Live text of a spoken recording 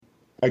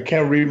I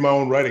can't read my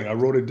own writing. I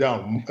wrote it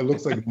down. It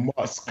looks like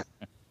Musk.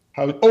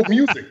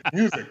 Music.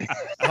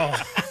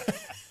 Oh.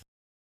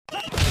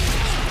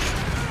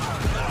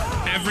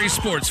 Every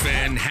sports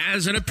fan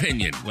has an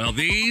opinion. Well,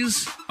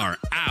 these are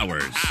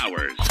ours.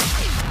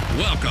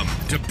 Welcome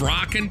to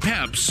Brock and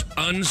Pep's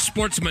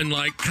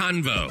Unsportsmanlike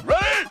Convo.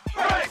 Right.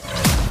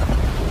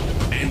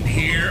 And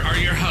here are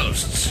your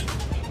hosts,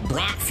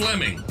 Brock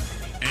Fleming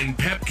and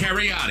Pep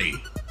Cariotti.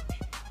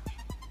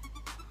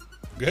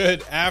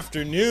 Good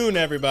afternoon,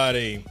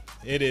 everybody.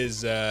 It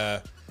is, you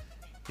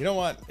know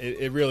what?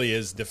 It really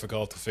is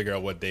difficult to figure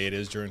out what day it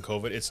is during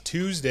COVID. It's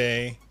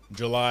Tuesday,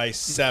 July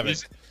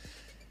 7th.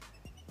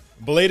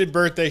 Belated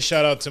birthday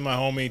shout out to my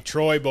homie,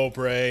 Troy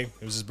Beaupre.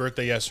 It was his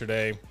birthday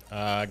yesterday.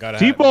 Got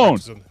T-Bone.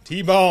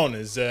 T-Bone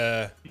is,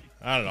 I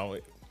don't know.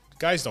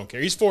 Guys don't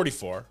care. He's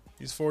 44.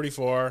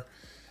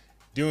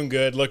 Doing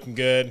good, looking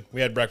good.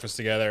 We had breakfast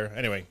together.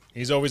 Anyway,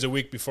 he's always a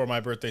week before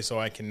my birthday, so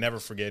I can never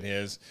forget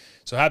his.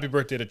 So happy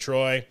birthday to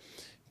Troy.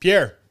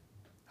 Pierre,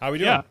 how are we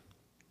doing? Yeah.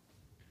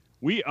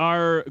 We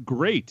are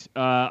great.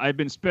 I've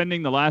been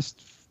spending the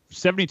last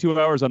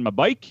 72 hours on my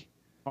bike,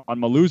 on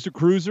my loser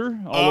cruiser,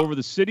 all over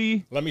the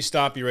city. Let me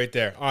stop you right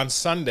there. On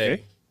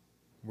Sunday,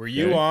 were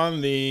you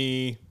on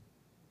the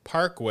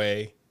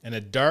Parkway in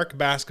a dark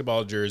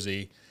basketball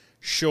jersey,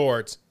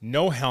 shorts,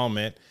 no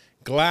helmet,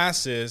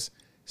 glasses,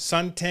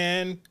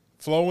 suntan,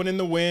 flowing in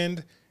the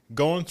wind,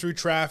 going through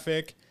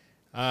traffic?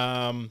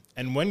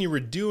 And when you were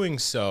doing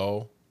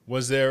so,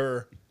 was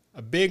there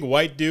a big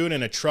white dude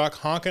in a truck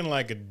honking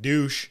like a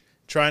douche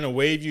trying to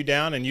wave you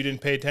down and you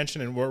didn't pay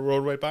attention and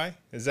rolled right by?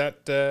 Is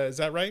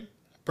that right?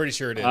 Pretty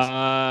sure it is.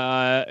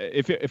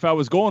 If I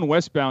was going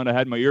westbound, I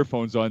had my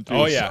earphones on too.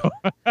 Oh, yeah.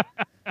 So.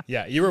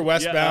 Yeah, you were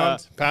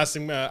westbound,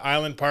 passing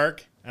Island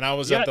Park, and I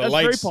was at the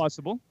lights. That's very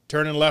possible.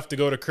 Turning left to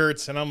go to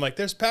Kurt's, and I'm like,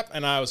 there's Pep,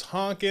 and I was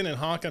honking and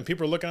honking.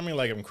 People were looking at me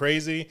like I'm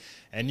crazy,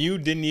 and you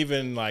didn't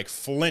even,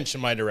 flinch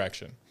in my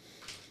direction.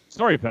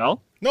 Sorry,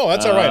 pal. No,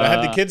 that's all right. I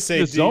had the kids say,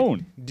 the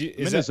zone.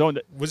 The zone.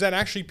 Was that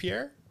actually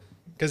Pierre?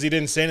 Because he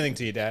didn't say anything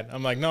to you, Dad.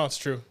 I'm like, no, it's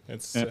true.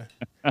 It's. Anyway.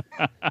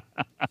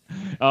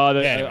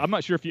 I'm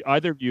not sure if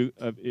either of you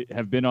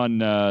have been on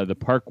the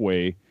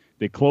Parkway.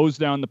 They closed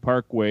down the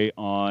Parkway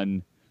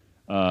on,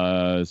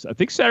 I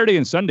think, Saturday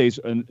and Sundays,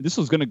 and this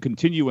is going to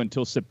continue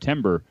until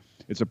September.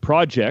 It's a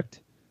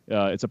project.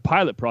 It's a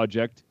pilot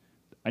project.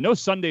 I know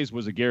Sundays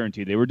was a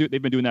guarantee.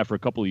 They've been doing that for a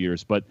couple of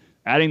years, but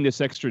adding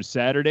this extra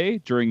Saturday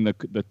during the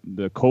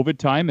COVID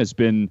time has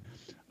been,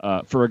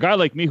 for a guy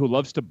like me who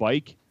loves to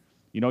bike,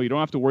 you don't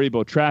have to worry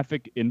about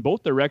traffic in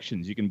both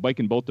directions. You can bike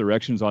in both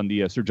directions on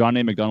the Sir John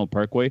A. Macdonald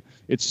Parkway.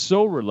 It's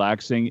so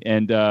relaxing,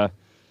 and I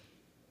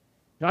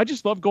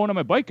just love going on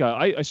my bike.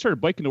 I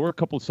started biking to work a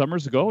couple of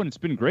summers ago, and it's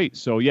been great.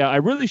 So, yeah, I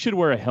really should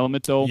wear a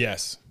helmet, though.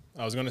 Yes,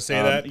 I was going to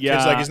say that. Yeah.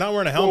 Kid's like, he's not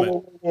wearing a helmet.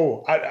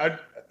 Whoa.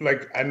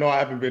 I know I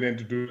haven't been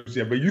introduced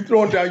yet, but you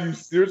throwing down you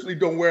seriously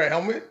don't wear a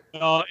helmet?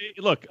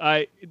 Look,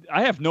 I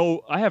have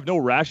no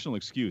rational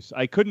excuse.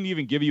 I couldn't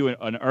even give you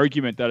an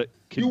argument that it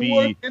could be. You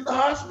work in the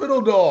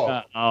hospital,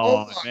 dog.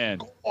 Oh man,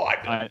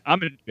 God.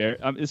 I'm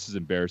embarrassed. This is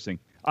embarrassing.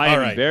 I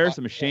am embarrassed.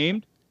 I'm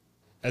ashamed.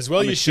 As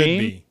well, you should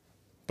be.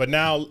 But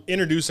now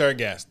introduce our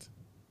guest.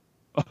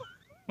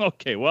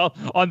 Okay. Well,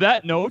 on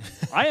that note,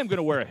 I am going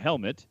to wear a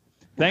helmet.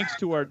 Thanks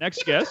to our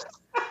next guest.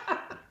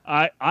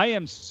 I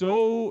am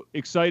so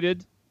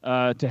excited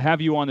to have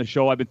you on the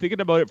show. I've been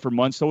thinking about it for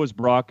months. So has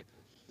Brock.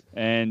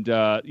 And,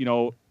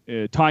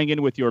 tying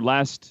in with your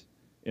last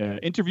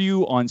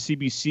interview on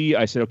CBC,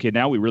 I said, okay,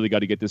 now we really got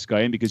to get this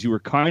guy in because you were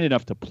kind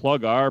enough to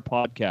plug our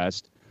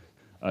podcast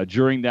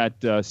during that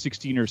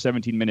 16 or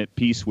 17-minute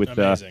piece with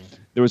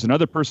there was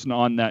another person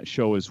on that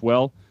show as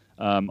well.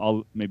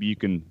 Maybe you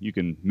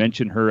can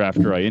mention her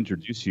after I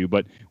introduce you.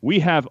 But we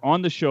have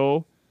on the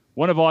show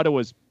one of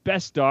Ottawa's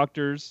best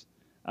doctors.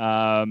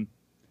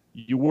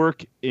 You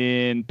work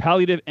in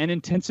palliative and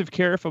intensive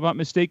care, if I'm not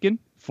mistaken,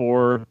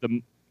 for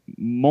the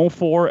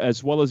Montfort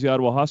as well as the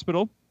Ottawa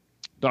Hospital.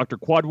 Dr.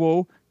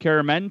 Kwadwo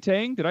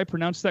Kyeremanteng. Did I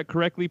pronounce that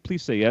correctly?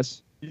 Please say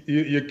yes.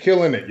 You're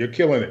killing it.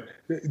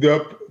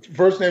 The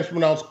first name's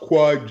pronounced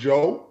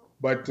Kwadwo,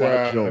 but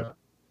the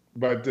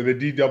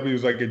DW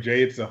is like a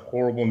J. It's a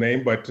horrible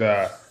name, but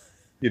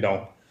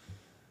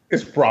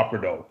it's proper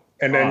though.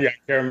 And then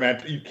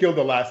Kyeremanteng. You killed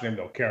the last name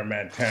though,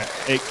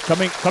 Kyeremanteng. Hey,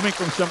 coming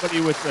from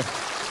somebody with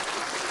the.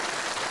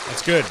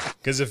 That's good,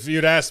 because if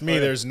you'd asked me,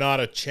 there's not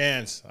a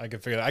chance I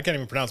could figure that. I can't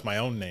even pronounce my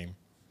own name.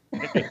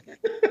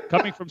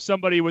 Coming from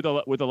somebody with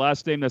a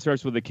last name that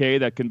starts with a K,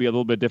 that can be a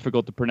little bit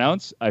difficult to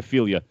pronounce. I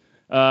feel you.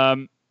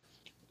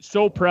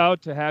 So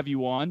proud to have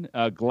you on.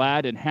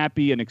 Glad and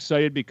happy and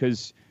excited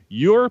because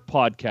your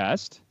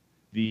podcast,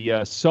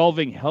 the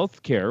Solving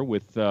Healthcare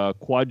with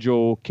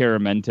Kwadwo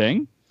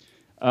Kyeremanteng,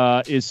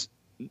 is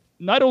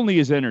not only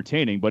is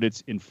entertaining, but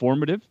it's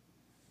informative,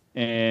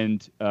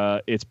 and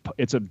it's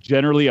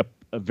generally a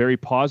very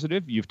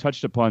positive. You've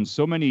touched upon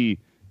so many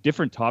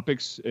different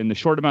topics in the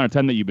short amount of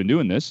time that you've been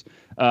doing this.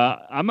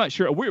 I'm not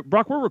sure.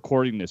 Brock, we're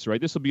recording this,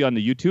 right? This will be on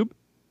the YouTube?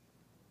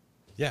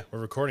 Yeah, we're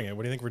recording it.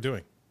 What do you think we're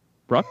doing?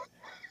 Brock?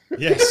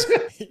 Yes.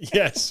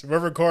 Yes, we're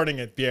recording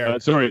it, Pierre.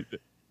 Sorry.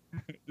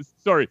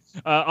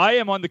 I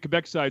am on the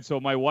Quebec side, so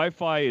my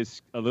Wi-Fi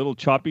is a little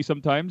choppy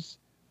sometimes.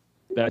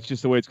 That's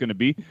just the way it's going to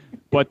be.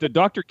 But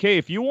Dr. K,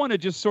 if you want to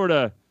just sort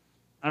of,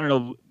 I don't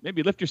know,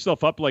 maybe lift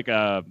yourself up like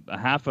a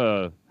half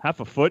a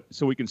foot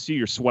so we can see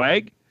your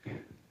swag.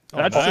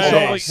 That's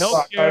nice. the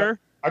healthcare.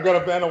 I got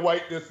a Vanna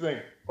White this thing.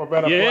 Or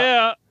Vanna Yeah.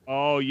 Black.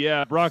 Oh,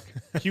 yeah. Brock,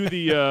 cue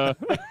the...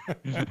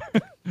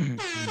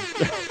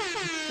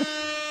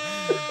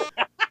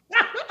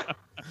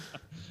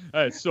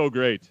 That's so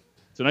great.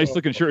 It's a nice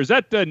looking shirt. Is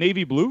that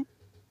navy blue?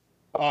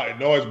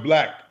 No, it's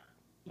black.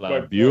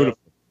 But, beautiful.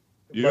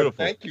 Beautiful.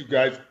 But thank you,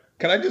 guys.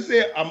 Can I just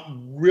say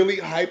I'm really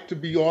hyped to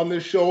be on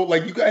this show?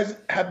 Like, you guys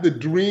have the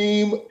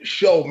dream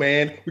show,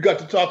 man. We got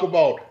to talk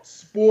about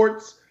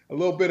sports, a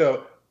little bit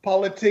of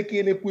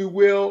politicking, if we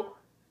will,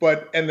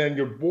 and then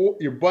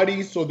your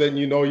buddies, so then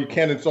you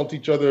can't insult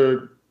each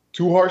other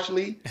too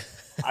harshly.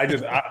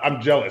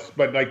 I'm jealous,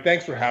 but like,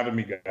 thanks for having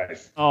me,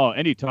 guys. Oh,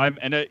 anytime.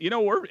 And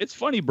it's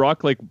funny,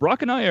 Brock. Like,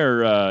 Brock and I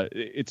are.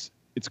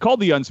 It's called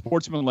the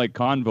Unsportsmanlike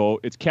Convo.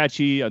 It's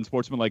catchy,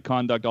 unsportsmanlike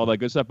conduct, all that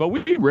good stuff. But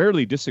we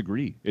rarely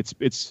disagree.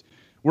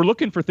 We're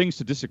looking for things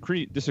to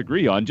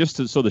disagree on,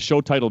 just so the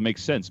show title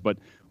makes sense. But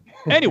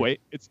anyway,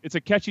 it's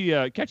a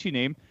catchy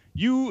name.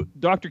 You,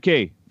 Dr.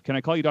 K. Can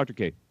I call you Dr.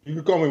 K? You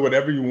can call me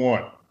whatever you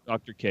want.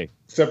 Dr. K.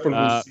 Except for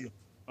Lucille.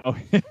 Oh,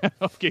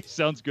 okay,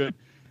 sounds good.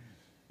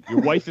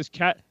 Your wife is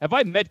Kat. Have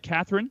I met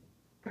Catherine?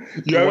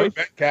 You haven't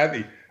met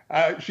Kathy.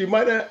 She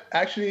might have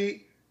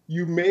actually.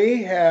 You may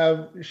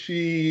have.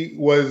 She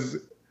was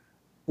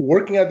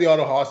working at the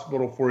auto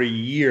hospital for a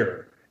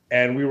year,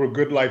 and we were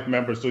Good Life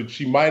members. So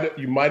you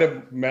might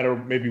have met her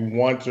maybe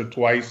once or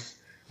twice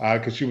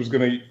because she was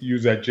going to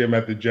use that gym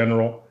at the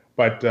General.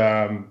 But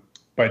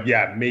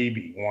yeah,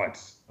 maybe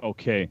once.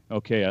 Okay.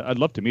 I'd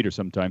love to meet her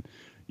sometime.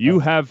 You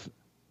have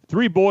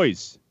 3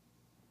 boys.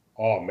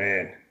 Oh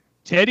man.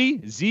 Teddy,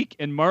 Zeke,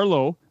 and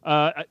Marlo.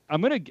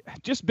 I'm going to,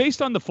 just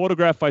based on the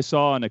photograph I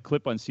saw on a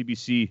clip on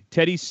CBC,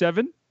 Teddy's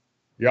 7.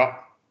 Yeah.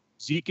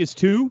 Zeke is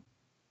 2.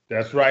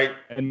 That's right.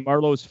 And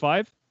Marlo is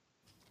 5.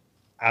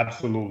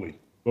 Absolutely.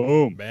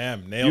 Boom.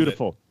 Bam. Nailed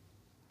Beautiful.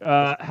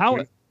 How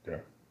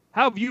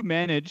have you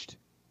managed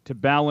to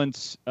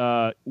balance,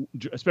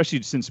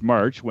 especially since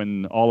March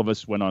when all of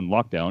us went on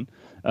lockdown,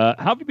 how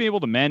have you been able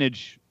to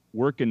manage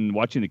work and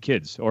watching the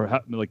kids,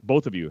 or like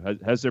both of you?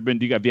 Has there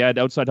been? Have you had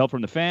outside help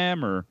from the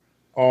fam, or?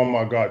 Oh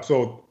my God!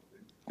 So,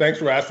 thanks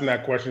for asking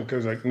that question,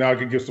 because like now I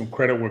can give some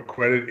credit where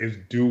credit is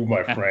due,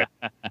 my friend.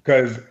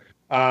 Because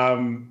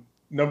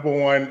number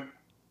one,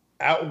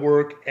 at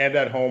work and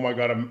at home, I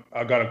got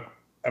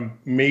an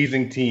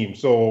amazing team.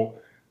 So,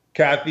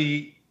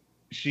 Kathy,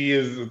 she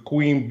is the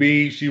queen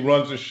bee. She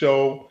runs the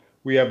show.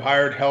 We have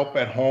hired help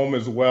at home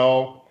as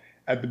well.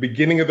 At the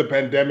beginning of the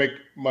pandemic,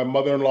 my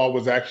mother-in-law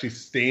was actually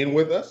staying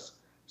with us.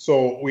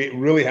 So we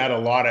really had a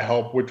lot of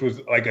help, which was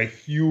like a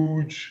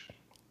huge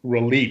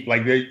relief.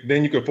 Like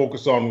then you could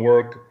focus on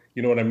work.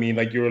 You know what I mean?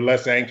 Like you're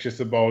less anxious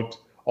about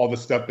all the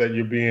stuff that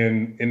you're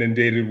being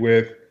inundated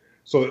with.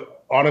 So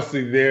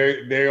honestly,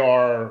 they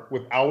are,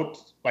 without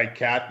like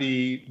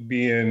Kathy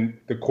being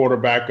the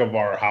quarterback of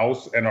our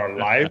house and our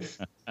lives,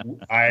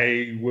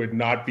 I would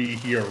not be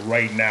here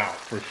right now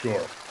for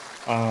sure.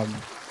 And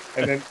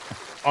then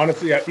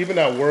honestly, even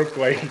at work,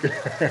 like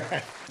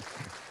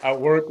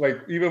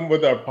even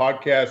with our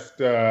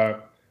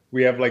podcast,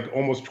 we have like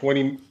almost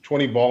 20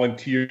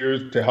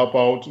 volunteers to help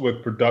out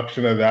with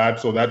production of that.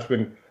 So that's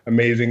been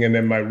amazing. And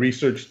then my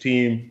research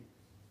team,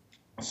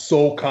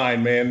 so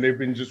kind, man. They've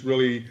been just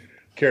really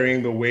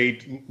carrying the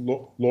weight.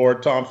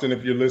 Laura Thompson,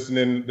 if you're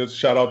listening, just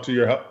shout out to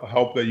your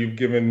help that you've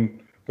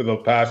given for the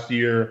past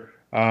year.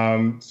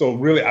 So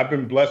really, I've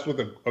been blessed with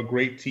a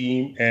great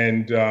team,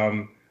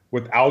 and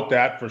without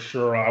that, for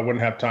sure, I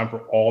wouldn't have time for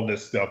all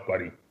this stuff,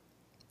 buddy.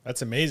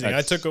 That's amazing.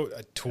 I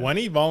took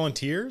 20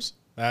 volunteers.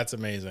 That's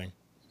amazing.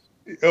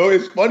 Oh,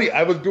 it's funny.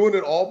 I was doing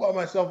it all by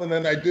myself, and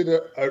then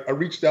I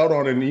reached out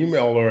on an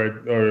email or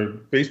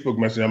Facebook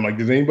message. I'm like,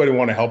 does anybody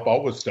want to help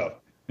out with stuff?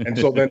 And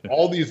so then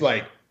all these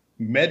like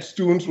med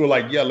students were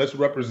like, yeah, let's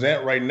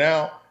represent right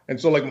now. And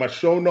so like my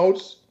show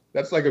notes,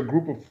 that's like a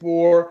group of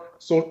 4.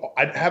 So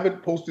I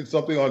haven't posted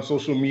something on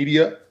social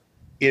media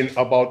in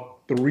about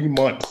 3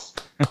 months.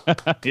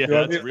 Yeah,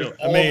 that's real.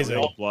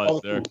 Amazing.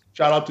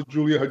 Shout out to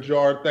Julia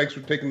Hajar. Thanks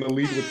for taking the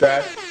lead with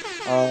that.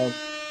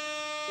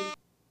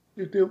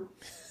 You too.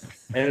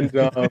 And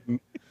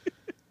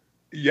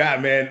yeah,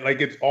 man,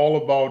 like it's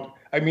all about,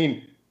 I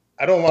mean,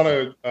 I don't want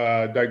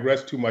to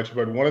digress too much,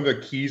 but one of the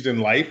keys in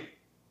life,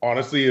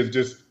 honestly, is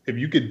just if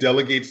you could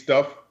delegate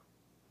stuff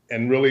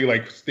and really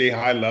like stay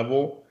high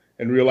level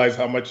and realize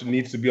how much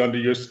needs to be under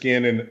your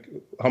skin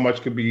and how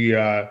much could be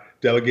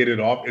delegated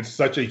off. It's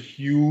such a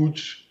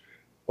huge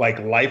like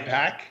life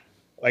hack.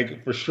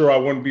 Like for sure, I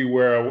wouldn't be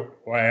where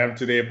I am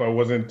today if I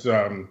wasn't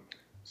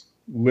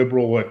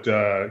liberal at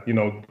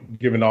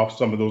giving off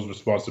some of those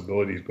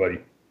responsibilities, buddy.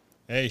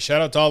 Hey,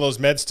 shout out to all those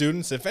med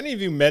students. If any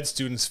of you med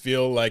students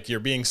feel like you're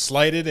being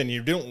slighted and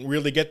you don't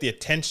really get the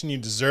attention you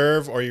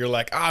deserve, or you're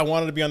like, I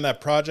wanted to be on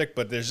that project,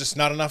 but there's just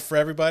not enough for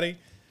everybody,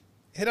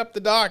 hit up the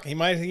doc. He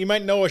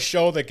might know a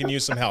show that can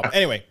use some help.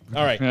 Anyway,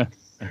 all right.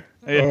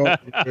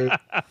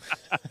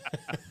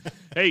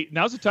 Hey,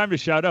 now's the time to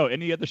shout out.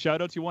 Any other shout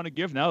outs you want to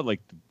give now?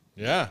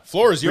 Yeah,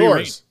 floor is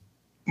yours.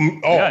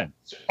 Shout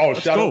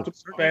out to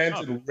Start fans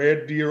us in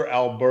Red Deer,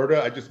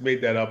 Alberta. I just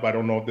made that up. I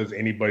don't know if there's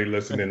anybody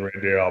listening in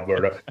Red Deer,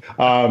 Alberta.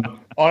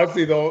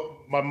 Honestly, though,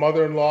 my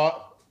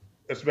mother-in-law,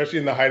 especially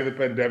in the height of the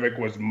pandemic,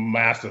 was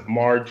massive.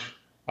 Marge,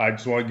 I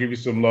just want to give you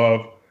some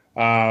love.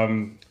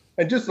 And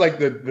just like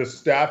the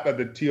staff at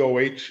the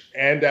TOH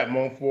and at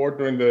Montfort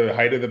during the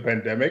height of the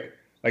pandemic,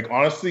 like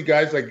honestly,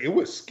 guys, like it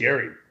was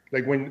scary.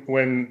 Like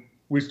when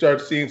we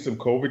started seeing some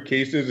COVID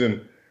cases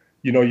and,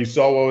 you know, you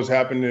saw what was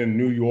happening in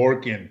New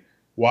York and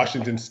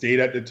Washington State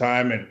at the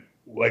time, and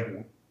like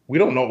we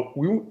didn't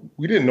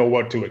know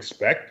what to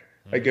expect.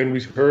 Like, and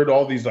we heard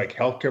all these like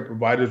healthcare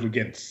providers were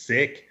getting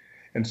sick,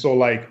 and so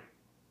like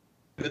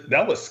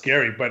that was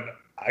scary. But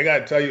I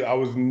gotta tell you, I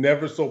was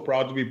never so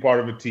proud to be part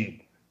of a team,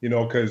 you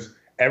know, because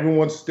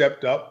everyone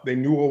stepped up. They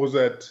knew what was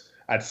at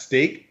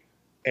stake,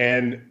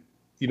 and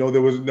you know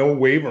there was no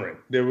wavering.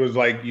 There was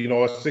like, you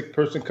know, a sick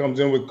person comes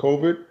in with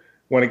COVID,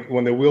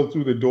 when they wheel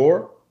through the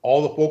door,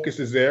 all the focus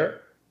is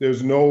there.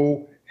 There's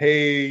no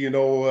hey, it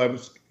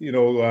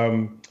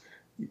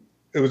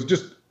was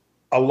just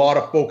a lot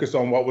of focus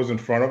on what was in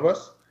front of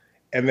us.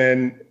 And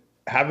then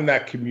having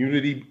that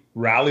community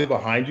rally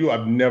behind you,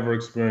 I've never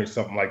experienced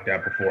something like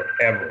that before,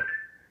 ever.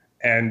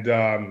 And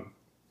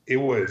it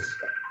was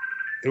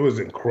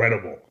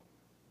incredible.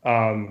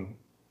 And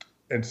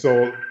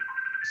so,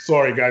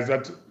 sorry guys,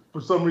 that's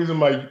for some reason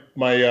my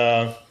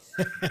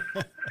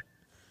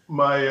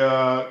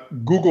my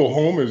Google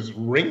Home is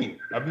ringing.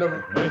 I've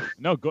never.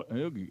 No, go.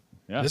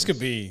 Yeah. This could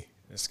be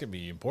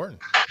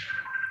important.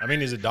 I mean,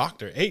 he's a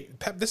doctor. Hey,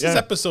 Pep, this is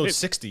episode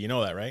 60. You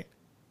know that, right?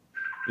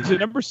 Is it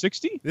number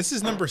 60? This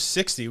is number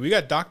 60. We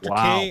got Dr.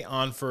 K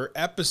on for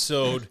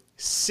episode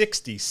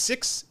 60.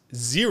 60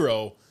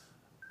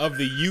 of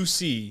the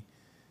UC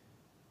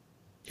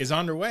is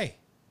underway.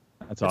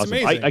 That's awesome.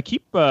 I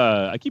keep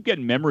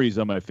getting memories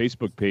on my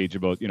Facebook page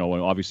about, you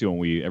know,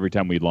 obviously every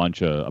time we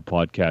launch a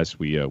podcast,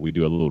 we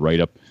do a little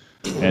write up,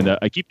 and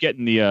I keep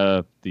getting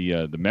the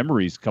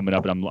memories coming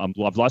up, and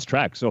I've lost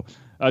track. So,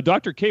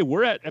 Dr. K,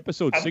 we're at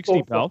episode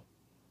 60, pal.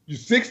 You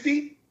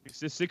 60?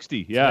 It's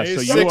 60. Yeah. Hey,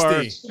 so 60. You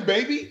are,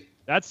 baby.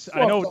 That's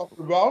what I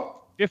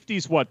know.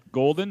 50's what?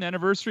 Golden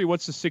anniversary.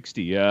 What's the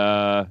 60?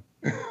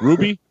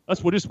 Ruby.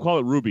 We'll just call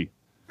it Ruby.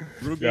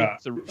 Ruby. Yeah.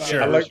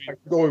 Sure. I like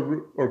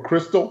or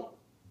Crystal.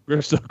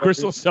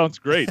 Crystal sounds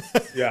great.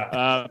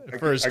 Yeah.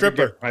 For a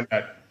stripper.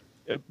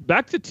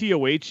 Back to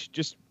TOH,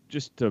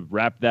 just to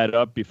wrap that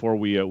up before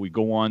we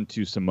go on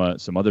to some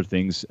other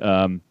things.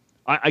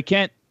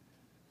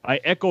 I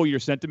echo your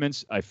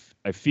sentiments.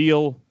 I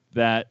feel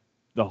that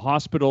the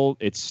hospital,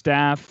 its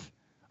staff,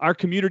 our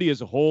community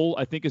as a whole,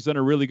 I think has done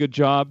a really good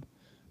job.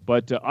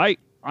 But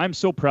I'm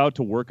so proud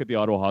to work at the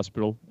Ottawa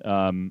Hospital.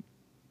 Am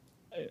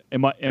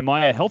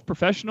I a health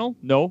professional?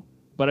 No,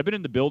 but I've been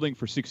in the building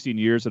for 16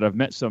 years, and I've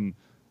met some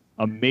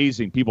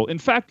amazing people. In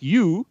fact,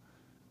 you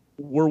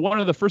were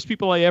one of the first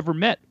people I ever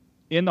met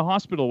in the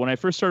hospital when I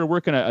first started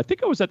working. I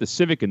think I was at the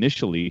Civic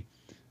initially,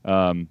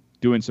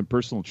 doing some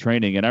personal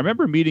training, and I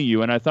remember meeting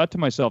you, and I thought to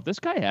myself, this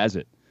guy has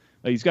it.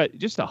 He's got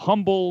just a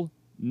humble,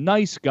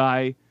 nice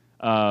guy,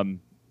 and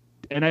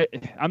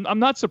I'm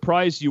not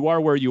surprised you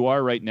are where you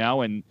are right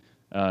now, and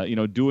you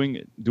know,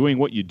 doing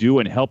what you do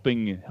and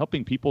helping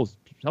people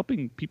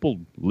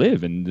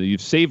live, and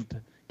you've saved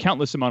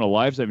countless amount of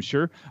lives, I'm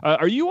sure.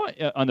 Are you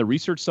on the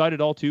research side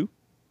at all too?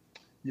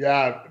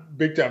 Yeah,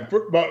 big time.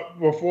 But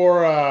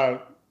before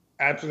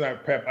answering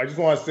that, Pep, I just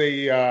want to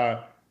say,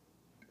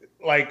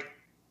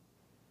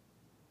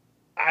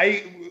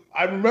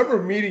 I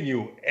remember meeting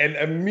you and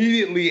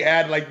immediately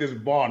had like this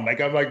bond.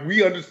 Like I'm like,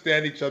 we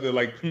understand each other,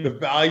 like the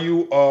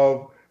value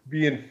of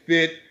being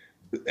fit.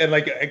 And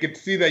like I could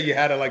see that you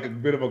had a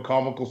bit of a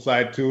comical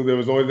side too. There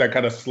was always that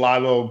kind of sly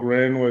little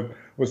grin with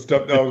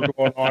stuff that was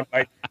going on.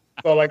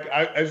 So I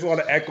just want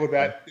to echo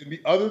that. And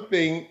the other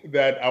thing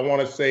that I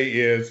want to say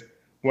is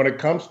when it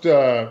comes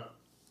to,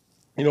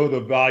 you know,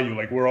 the value,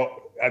 like we're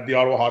all at the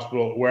Ottawa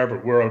Hospital, wherever,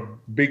 we're a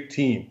big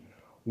team.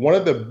 One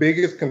of the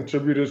biggest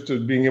contributors to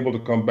being able to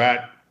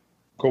combat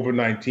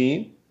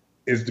COVID-19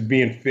 is to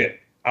being fit.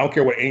 I don't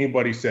care what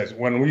anybody says.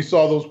 When we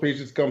saw those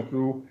patients come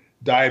through,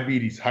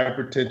 diabetes,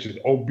 hypertension,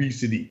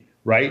 obesity,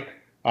 right?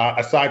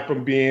 Aside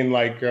from being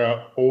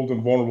old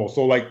and vulnerable.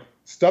 So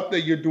stuff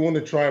that you're doing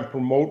to try and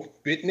promote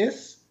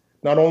fitness,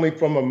 not only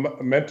from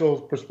a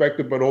mental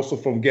perspective, but also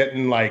from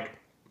getting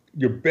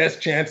your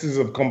best chances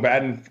of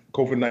combating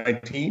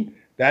COVID-19,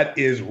 that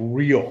is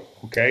real,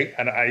 okay?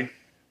 And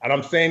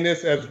I'm saying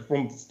this as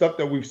from stuff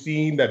that we've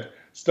seen, that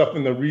stuff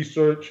in the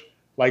research,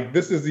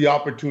 this is the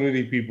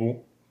opportunity,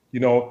 people. You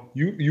know,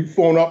 you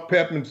phone up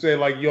Pep and say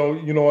yo,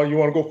 you know, you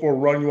want to go for a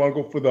run, you want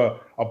to go for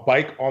a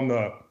bike on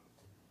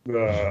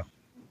the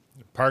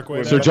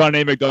Parkway. Sir John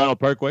A. McDonald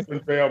Parkway.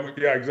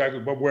 Yeah, exactly.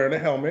 But wearing a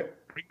helmet.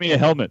 Bring me a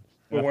helmet.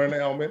 But wearing a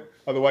helmet.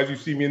 Otherwise, you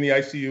see me in the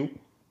ICU.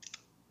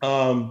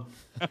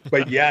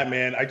 But yeah,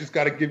 man, I just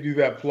got to give you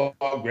that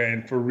plug,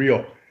 man, for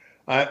real.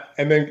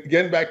 And then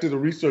getting back to the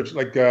research,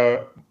 like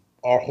our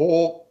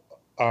whole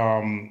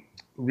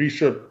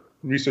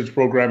research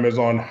program is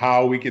on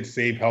how we could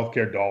save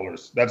healthcare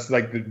dollars. That's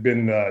like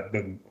been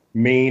the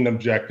main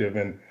objective.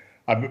 And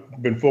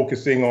I've been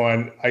focusing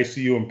on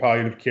ICU and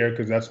palliative care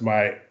because that's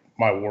my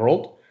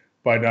world.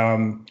 But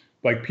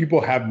like people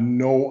have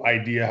no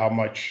idea how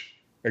much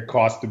it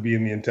costs to be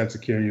in the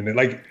intensive care unit.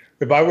 Like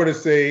if I were to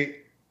say,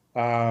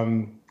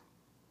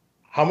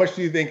 how much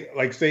do you think,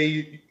 like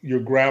say your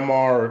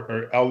grandma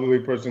or elderly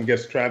person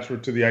gets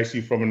transferred to the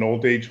ICU from an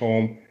old age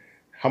home,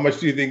 how much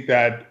do you think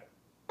that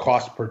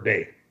costs per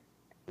day?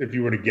 If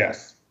you were to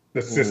guess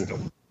the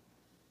system.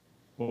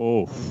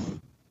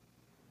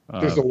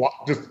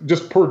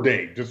 Just per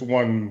day, just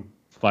one.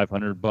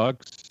 $500.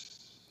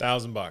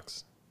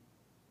 $1,000.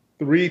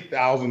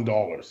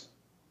 $3,000.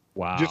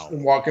 Wow. Just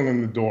from walking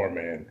in the door,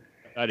 man.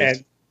 That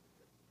is.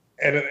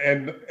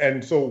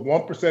 And so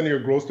 1% of your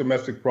gross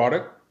domestic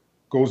product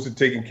goes to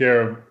taking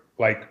care of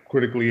like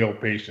critically ill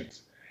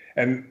patients.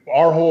 And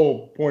our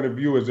whole point of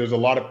view is there's a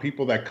lot of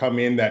people that come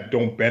in that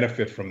don't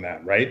benefit from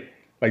that, right?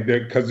 Like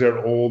because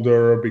they're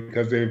older,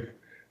 because they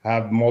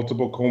have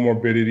multiple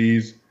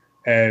comorbidities,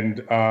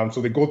 and so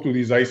they go through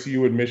these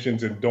ICU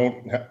admissions and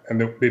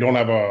they don't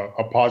have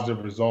a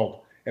positive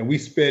result. And we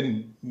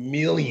spend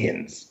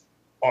millions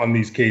on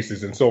these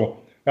cases, and so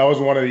that was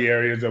one of the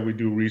areas that we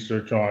do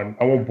research on.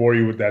 I won't bore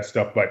you with that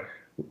stuff, but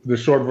the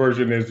short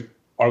version is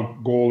our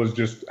goal is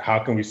just how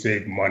can we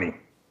save money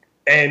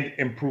and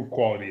improve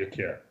quality of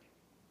care.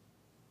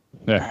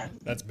 Yeah,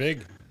 that's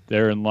big.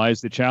 Therein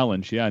lies the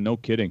challenge. Yeah, no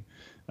kidding.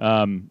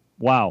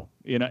 Wow.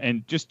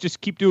 And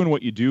just keep doing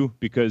what you do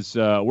because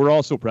we're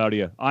all so proud of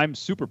you. I'm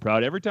super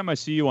proud. Every time I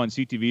see you on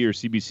CTV or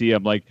CBC,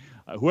 I'm like,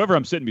 whoever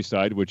I'm sitting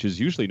beside, which is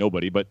usually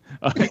nobody, but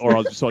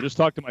I'll just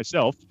talk to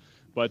myself.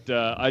 But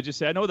I just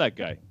say I know that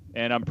guy,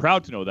 and I'm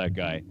proud to know that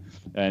guy.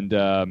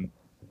 And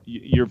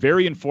you're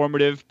very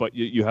informative, but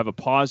you have a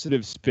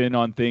positive spin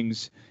on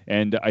things.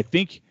 And I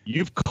think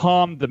you've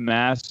calmed the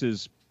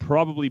masses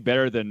probably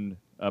better than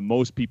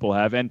most people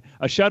have. And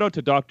a shout out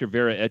to Dr.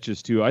 Vera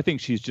Etches too. I think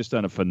she's just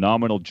done a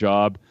phenomenal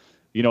job.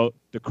 You know,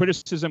 the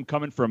criticism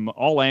coming from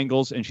all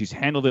angles, and she's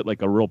handled it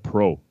like a real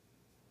pro.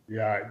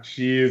 Yeah,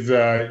 she's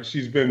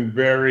been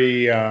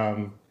very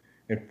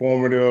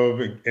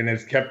informative and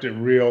has kept it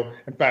real.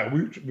 In fact,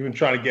 we've been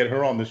trying to get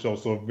her on the show.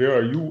 So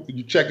Vera,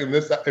 you checking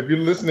this out? If you're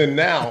listening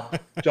now,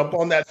 jump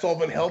on that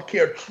Solvent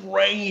Healthcare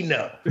train.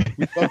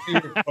 We'd love to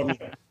hear from you.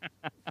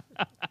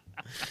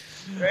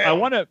 I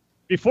want to.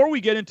 Before we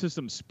get into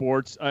some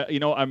sports,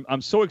 I'm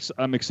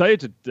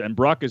excited to, and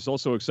Brock is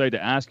also excited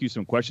to ask you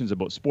some questions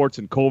about sports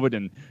and COVID,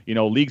 and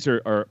leagues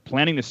are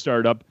planning to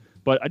start up.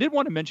 But I did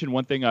want to mention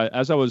one thing.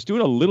 As I was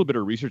doing a little bit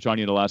of research on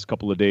you the last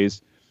couple of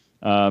days,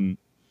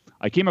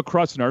 I came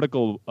across an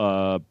article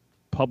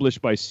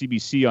published by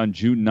CBC on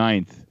June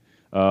 9th,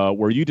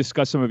 where you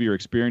discuss some of your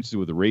experiences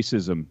with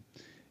racism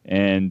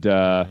and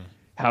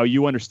how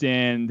you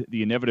understand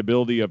the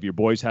inevitability of your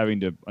boys having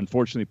to,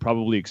 unfortunately,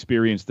 probably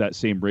experience that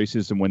same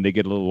racism when they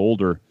get a little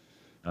older.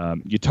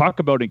 You talk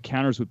about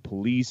encounters with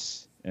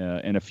police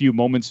and a few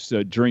moments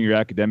during your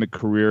academic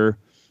career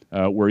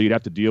where you'd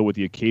have to deal with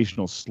the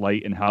occasional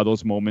slight and how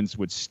those moments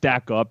would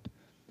stack up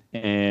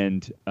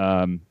and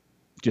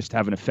just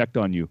have an effect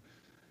on you.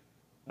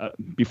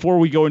 Before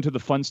we go into the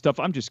fun stuff,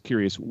 I'm just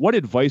curious, what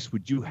advice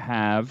would you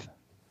have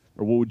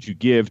or what would you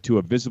give to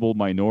a visible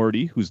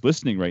minority who's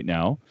listening right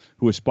now,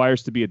 who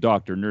aspires to be a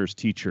doctor, nurse,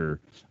 teacher,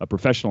 a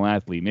professional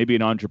athlete, maybe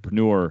an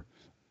entrepreneur,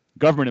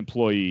 government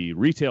employee,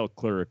 retail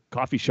clerk,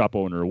 coffee shop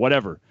owner,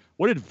 whatever?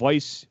 What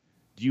advice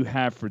do you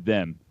have for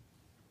them?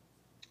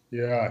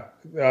 Yeah,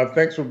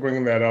 thanks for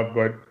bringing that up.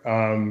 But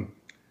I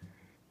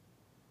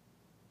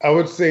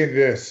would say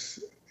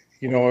this,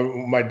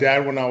 my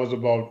dad, when I was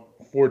about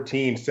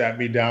 14, sat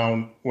me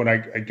down when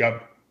I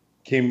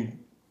came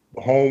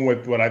home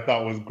with what I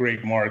thought was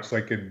great marks,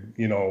 like A-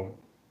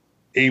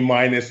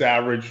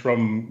 average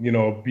from,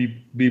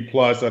 B+.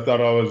 I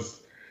thought I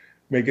was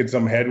making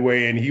some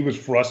headway, and he was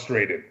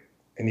frustrated.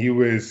 And he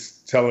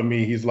was telling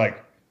me, he's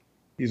like,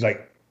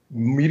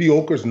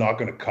 mediocre's not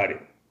going to cut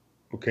it.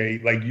 Okay.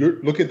 Like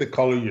look at the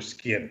color of your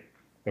skin.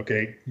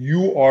 Okay.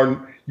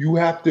 You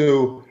have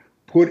to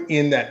put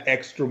in that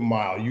extra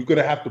mile. You're going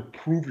to have to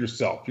prove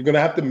yourself. You're going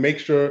to have to make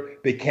sure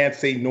they can't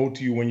say no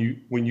to you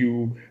when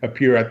you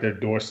appear at their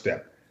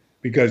doorstep.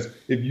 Because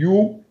if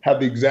you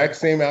have the exact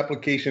same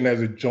application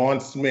as a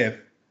John Smith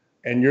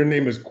and your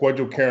name is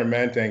Kwadwo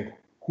Kyeremanteng,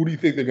 who do you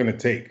think they're going to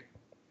take?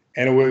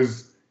 And it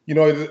was,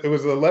 it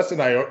was a lesson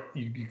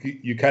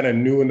you kind of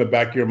knew in the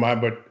back of your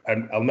mind, but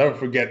I'll never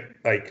forget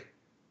like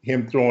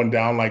him throwing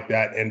down like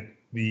that and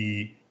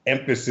the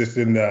emphasis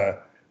in the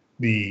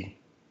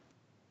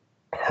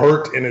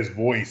hurt in his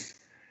voice.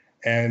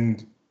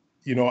 And,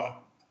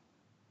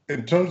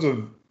 in terms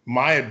of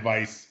my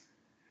advice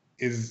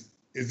is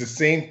is the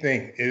same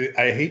thing.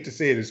 I hate to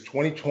say it, it's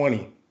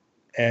 2020,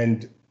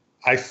 and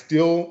I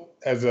still,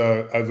 as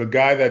a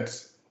guy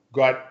that's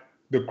got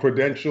the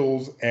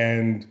credentials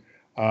and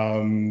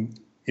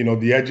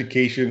the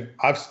education,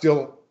 I've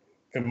still,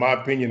 in my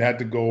opinion, had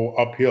to go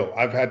uphill.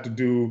 I've had to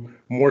do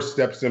more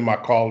steps than my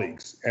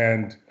colleagues,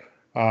 and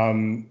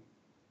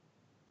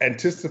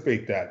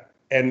anticipate that.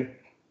 And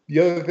the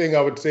other thing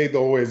I would say,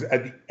 though, is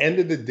at the end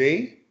of the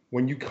day,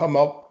 when you come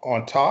up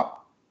on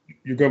top,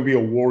 you're going to be a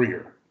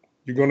warrior.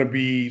 You're going to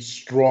be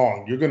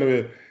strong.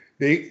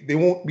 They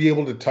won't be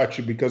able to touch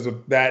you because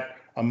of that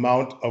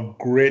amount of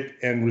grit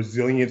and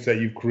resilience that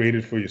you've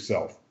created for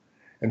yourself.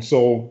 And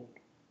so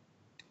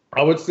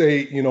I would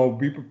say,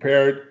 be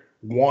prepared,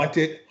 want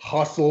it,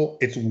 hustle.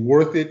 It's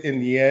worth it in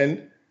the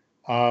end.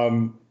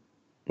 And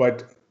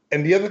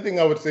the other thing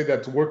I would say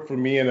that's worked for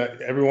me, and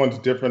everyone's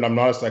different. I'm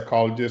not a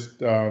psychologist,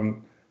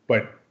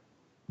 but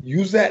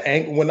use that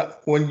angle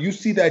when you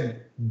see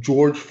that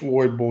George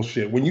Floyd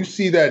bullshit, when you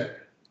see that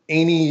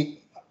any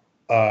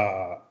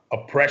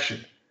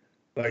oppression,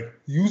 like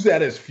use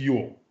that as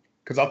fuel.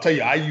 Because I'll tell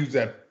you, I use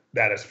that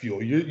as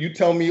fuel. You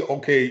tell me,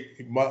 okay,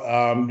 you're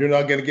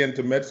not going to get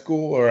into med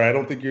school, or I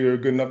don't think you're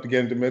good enough to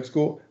get into med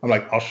school. I'm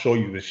like, I'll show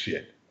you this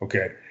shit.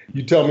 Okay.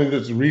 You tell me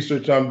this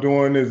research I'm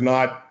doing is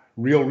not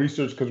real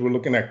research because we're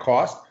looking at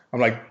cost. I'm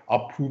like,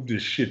 I'll prove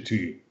this shit to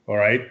you. All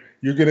right.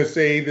 You're going to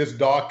say this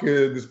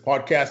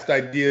podcast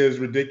idea is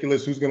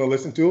ridiculous. Who's going to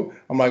listen to?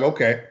 I'm like,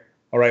 okay.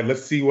 All right.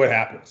 Let's see what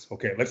happens.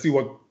 Okay. Let's see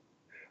what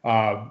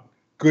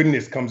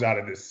goodness comes out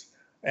of this,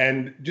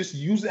 and just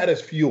use that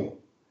as fuel.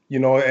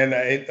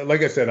 And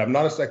like I said, I'm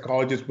not a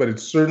psychologist, but it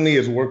certainly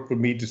has worked for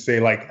me to say,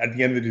 like, at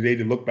the end of the day,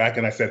 to look back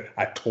and I said,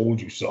 I told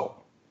you so,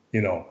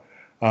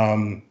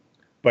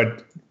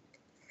 but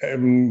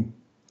I'm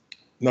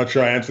not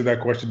sure I answered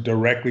that question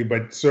directly,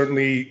 but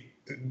certainly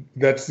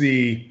that's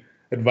the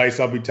advice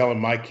I'll be telling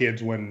my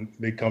kids when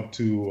they come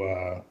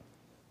to,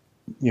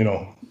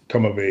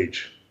 come of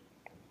age.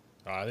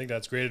 I think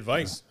that's great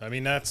advice. I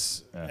mean,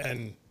 it's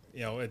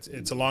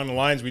along the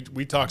lines,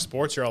 we talk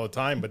sports here all the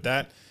time, but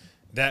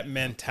that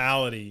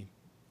mentality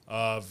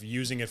of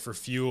using it for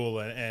fuel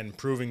and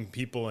proving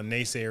people and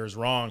naysayers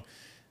wrong,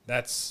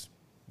 that's,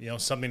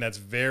 something that's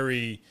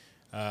very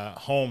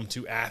home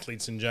to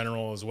athletes in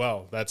general as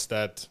well.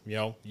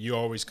 You're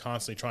always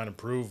constantly trying to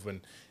prove,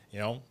 and,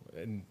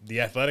 in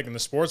the athletic and the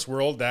sports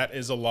world, that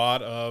is a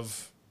lot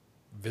of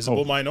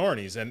visible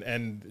minorities.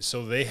 And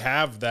so they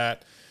have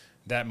that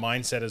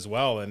mindset as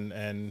well,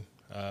 and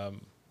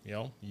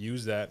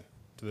use that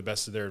to the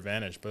best of their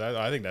advantage. But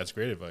I think that's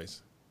great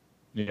advice.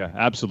 Yeah,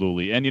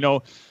 absolutely. And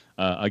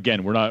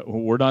again, we're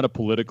not a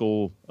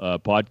political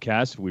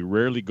podcast. We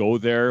rarely go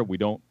there. We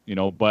don't,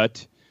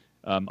 but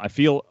I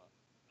feel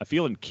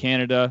in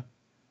Canada,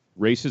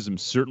 racism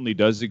certainly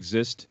does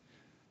exist.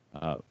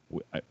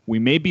 We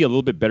may be a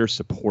little bit better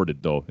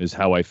supported, though, is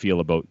how I feel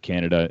about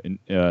Canada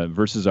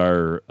versus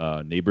our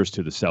neighbors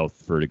to the south,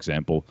 for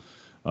example,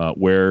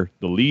 where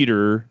the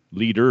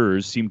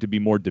leaders seem to be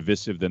more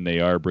divisive than they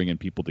are bringing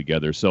people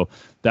together. So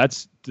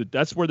that's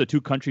where the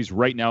two countries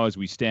right now, as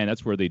we stand,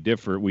 that's where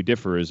we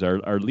differ is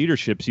our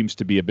leadership seems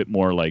to be a bit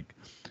more like,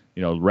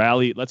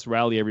 let's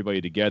rally everybody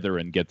together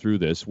and get through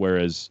this.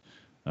 Whereas,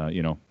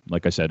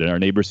 like I said, in our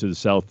neighbors to the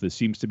south, this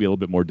seems to be a little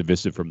bit more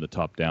divisive from the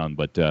top down.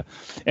 But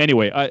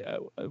anyway,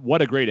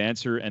 what a great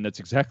answer. And that's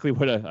exactly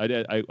what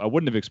I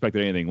wouldn't have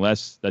expected anything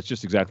less. That's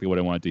just exactly what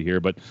I wanted to hear.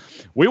 But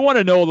we want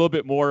to know a little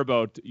bit more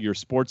about your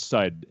sports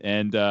side.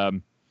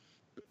 And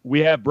we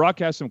have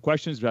broadcast some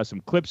questions. We have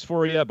some clips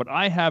for you. But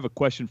I have a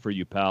question for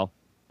you, pal.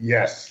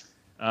 Yes.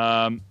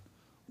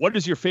 What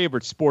is your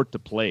favorite sport to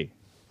play?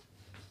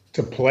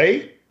 To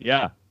play?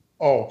 Yeah.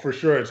 Oh, for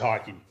sure it's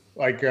hockey.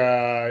 Like,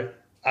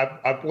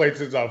 I've played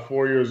since I was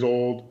 4 years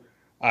old.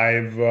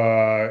 I've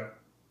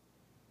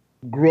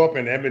grew up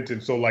in Edmonton,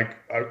 so like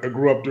I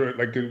grew up during,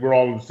 like, we're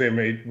all the same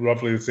age,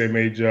 roughly the same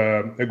age.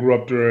 I grew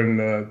up during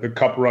the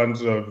Cup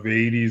runs of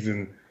the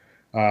 '80s,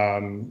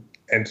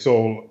 and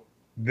so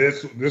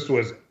this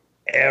was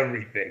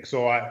everything.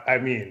 So I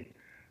mean,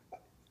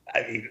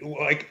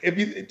 like, if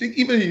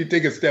you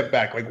take a step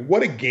back, like,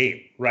 what a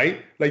game,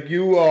 right? Like,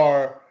 you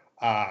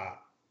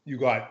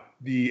got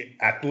the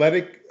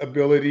athletic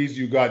abilities,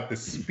 you got the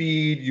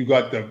speed, you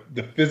got the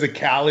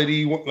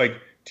physicality. Like,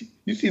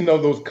 you seen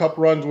those Cup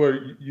runs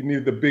where you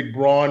need the big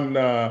brawn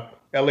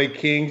LA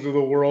Kings of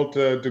the world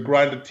to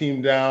grind the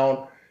team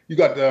down. You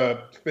got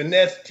the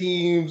finesse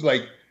teams,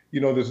 like,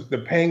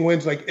 the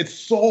Penguins. Like, it's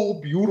so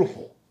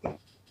beautiful.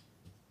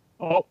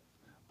 Oh,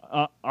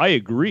 I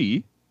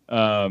agree.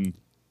 But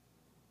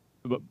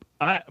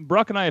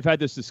Brock and I have had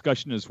this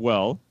discussion as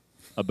well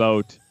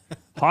about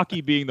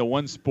hockey being the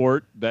one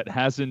sport that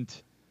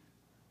hasn't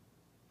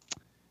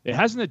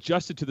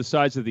adjusted to the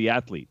size of the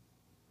athlete.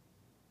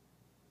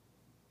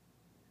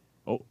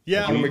 Oh,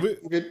 yeah.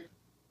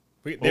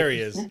 There he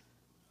is.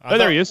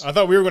 There he is. I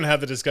thought we were going to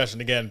have the discussion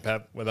again,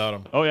 Pep, without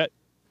him. Oh yeah.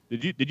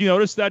 Did you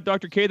notice that,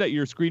 Dr. K, that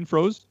your screen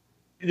froze?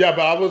 Yeah,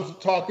 but I was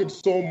talking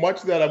so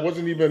much that I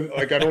wasn't even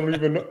like I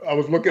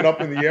was looking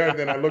up in the air, and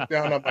then I looked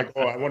down. I'm like,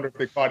 oh, I wonder if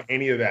they caught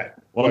any of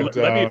that. Well, but,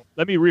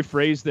 let me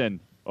rephrase then.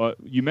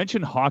 You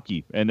mentioned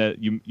hockey, and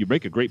you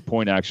make a great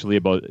point actually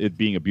about it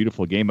being a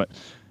beautiful game. But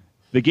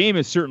the game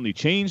has certainly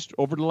changed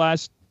over the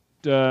last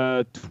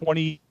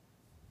 20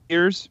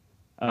 years.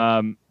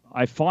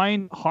 I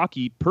find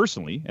hockey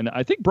personally, and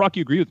I think Brock,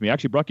 you agree with me.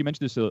 Actually, Brock, you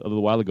mentioned this a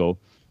little while ago,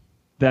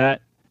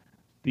 that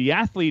the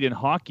athlete in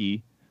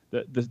hockey,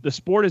 the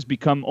sport has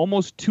become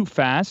almost too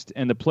fast,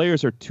 and the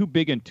players are too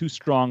big and too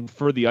strong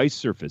for the ice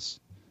surface.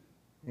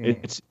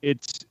 It's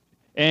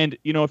and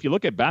if you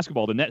look at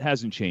basketball, the net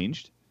hasn't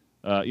changed.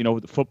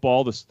 The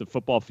football, the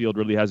football field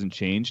really hasn't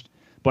changed.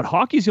 But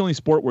hockey is the only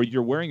sport where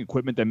you're wearing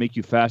equipment that make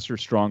you faster,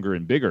 stronger,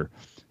 and bigger.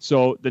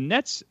 So the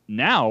nets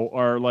now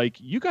are like,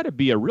 you got to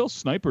be a real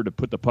sniper to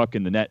put the puck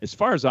in the net. As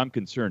far as I'm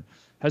concerned,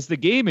 has the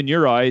game in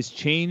your eyes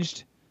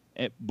changed?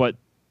 But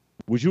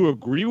would you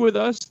agree with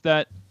us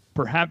that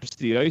perhaps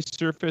the ice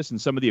surface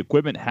and some of the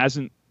equipment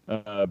hasn't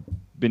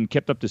been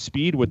kept up to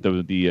speed with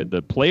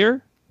the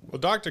player? Well,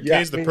 Dr.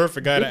 K is the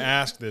perfect guy to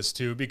ask this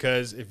to,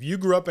 because if you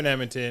grew up in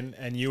Edmonton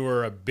and you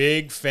were a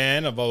big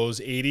fan of all those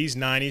 80s,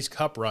 90s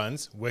cup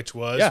runs, which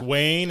was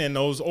Wayne and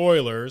those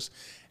Oilers,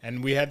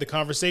 and we had the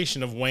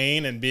conversation of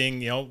Wayne and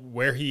being,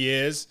 where he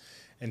is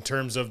in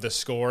terms of the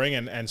scoring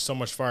and so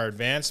much far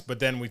advanced, but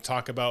then we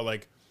talk about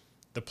like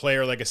the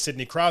player like a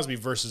Sidney Crosby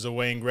versus a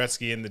Wayne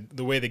Gretzky and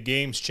the way the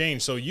game's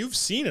changed. So you've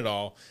seen it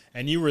all,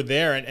 and you were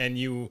there, and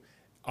you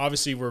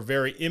obviously were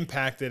very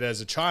impacted as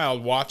a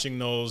child watching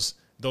those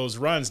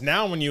runs.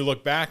 Now when you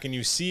look back and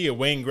you see a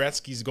Wayne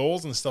Gretzky's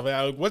goals and stuff like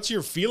that, what's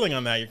your feeling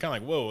on that? You're kind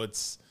of like, whoa,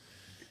 it's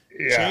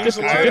changed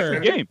a lot.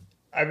 Different game.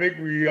 I think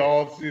we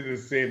all see the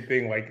same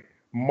thing, like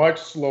much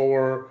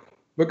slower.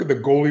 Look at the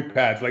goalie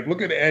pads. Like look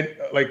at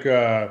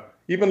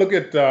even look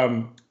at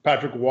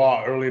Patrick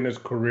Waugh early in his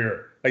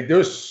career. Like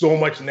there's so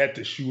much net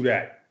to shoot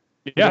at.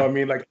 You know what I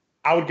mean? Like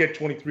I would get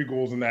 23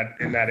 goals in that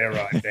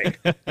era, I think.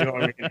 You know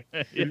what I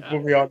mean? You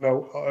put me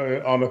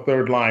on the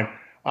third line.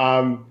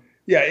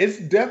 Yeah, it's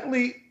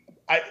definitely,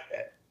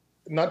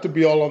 not to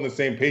be all on the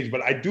same page,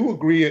 but I do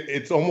agree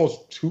it's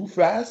almost too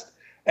fast.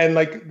 And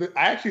I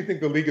actually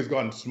think the league has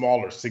gotten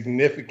smaller,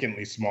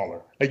 significantly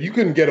smaller. Like you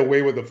couldn't get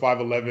away with a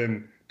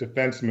 5'11"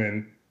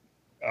 defenseman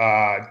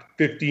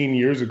 15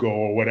 years ago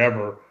or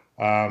whatever.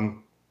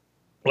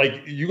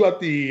 Like you got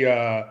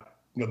the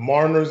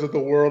Marners of the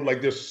world.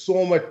 Like there's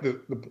so much,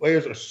 the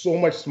players are so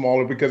much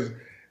smaller because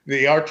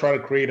they are trying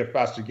to create a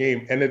faster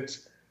game. And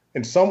it's,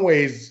 in some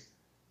ways,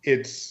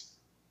 it's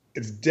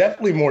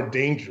definitely more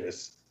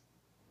dangerous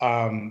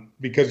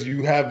because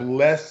you have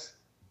less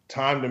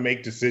time to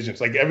make decisions.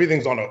 Like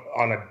everything's on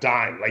a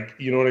dime. Like,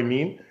 you know what I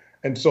mean?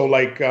 And so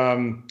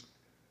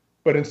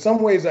but in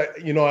some ways,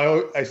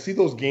 I see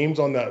those games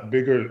on that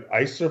bigger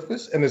ice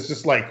surface, and it's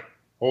just like,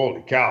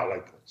 holy cow!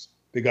 Like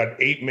they got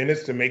 8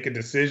 minutes to make a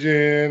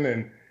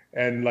decision,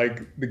 and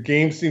like the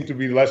game seems to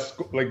be less.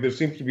 Like there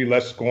seems to be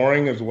less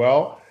scoring as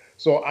well.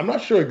 So I'm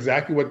not sure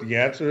exactly what the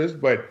answer is,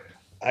 but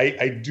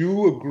I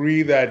do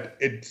agree that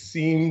it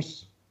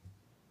seems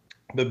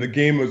that the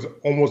game is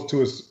almost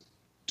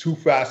too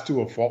fast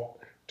to a fault.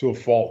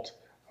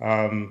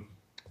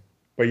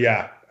 But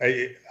yeah,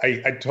 I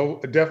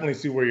definitely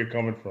see where you're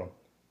coming from.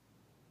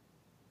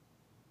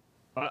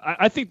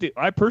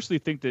 I personally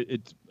think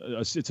that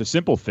it's a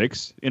simple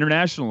fix.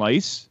 International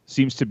ice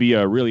seems to be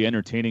a really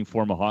entertaining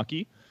form of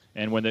hockey,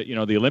 and when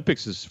the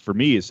Olympics is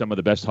some of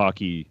the best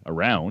hockey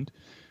around.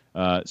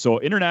 So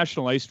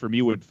international ice for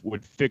me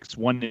would fix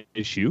one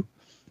issue,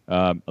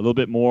 a little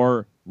bit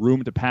more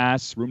room to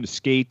pass, room to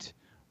skate,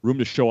 room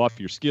to show off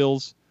your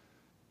skills,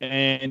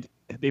 and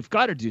they've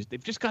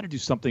just got to do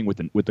something with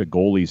the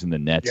goalies and the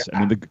nets. Yeah. I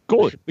mean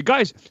the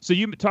guys. So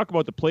you talk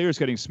about the players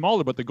getting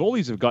smaller, but the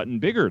goalies have gotten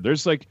bigger.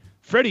 There's like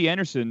Freddie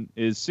Anderson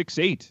is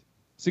 6'8",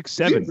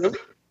 6'7". Really?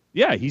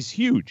 Yeah, he's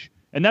huge,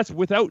 and that's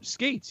without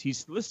skates.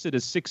 He's listed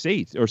as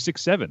 6'8" or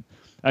 6'7".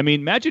 I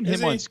mean, imagine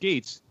him on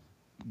skates.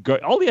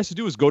 All he has to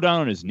do is go down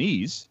on his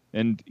knees,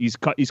 and he's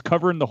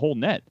covering the whole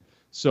net.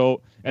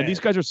 So, and these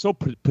guys are so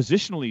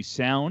positionally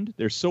sound.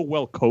 They're so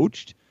well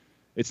coached.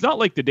 It's not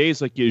like the days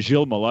like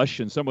Gilles Melush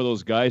and some of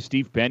those guys,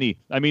 Steve Penny.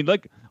 I mean,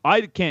 like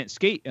I can't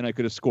skate, and I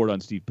could have scored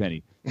on Steve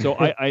Penny. So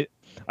I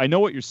know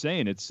what you're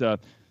saying.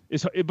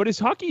 But is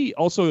hockey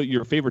also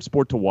your favorite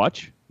sport to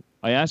watch?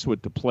 I asked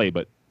what to play,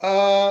 but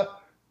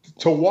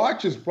to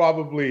watch is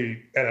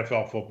probably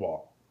NFL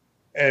football,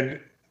 and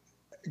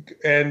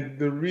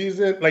the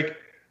reason like.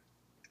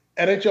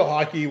 NHL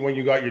hockey, when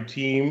you got your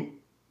team,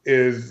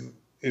 is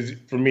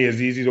for me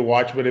is easy to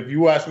watch. But if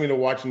you ask me to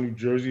watch New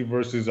Jersey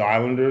versus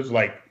Islanders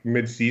like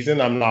mid-season,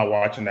 I'm not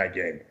watching that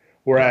game.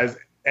 Whereas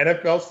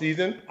NFL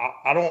season,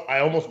 I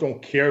almost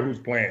don't care who's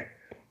playing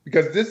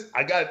because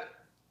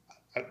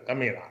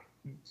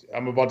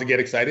I'm about to get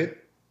excited.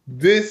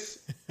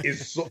 This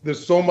is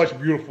there's so much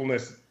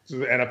beautifulness to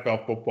the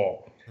NFL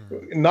football.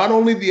 Not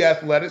only the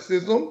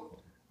athleticism,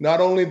 not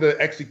only the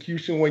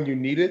execution when you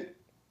need it.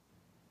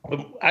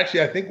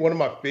 Actually, I think one of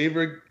my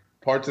favorite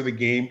parts of the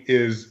game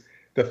is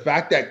the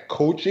fact that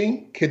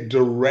coaching could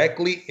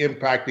directly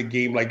impact the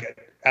game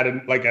at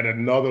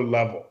another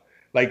level.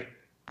 Like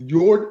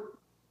your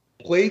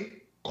play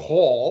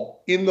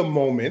call in the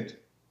moment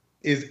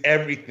is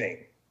everything.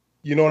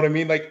 You know what I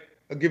mean? Like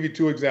I'll give you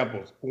two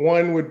examples.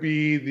 One would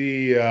be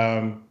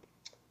the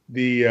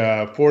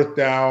fourth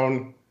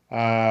down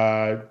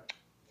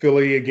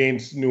Philly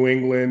against New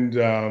England,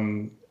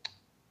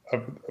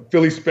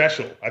 Philly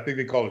special. I think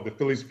they call it the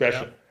Philly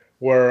special,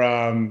 where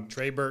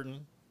Trey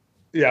Burton.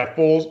 Yeah,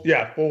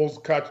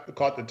 Foles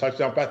caught the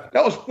touchdown pass.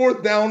 That was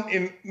fourth down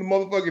in the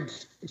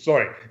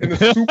in the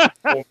Super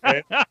Bowl,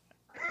 man.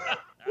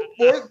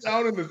 Fourth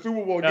down in the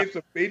Super Bowl against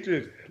the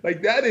Patriots.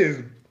 Like, that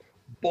is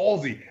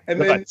ballsy. And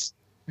then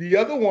the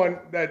other one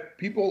that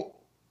people,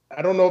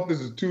 I don't know if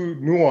this is too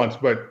nuanced,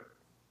 but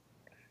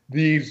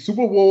the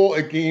Super Bowl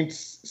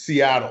against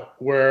Seattle,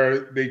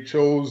 where they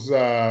chose,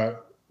 they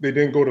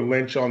didn't go to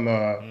Lynch on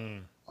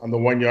the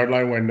 1 yard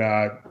line when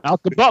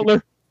Malcolm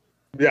Butler.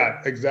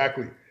 Yeah,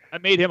 exactly. I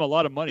made him a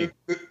lot of money.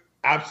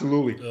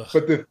 Absolutely. Ugh.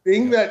 But the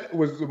thing that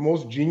was the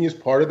most genius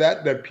part of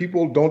that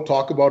people don't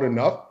talk about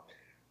enough,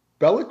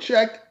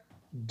 Belichick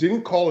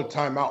didn't call a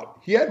timeout.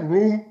 He had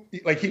room,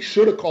 like he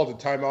should have called a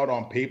timeout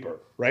on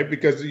paper, right?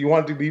 Because you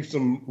wanted to leave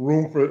some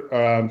room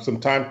for some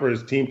time for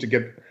his team to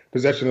get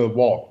possession of the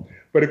ball.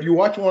 But if you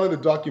watch one of the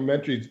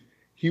documentaries,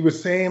 he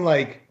was saying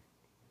like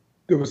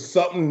there was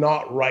something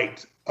not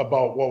right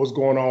about what was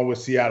going on with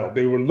Seattle.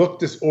 They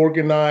looked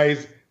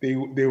disorganized. They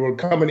were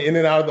coming in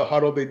and out of the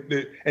huddle,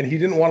 and he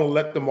didn't want to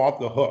let them off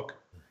the hook.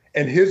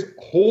 And his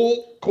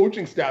whole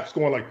coaching staff's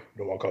going like, "You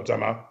don't want to call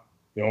timeout?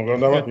 You don't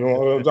want to call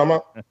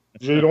timeout?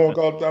 You don't want to call timeout? You don't want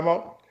to call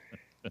timeout?"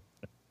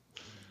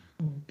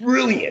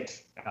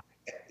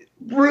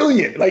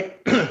 Brilliant.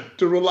 Like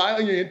to rely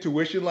on your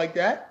intuition like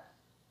that,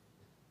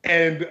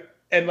 and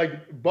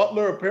like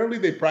Butler. Apparently,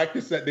 they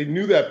practiced that. They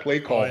knew that play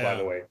call, by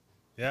the way.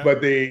 Yeah.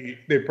 But they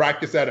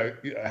practiced that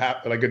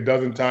a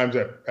dozen times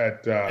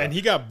at and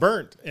he got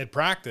burnt at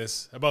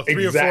practice about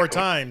 3 or 4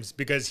 times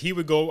because he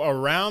would go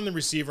around the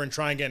receiver and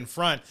try and get in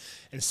front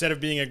instead of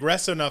being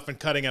aggressive enough and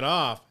cutting it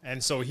off.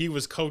 And so he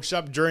was coached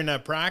up during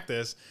that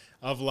practice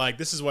of like,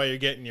 this is why you're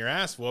getting your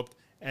ass whooped.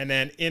 And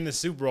then in the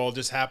Super Bowl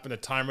just happened to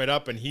time it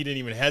up and he didn't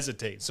even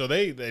hesitate. So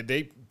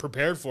they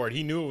prepared for it.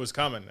 He knew it was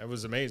coming. It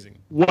was amazing.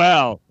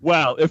 Wow.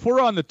 If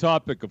we're on the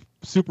topic of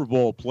Super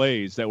Bowl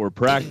plays that were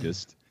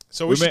practiced.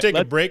 So we should take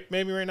a break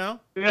maybe right now?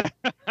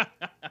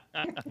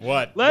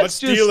 What? What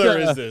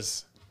Steeler is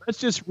this? Let's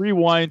just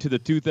rewind to the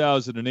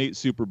 2008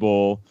 Super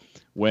Bowl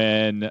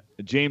when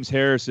James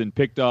Harrison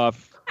picked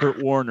off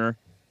Kurt Warner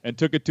and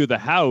took it to the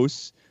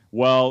house.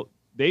 Well,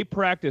 they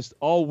practiced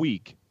all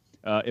week.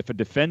 If a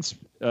defense,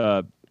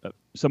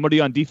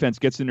 somebody on defense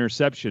gets an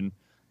interception,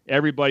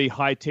 everybody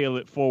hightail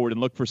it forward and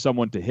look for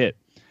someone to hit.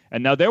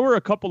 And now there were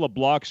a couple of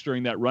blocks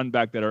during that run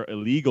back that are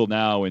illegal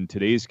now in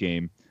today's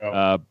game.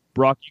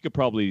 Brock, you could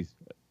probably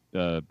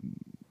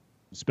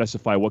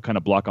specify what kind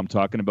of block I'm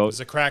talking about. It's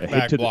a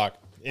crackback block.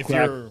 If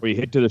you're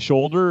hit to the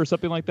shoulder or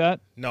something like that.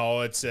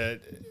 No, it's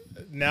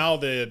now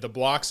the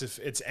blocks. If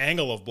it's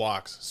angle of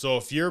blocks, so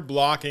if you're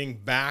blocking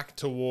back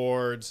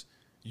towards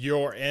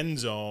your end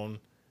zone,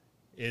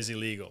 is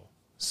illegal.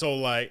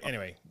 So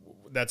anyway,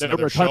 that's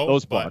another show.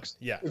 Those blocks.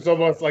 Yeah, it's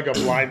almost like a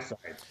blind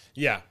side.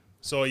 Yeah.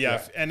 So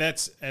and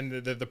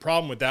the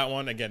problem with that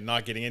one, again,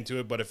 not getting into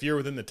it, but if you're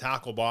within the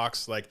tackle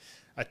box, like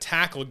a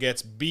tackle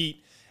gets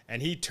beat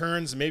and he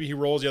turns, maybe he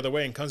rolls the other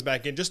way and comes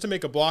back in just to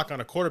make a block on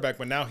a quarterback,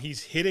 but now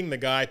he's hitting the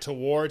guy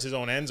towards his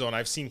own end zone.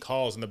 I've seen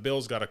calls, and the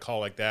Bills got a call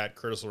like that.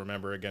 Curtis will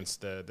remember against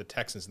the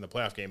Texans in the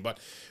playoff game. But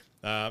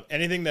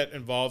anything that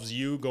involves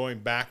you going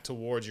back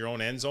towards your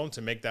own end zone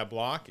to make that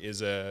block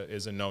is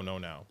a no-no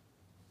now.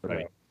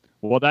 Right.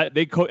 Well,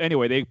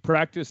 anyway, they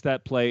practiced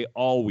that play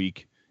all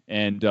week.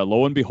 And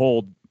lo and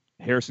behold,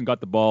 Harrison got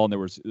the ball, and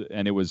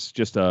it was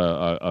just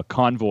a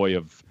convoy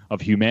of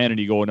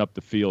humanity going up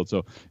the field.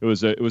 So it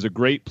was a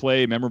great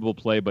play, memorable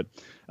play. But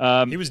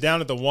he was down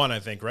at the 1, I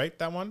think, right?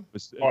 That one.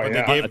 But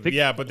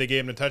they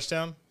gave him a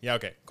touchdown. Yeah.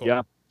 Okay. Cool.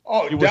 Yeah.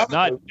 Oh, he was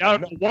not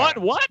down at the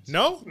 1. What?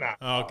 No. Nah.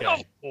 Oh,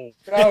 okay.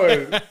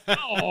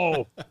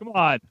 No. Come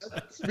on.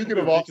 Speaking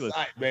of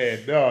offside, man,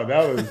 no,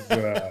 that was.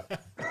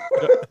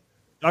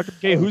 Dr.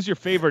 K, who's your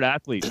favorite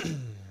athlete?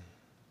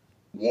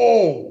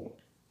 Whoa.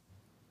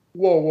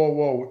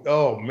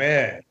 Oh,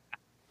 man.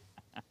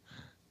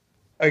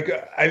 Like,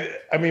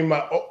 I mean,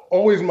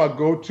 always my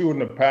go-to in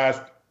the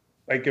past,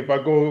 like if I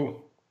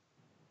go,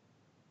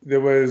 there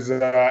was,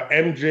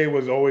 MJ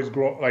was always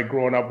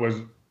growing up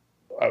was,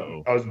 I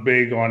was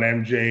big on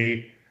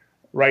MJ.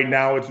 Right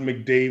now it's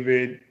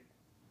McDavid.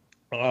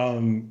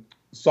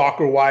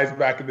 Soccer-wise,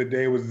 back in the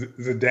day was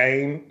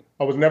Zidane.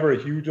 I was never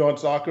huge on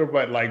soccer,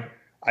 but like,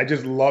 I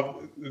just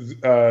loved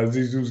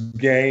Zizou's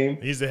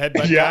game. He's the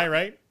headbutt guy,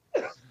 right?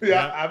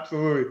 Yeah,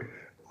 absolutely.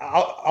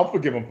 I'll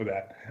forgive him for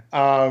that.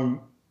 I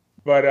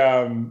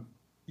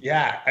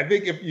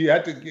think if you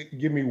had to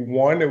give me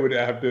one, it would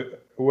have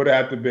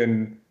to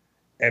been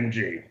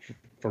MJ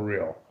for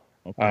real.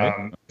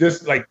 Okay.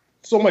 Just like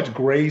so much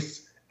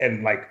grace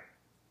and like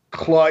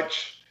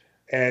clutch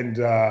and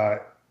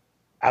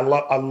I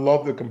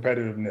love the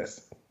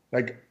competitiveness.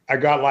 Like I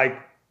got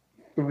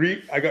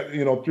three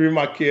of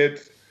my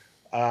kids.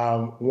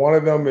 One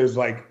of them is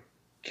like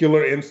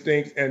killer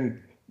instincts,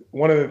 and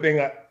one of the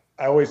things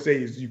I always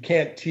say is you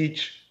can't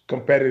teach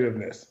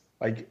competitiveness.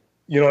 Like,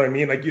 you know what I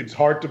mean? Like it's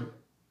hard to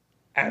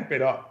amp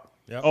it up.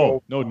 Yeah.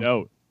 Oh, no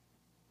doubt.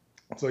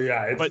 So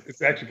yeah,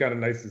 it's actually kind of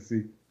nice to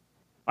see.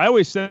 I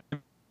always said,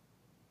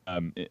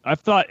 I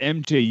thought,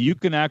 MJ, you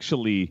can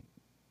actually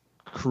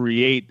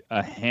create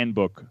a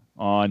handbook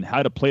on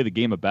how to play the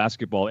game of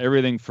basketball.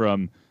 Everything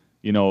from,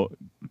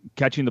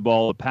 catching the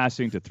ball,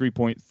 passing to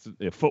 3-point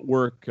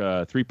footwork,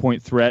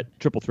 3-point threat,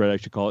 triple threat, I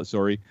should call it.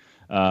 Sorry.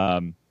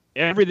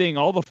 Everything,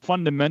 all the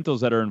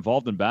fundamentals that are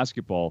involved in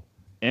basketball,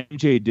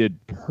 MJ did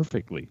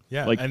perfectly.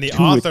 Yeah, like, and the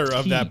author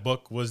of that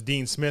book was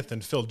Dean Smith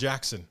and Phil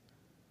Jackson.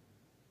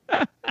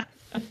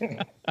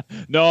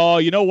 No,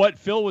 you know what?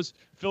 Phil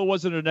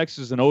wasn't an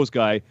X's and O's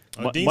guy.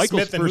 Dean Michael's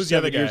Smith, and first who's the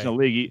other 7 years guy? in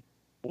the league.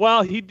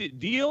 Well,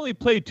 he only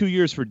played 2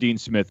 years for Dean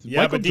Smith.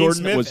 Yeah, Michael but Dean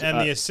Jordan Smith was, and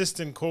the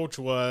assistant coach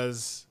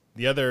was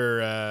the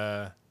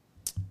other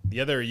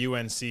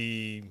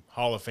UNC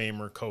Hall of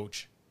Famer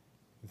coach.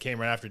 He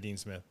came right after Dean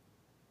Smith.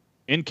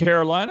 in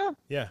Carolina.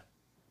 Yeah.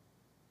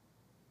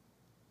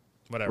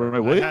 Whatever. Roy I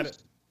Williams?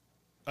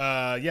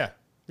 had it. Yeah.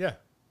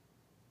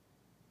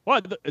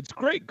 Well, it's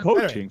great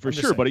coaching Anyway, for I'm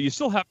just sure, saying. but you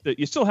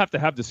still have to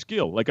have the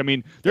skill. Like, I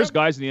mean, there's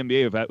guys in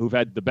the NBA who've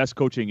had the best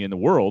coaching in the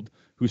world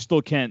who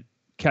still can't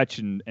catch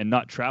and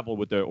not travel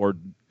with or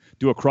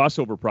do a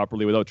crossover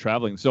properly without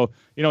traveling. So,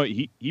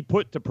 he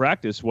put to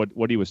practice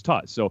what he was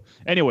taught. So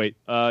anyway,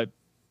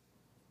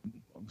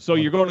 so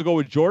you're going to go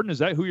with Jordan? Is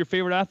that who your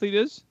favorite athlete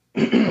is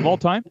of all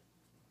time?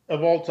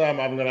 Of all time,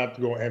 I'm gonna have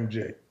to go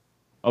MJ.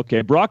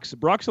 Okay, Brock's a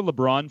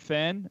LeBron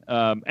fan,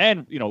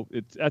 and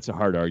that's a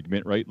hard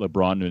argument, right?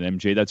 LeBron and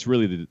MJ. Those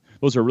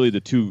are really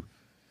the two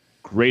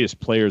greatest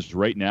players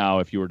right now.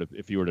 If you were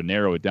to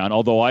narrow it down,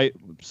 although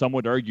some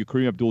would argue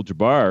Kareem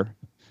Abdul-Jabbar,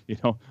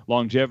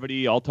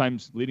 longevity, all-time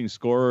leading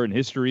scorer in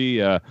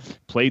history,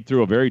 played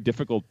through a very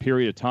difficult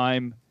period of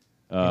time.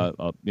 A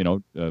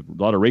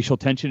lot of racial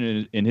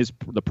tension in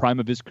the prime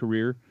of his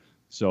career.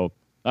 So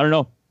I don't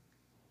know.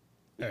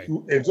 Right.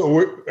 And so,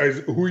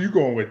 who are you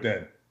going with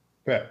then,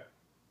 Pat?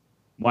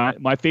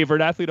 My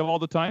favorite athlete of all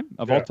time.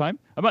 I'm not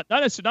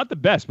the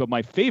best, but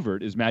my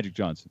favorite is Magic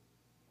Johnson.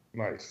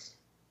 Nice.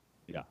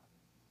 Yeah.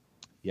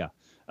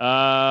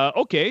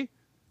 Okay.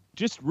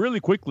 Just really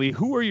quickly,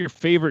 who are your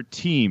favorite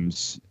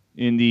teams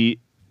in the?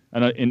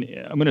 And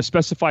I'm going to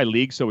specify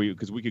leagues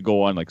because we could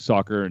go on like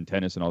soccer and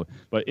tennis and all.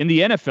 But in the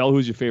NFL,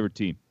 who's your favorite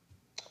team?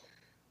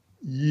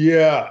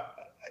 Yeah,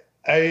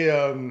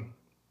 I'm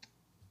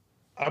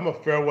a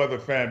fair weather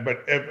fan,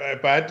 but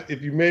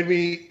if you made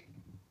me.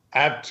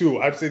 I have two.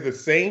 I'd say the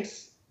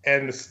Saints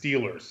and the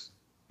Steelers.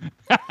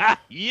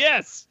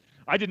 Yes.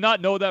 I did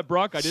not know that,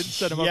 Brock. I didn't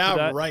set him up for that.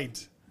 Yeah,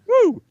 right.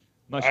 Woo! I'm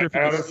not sure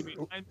if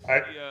you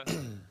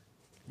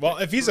Well,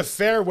 if he's a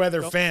fair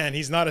weather fan,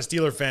 he's not a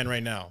Steeler fan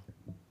right now.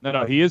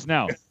 No, he is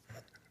now.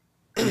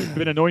 He's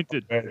been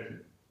anointed.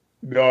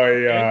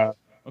 No,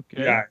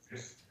 Okay.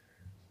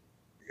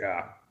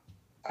 Yeah.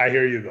 I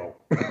hear you though.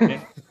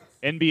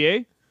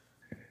 NBA?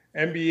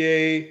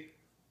 NBA,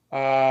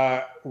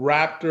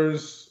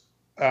 Raptors.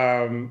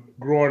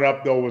 Growing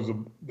up though was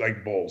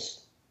like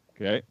Bulls.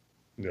 Okay.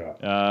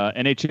 Yeah.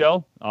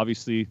 NHL,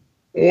 obviously.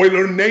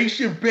 Oiler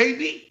Nation,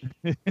 baby.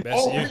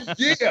 Best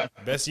Yeah.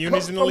 Best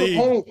unis in the coming league.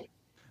 home.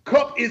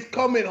 Cup is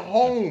coming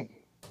home.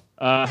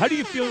 How do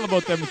you feel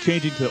about them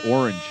changing to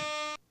orange?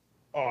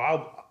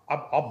 Oh,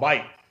 I'll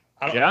bite.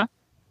 Yeah?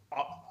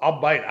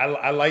 I'll bite.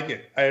 I like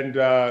it. And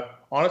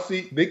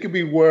honestly, they could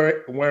be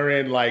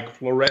wearing like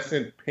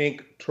fluorescent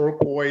pink,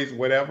 turquoise,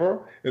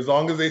 whatever, as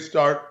long as they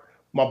start.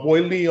 My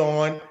boy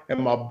Leon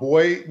and my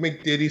boy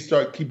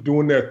McDiddy keep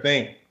doing their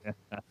thing.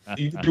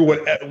 You can do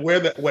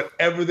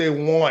whatever they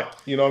want.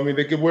 You know what I mean?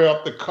 They can wear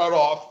up the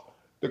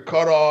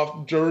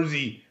cutoff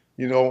jersey,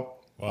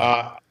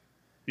 Wow.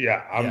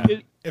 Yeah.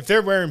 If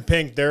they're wearing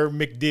pink, they're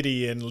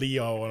McDiddy and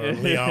Leo or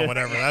Leon,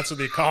 whatever. That's what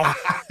they call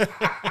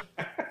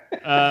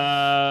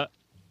them.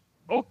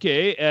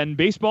 Okay, and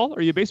baseball?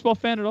 Are you a baseball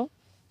fan at all?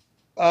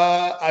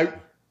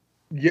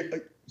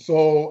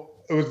 So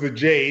it was the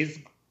Jays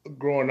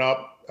growing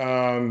up.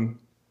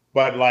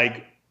 But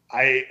like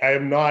I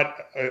am not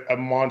a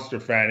Monster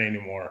fan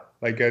anymore.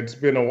 Like it's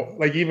been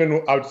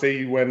even I would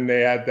say when they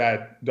had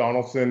that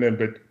Donaldson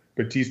and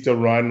Batista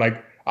run,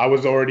 like I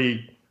was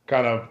already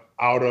kind of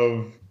out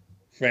of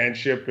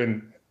fanship,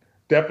 and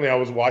definitely I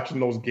was watching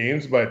those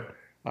games. But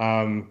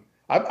I'm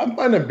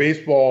finding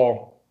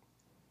baseball.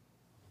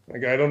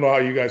 Like I don't know how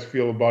you guys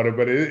feel about it,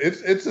 but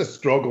it's a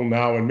struggle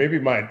now, and maybe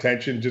my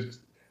attention just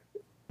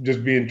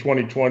being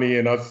 2020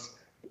 and us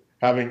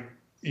having.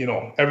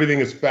 Everything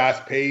is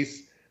fast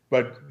paced,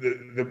 but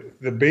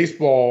the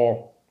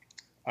baseball,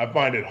 I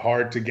find it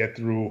hard to get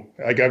through.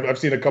 Like I've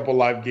seen a couple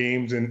live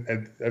games, and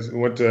as I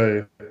went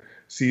to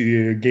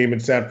see a game in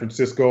San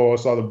Francisco, I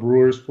saw the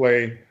Brewers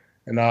play,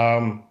 in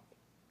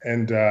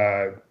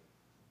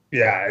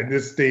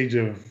this stage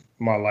of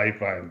my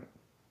life,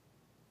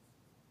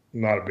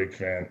 not a big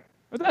fan.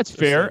 But that's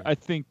fair. I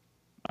think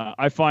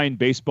I find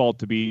baseball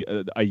to be.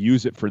 I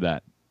use it for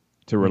that,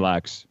 to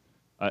relax.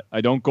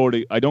 I don't go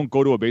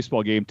to a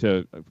baseball game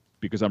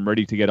because I'm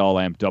ready to get all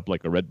amped up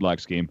like a Red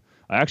Blacks game.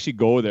 I actually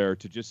go there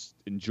to just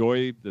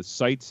enjoy the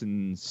sights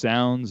and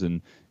sounds,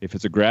 and if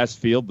it's a grass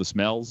field, the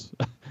smells,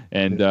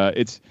 and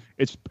it's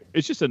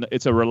just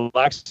it's a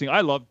relaxing.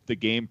 I love the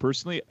game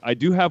personally. I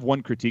do have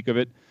one critique of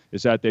it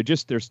is that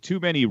there's too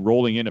many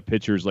rolling in of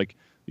pitchers. Like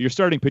your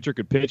starting pitcher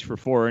could pitch for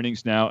 4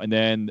 innings now, and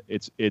then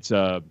it's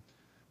call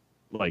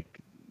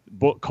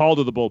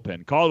to the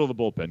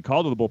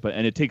bullpen,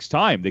 and it takes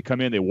time. They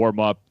come in, they warm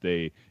up,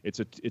 it's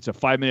a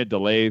 5-minute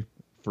delay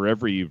for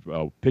every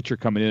pitcher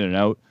coming in and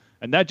out.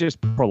 And that just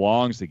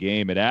prolongs the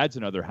game. It adds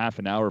another half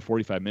an hour,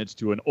 45 minutes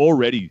to an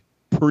already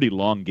pretty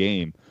long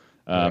game.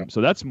 So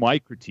that's my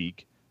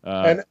critique.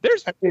 I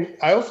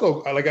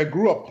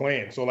grew up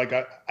playing. So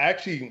I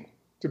actually,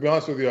 to be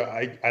honest with you,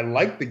 I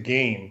like the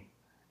game.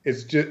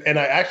 It's just, and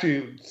I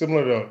actually,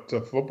 similar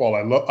to football,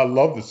 I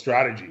love the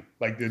strategy,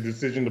 like the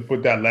decision to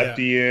put that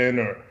lefty in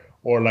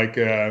or like,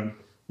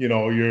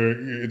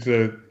 it's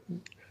a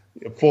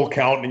full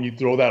count and you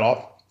throw that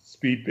off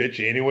speed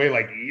pitch anyway.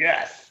 Like,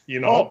 yes,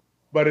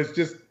 But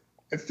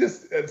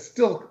it's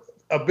still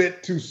a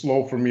bit too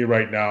slow for me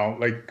right now.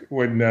 Like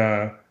when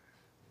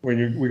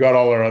we got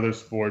all our other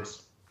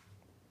sports.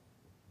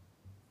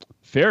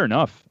 Fair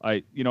enough.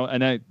 I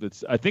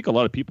think a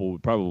lot of people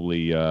would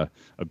probably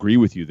agree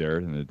with you there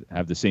and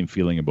have the same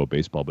feeling about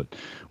baseball. But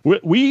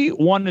we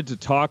wanted to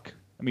talk.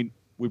 I mean,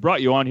 we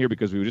brought you on here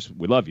because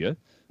we love you,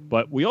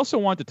 but we also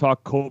wanted to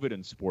talk COVID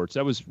and sports.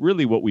 That was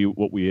really what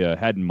we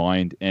had in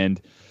mind.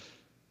 And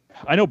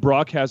I know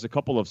Brock has a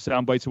couple of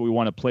sound bites that we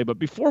want to play, but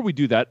before we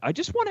do that, I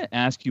just want to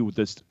ask you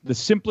the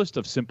simplest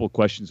of simple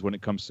questions when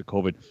it comes to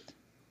COVID.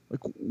 Like,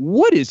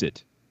 what is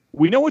it?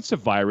 We know it's a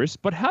virus,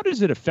 but how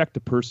does it affect a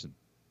person?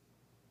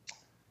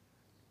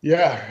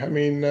 Yeah, I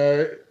mean,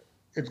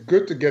 it's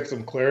good to get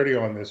some clarity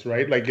on this,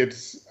 right? Like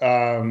it's it's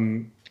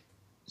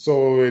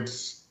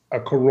a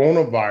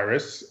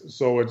coronavirus,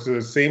 so it's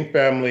the same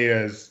family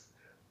as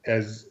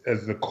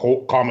the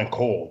common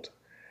cold,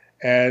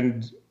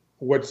 and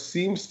what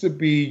seems to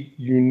be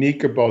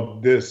unique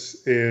about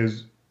this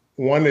is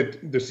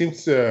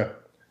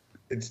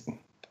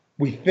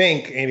we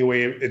think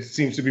anyway, it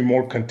seems to be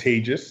more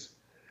contagious,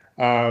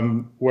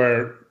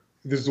 where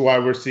this is why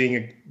we're seeing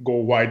it go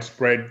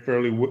widespread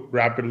fairly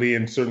rapidly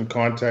in certain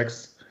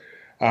contexts.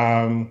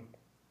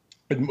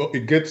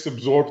 It gets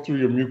absorbed through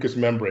your mucous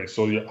membrane,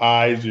 so your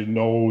eyes, your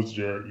nose,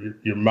 your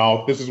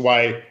mouth. This is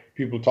why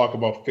people talk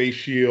about face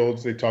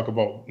shields. They talk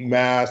about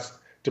masks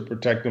to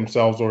protect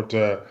themselves or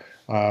to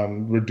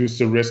reduce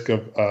the risk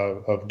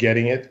of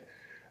getting it.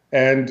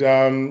 And,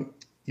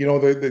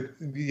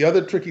 the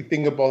other tricky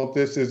thing about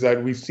this is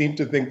that we seem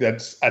to think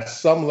that at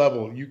some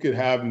level you could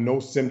have no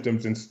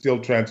symptoms and still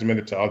transmit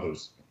it to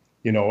others.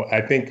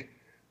 I think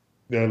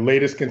the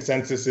latest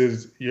consensus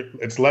is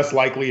it's less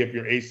likely if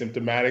you're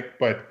asymptomatic,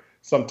 but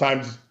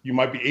sometimes you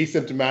might be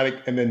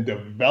asymptomatic and then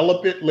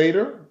develop it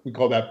later. We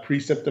call that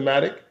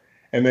pre-symptomatic.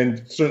 And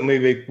then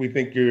certainly we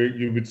think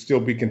you would still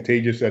be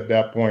contagious at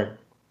that point.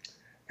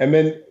 And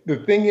then the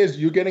thing is,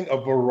 you're getting a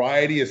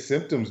variety of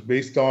symptoms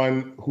based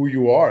on who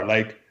you are.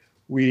 Like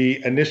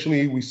we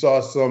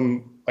saw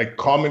some like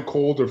common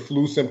cold or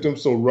flu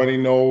symptoms, so runny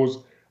nose,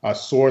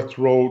 sore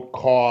throat,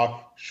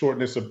 cough,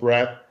 shortness of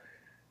breath.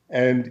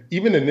 And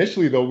even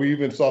initially, though, we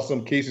even saw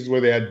some cases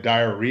where they had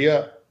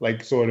diarrhea,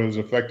 so it was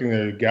affecting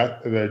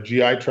the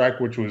GI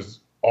tract, which was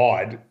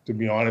odd, to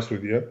be honest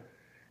with you.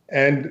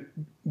 And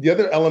the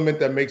other element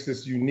that makes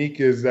this unique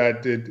is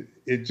that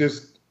it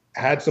just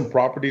had some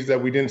properties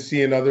that we didn't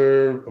see in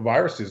other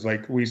viruses.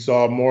 Like we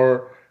saw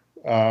more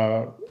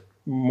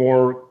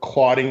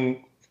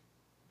clotting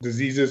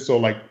diseases, so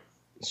like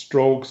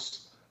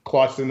strokes,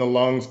 clots in the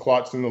lungs,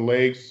 clots in the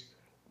legs,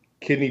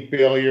 kidney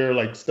failure,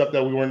 like stuff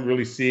that we weren't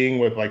really seeing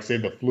with, like, say,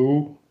 the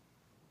flu.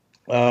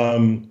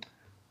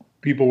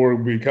 People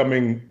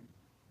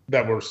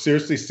that were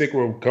seriously sick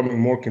were becoming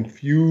more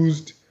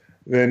confused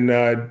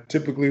than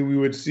typically we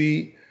would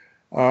see.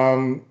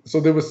 So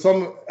there was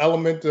some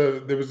element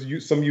there was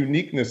some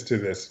uniqueness to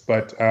this,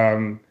 but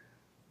I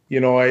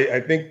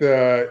think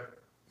the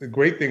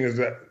great thing is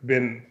that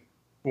been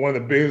one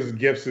of the biggest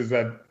gifts is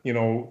that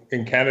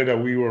in Canada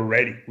we were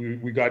ready.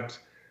 We got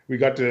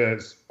to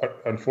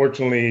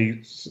unfortunately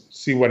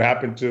see what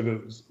happened to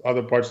the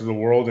other parts of the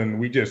world, and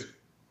we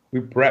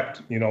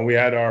prepped. We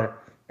had our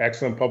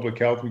excellent public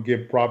health. We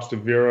give props to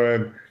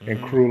Vera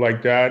and crew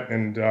like that,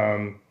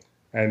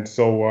 and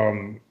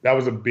so that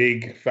was a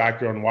big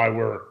factor on why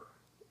we're,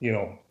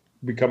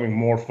 becoming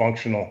more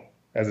functional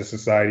as a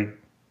society.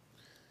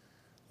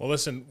 Well,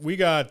 listen, I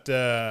got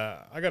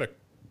a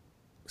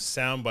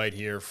soundbite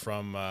here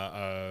from,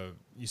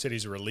 you said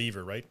he's a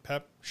reliever, right,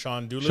 Pep?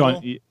 Sean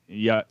Doolittle?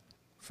 Yeah.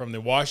 From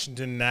the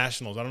Washington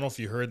Nationals. I don't know if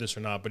you heard this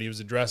or not, but he was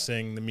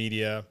addressing the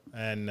media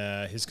and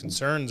his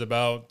concerns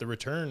about the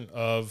return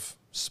of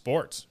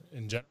sports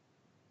in general.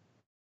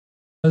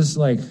 Does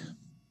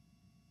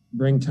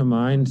bring to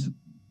mind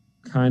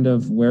kind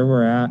of where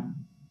we're at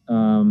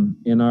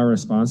in our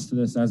response to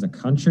this as a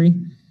country.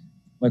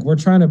 Like, we're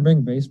trying to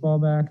bring baseball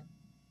back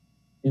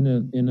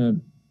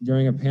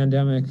during a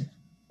pandemic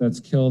that's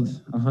killed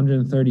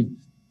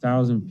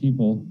 130,000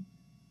 people.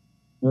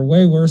 We're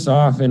way worse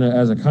off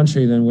as a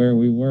country than where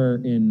we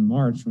were in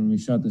March when we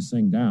shut this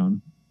thing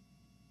down.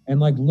 And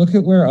like, look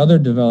at where other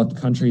developed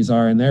countries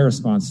are in their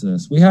response to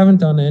this. We haven't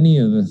done any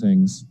of the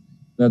things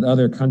that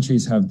other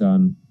countries have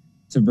done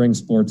to bring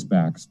sports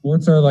back.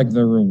 Sports are like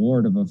the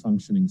reward of a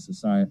functioning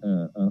society,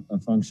 a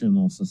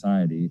functional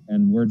society.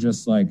 And we're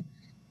just like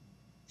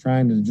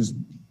trying to just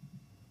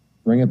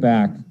bring it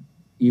back,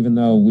 even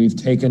though we've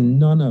taken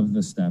none of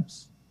the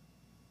steps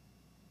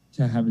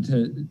to have it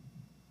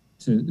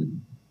to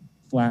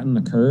flatten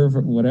the curve,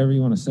 or whatever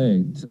you want to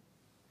say.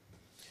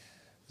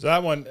 So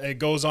that one, it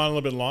goes on a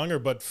little bit longer,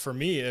 but for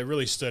me, it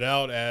really stood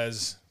out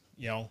as,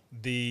 you know,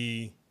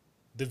 the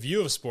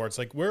view of sports.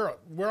 Like,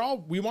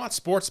 we want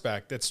sports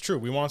back. That's true.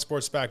 We want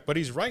sports back, but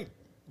he's right,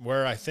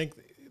 where I think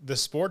the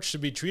sport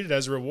should be treated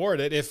as a reward.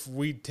 If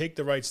we take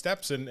the right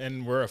steps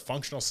and we're a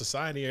functional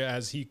society,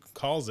 as he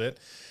calls it,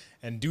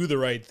 and do the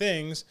right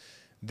things,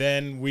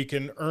 then we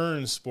can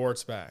earn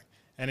sports back.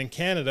 And in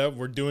Canada,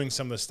 we're doing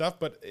some of the stuff,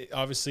 but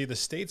obviously the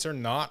states are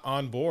not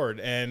on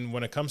board. And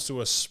when it comes to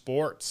a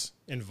sports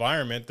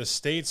environment, the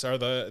states are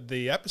the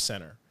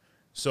epicenter.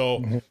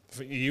 So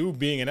for you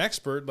being an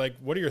expert, like,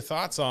 what are your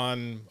thoughts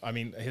on, I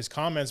mean, his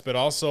comments, but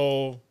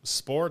also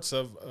sports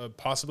of a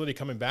possibility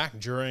coming back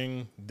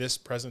during this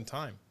present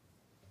time?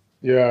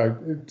 Yeah,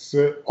 it's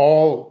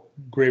all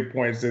great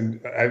points. And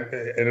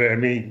I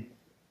mean,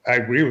 I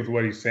agree with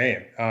what he's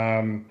saying.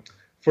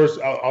 First,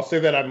 I'll say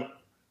that I'm,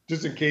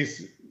 just in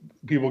case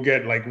people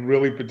get like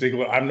really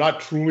particular, I'm not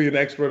truly an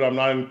expert. I'm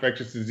not an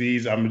infectious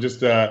disease. I'm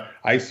just a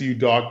ICU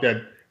doc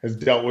that has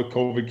dealt with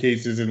COVID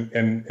cases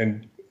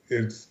and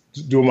is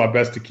doing my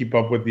best to keep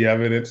up with the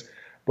evidence.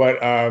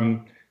 But a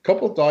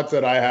couple of thoughts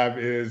that I have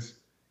is,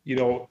 you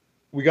know,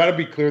 we got to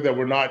be clear that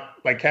we're not,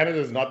 like, Canada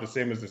is not the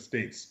same as the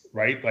States,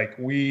 right? Like,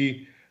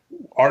 we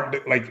are,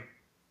 like,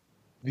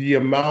 the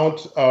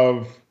amount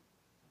of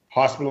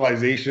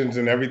hospitalizations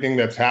and everything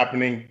that's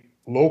happening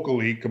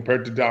locally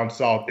compared to down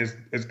south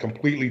is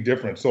completely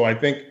different. So I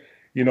think,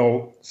 you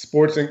know,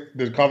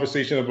 the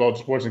conversation about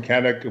sports in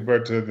Canada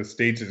compared to the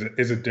States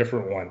is a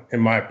different one,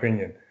 in my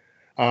opinion.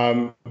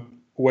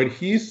 What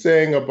he's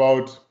saying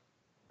about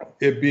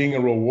it being a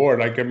reward,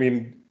 like, I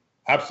mean,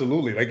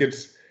 absolutely. Like,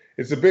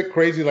 it's a bit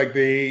crazy. Like,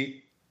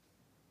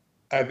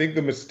 I think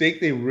the mistake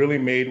they really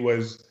made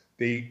was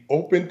they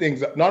opened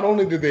things up. Not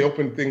only did they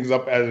open things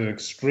up as an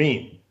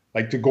extreme,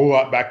 like to go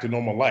out back to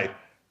normal life,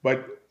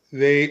 but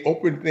they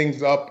opened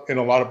things up in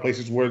a lot of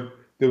places where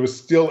there was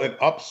still an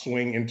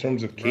upswing in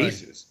terms of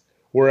cases.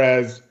 Right.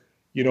 Whereas,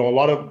 you know, a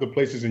lot of the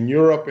places in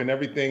Europe and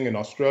everything, in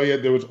Australia,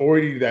 there was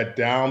already that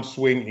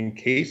downswing in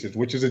cases,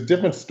 which is a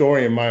different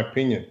story in my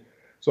opinion.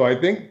 So I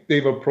think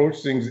they've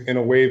approached things in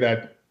a way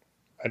that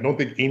I don't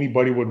think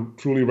anybody would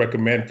truly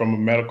recommend from a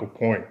medical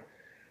point.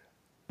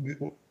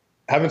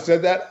 Having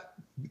said that,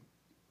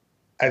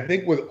 I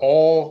think with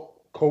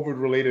all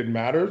COVID-related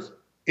matters,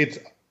 it's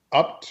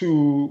up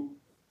to,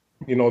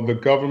 you know, the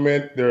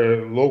government,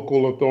 their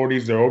local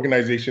authorities, their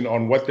organization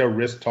on what their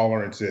risk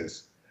tolerance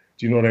is.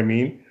 Do you know what I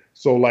mean?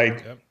 So,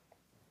 like,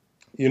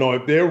 you know,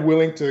 if they're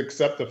willing to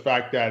accept the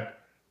fact that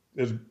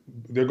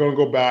they're going to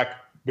go back,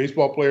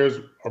 baseball players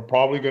are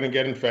probably going to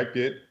get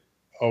infected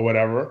or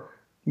whatever,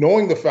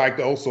 knowing the fact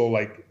also,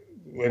 like,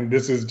 and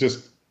this is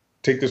just,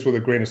 take this with a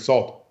grain of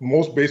salt,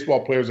 most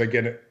baseball players that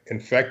get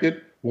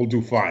infected will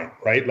do fine,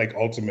 right? Like,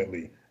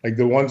 ultimately, like,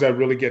 the ones that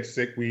really get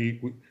sick,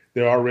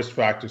 there are risk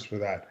factors for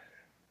that.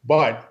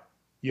 But,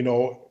 you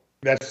know,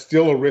 that's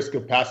still a risk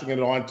of passing it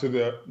on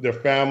to their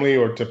family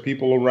or to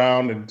people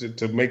around, and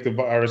to make the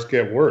virus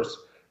get worse.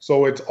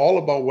 So it's all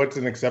about what's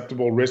an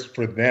acceptable risk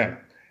for them.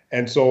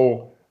 And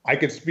so I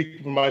could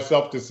speak for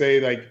myself to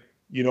say, like,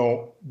 you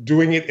know,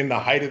 doing it in the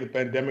height of the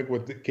pandemic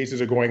with the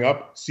cases are going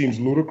up seems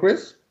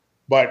ludicrous.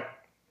 But,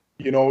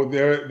 you know,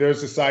 there's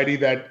a society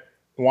that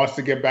wants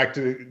to get back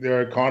to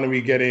their economy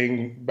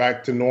getting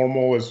back to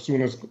normal as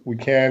soon as we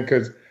can.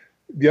 Because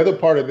the other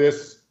part of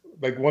this,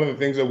 like, one of the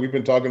things that we've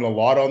been talking a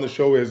lot on the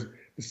show is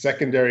the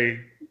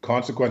secondary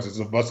consequences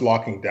of us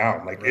locking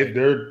down. Like, right.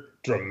 They're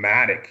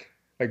dramatic.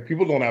 Like,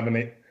 people don't have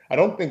I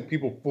don't think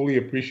people fully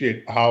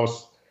appreciate how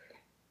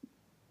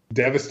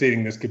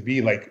devastating this could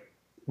be. Like,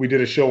 we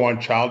did a show on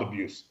child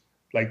abuse.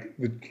 Like,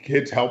 the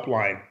kids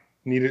helpline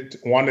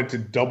wanted to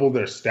double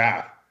their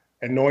staff,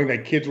 and knowing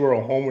that kids were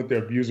at home with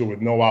their abuser with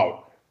no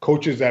out,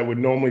 coaches that would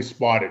normally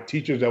spot it,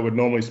 teachers that would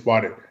normally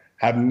spot it,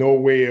 have no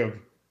way of,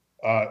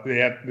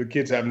 the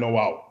kids have no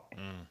out.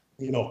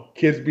 You know,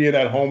 kids being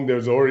at home,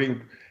 there's already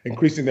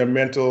increasing their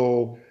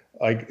mental,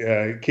 like,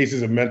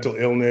 cases of mental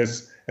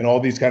illness and all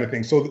these kind of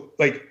things. So,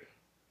 like,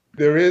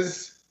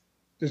 there's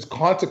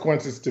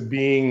consequences to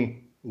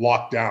being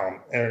locked down.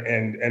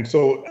 And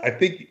so I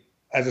think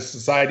as a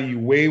society, you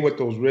weigh what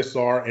those risks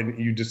are and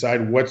you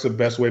decide what's the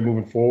best way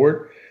moving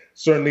forward.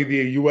 Certainly the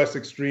U.S.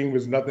 extreme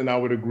is nothing I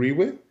would agree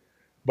with,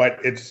 but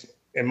it's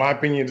in my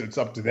opinion, it's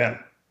up to them.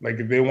 Like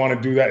if they want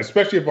to do that,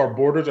 especially if our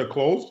borders are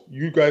closed,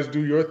 you guys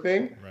do your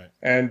thing, Right.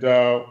 and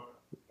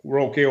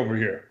we're okay over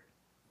here.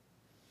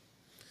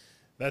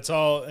 That's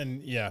all,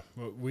 and yeah,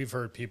 we've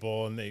heard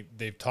people, and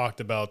they've talked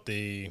about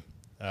the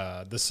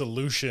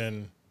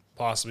solution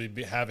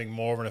possibly having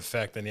more of an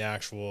effect than the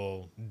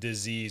actual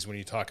disease when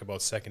you talk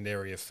about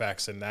secondary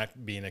effects, and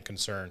that being a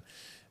concern.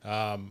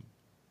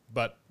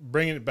 But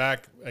bringing it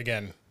back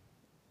again,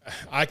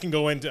 I can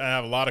go into. I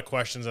have a lot of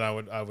questions that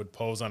I would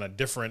pose on a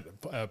different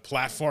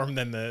platform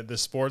than the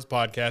sports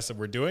podcast that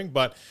we're doing,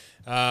 but.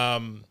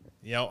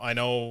 I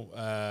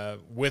know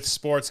with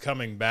sports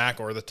coming back,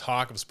 or the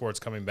talk of sports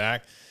coming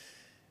back,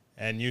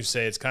 and you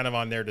say it's kind of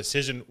on their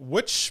decision,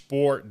 which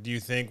sport do you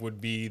think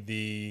would be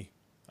the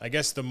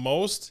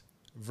most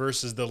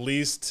versus the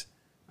least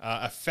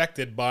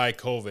affected by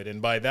COVID?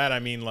 And by that, I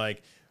mean let's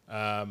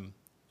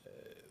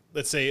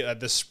say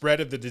the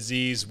spread of the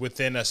disease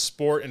within a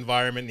sport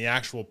environment, the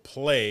actual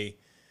play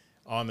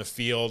on the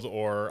field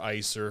or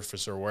ice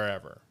surface or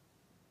wherever.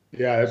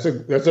 Yeah,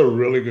 that's a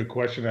really good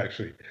question,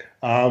 actually.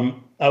 I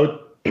would,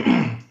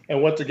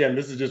 and once again,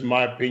 this is just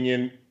my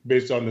opinion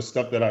based on the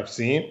stuff that I've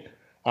seen.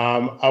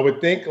 I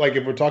would think, like,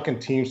 if we're talking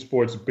team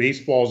sports,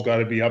 baseball's got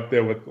to be up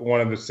there with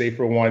one of the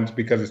safer ones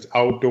because it's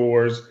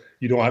outdoors.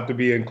 You don't have to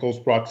be in close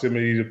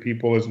proximity to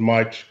people as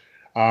much.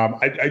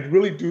 I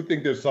really do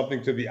think there's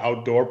something to the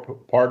outdoor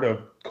part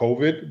of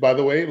COVID, by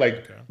the way.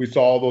 Like, we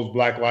saw all those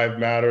Black Lives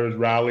Matters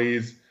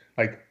rallies.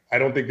 Like, I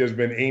don't think there's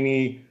been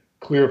any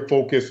clear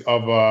focus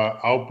of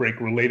outbreak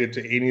related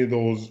to any of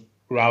those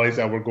rallies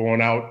that were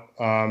going out.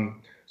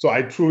 So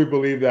I truly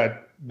believe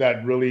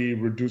that really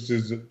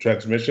reduces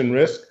transmission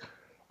risk.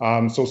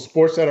 So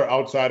sports that are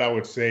outside, I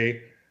would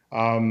say,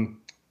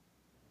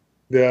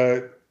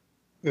 the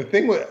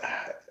thing with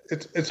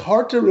it's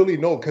hard to really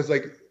know because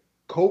like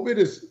COVID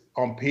is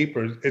on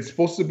paper, it's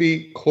supposed to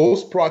be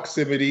close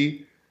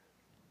proximity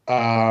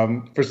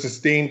for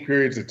sustained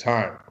periods of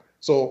time.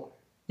 So,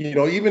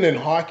 even in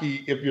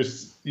hockey, if you're,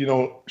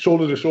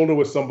 shoulder to shoulder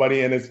with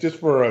somebody and it's just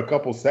for a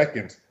couple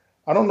seconds,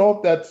 I don't know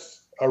if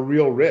that's a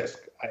real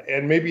risk.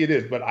 And maybe it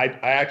is, but I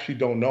actually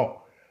don't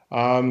know.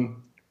 I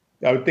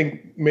would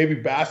think maybe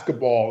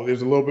basketball,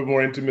 there's a little bit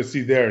more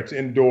intimacy there. It's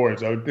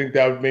indoors. I would think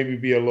that would maybe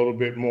be a little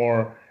bit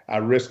more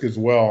at risk as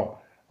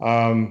well.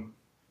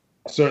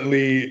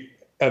 Certainly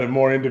at a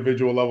more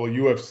individual level,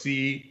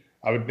 UFC,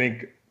 I would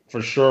think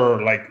for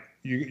sure, like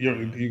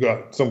you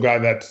got some guy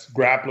that's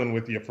grappling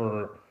with you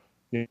for,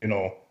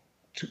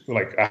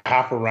 like a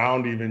half a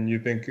round even, you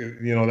think,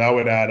 that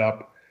would add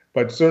up.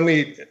 But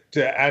certainly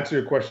to answer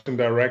your question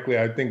directly,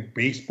 I think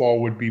baseball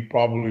would be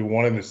probably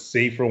one of the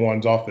safer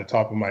ones off the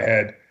top of my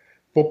head.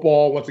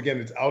 Football, once again,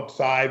 it's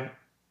outside.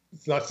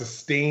 It's not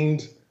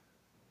sustained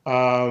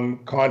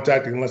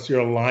contact unless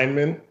you're a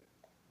lineman.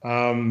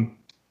 And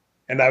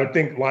I would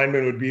think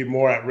linemen would be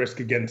more at risk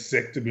of getting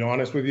sick, to be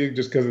honest with you,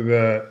 just because of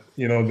the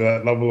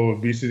level of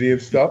obesity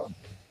and stuff.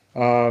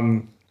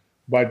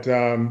 But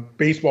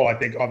baseball, I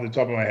think, off the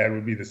top of my head,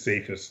 would be the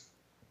safest.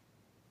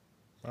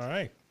 All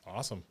right.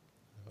 Awesome.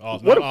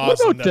 What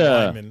awesome about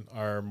that linemen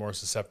are more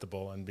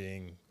susceptible and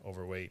being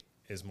overweight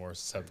is more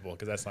susceptible,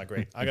 because that's not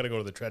great. I got to go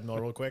to the treadmill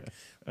real quick.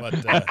 But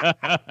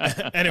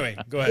anyway,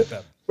 go ahead,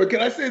 Pep. But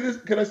can I say this?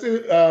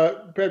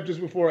 Pep, just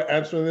before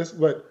answering this,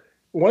 but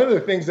one of the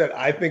things that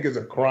I think is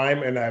a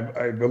crime, and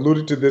I've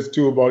alluded to this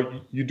too about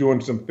you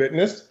doing some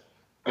fitness,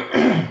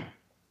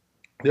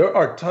 there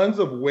are tons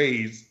of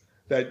ways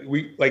that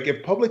we, like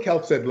if public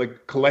health said,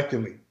 like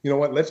collectively,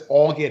 let's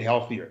all get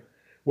healthier,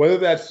 whether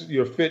that's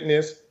your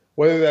fitness,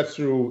 whether that's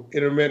through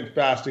intermittent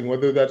fasting,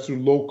 whether that's through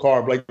low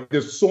carb, like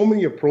there's so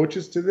many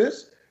approaches to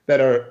this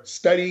that are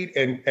studied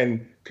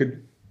and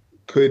could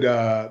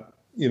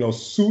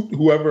suit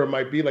whoever it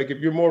might be. Like if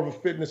you're more of a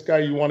fitness guy,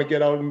 you want to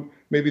get out and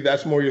maybe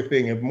that's more your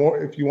thing.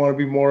 If you want to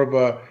be more of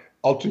a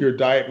alter your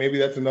diet, maybe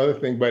that's another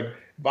thing. But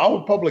if I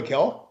were public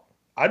health,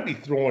 I'd be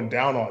throwing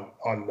down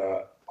on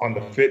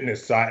the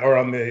fitness side or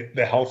on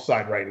the health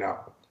side right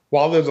now.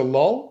 While there's a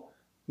lull,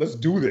 let's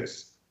do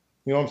this.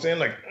 You know what I'm saying?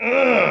 Like,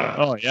 ugh.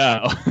 Oh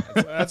yeah,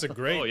 that's a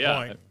great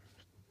point.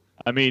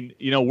 I mean,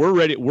 we're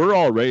ready. We're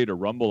all ready to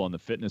rumble on the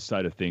fitness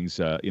side of things.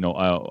 I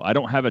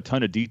don't have a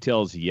ton of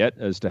details yet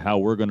as to how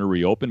we're going to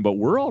reopen, but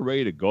we're all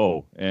ready to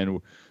go.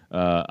 And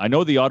I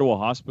know the Ottawa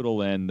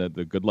Hospital and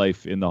the Good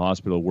Life in the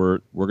hospital,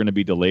 we're going to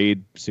be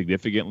delayed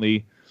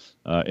significantly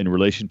in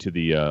relation to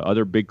the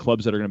other big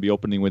clubs that are going to be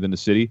opening within the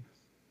city.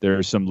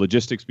 There's some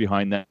logistics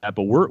behind that,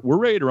 but we're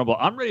ready to rumble.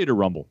 I'm ready to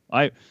rumble.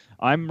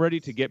 I'm ready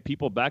to get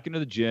people back into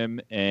the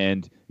gym,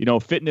 and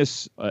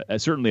fitness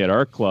certainly at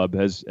our club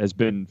has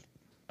been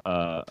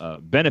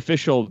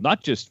beneficial,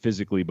 not just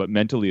physically but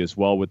mentally as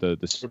well, with the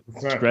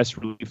stress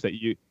relief that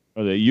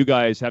you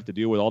guys have to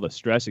deal with, all the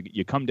stress.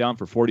 You come down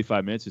for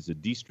 45 minutes. It's a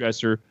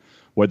de-stressor,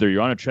 whether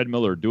you're on a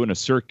treadmill or doing a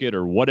circuit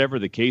or whatever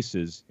the case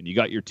is, and you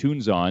got your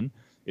tunes on.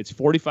 It's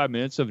 45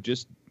 minutes of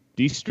just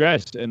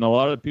de-stress, and a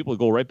lot of people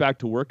go right back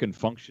to work and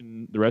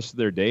function the rest of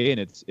their day, and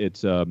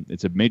it's a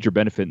major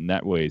benefit in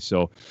that way.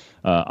 So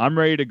I'm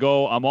ready to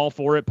go. I'm all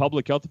for it.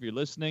 Public health, if you're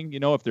listening,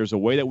 if there's a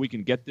way that we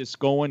can get this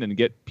going and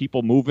get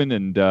people moving,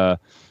 and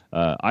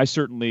I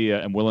certainly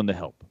am willing to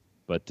help.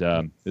 But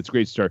it's a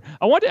great start.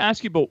 I want to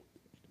ask you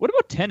what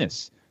about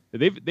tennis?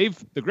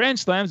 The Grand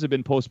Slams have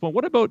been postponed.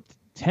 What about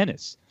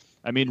tennis?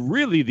 I mean,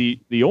 really,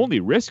 the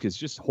only risk is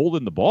just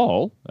holding the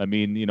ball. I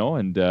mean,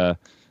 and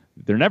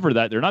they're not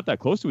that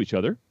close to each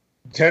other.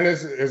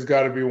 Tennis has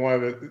got to be one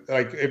of the,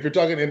 like, if you're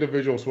talking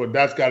individual sport,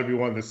 that's got to be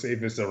one of the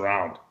safest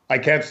around. I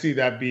can't see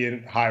that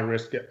being high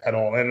risk at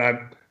all. And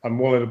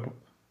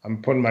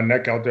I'm putting my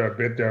neck out there a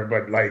bit there,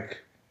 but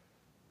like,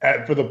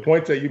 for the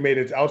points that you made,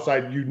 it's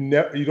outside.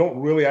 You don't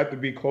really have to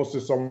be close to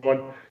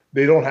someone.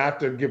 They don't have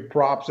to give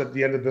props at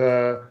the end of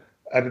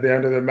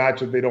the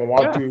match if they don't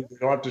want to. They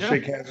don't have to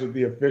shake hands with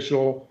the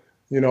official.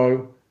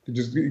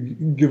 Just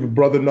give a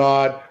brother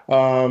nod.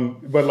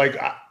 But like,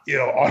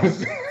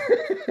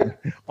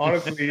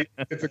 honestly,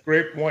 it's a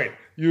great point.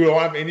 You don't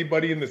have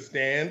anybody in the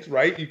stands,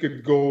 right? You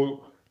could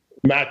go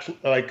match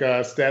like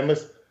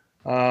standless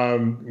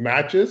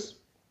matches.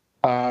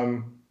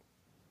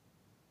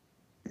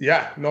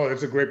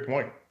 It's a great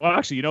point. Well,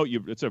 actually,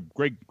 it's a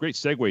great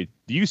segue.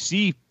 Do you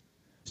see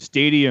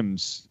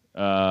stadiums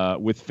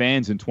with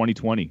fans in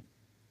 2020?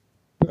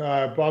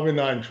 Probably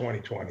not in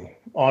 2020.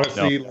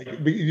 Honestly,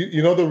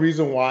 no. The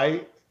reason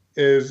why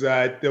is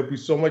that there'll be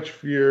so much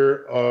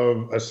fear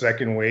of a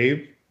second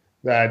wave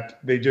that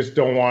they just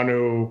don't want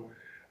to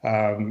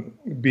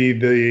be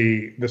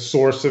the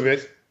source of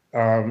it.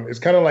 It's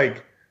kind of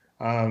like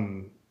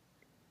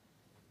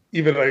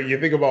even like you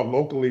think about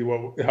locally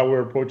how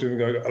we're approaching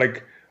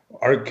like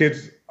our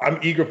kids. I'm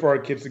eager for our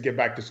kids to get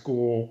back to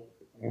school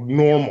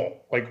normal.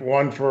 Like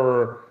one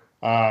for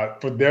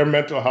their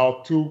mental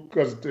health, two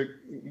because to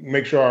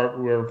make sure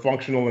we're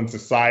functional in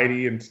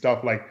society and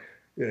stuff like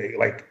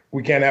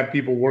we can't have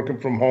people working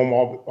from home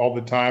all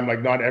the time.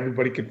 Like not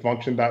everybody can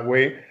function that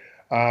way.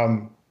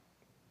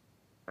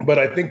 But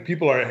I think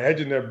people are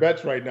hedging their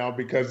bets right now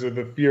because of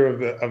the fear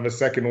of a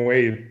second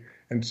wave.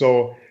 And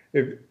so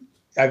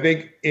I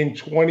think in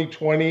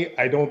 2020,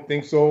 I don't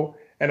think so.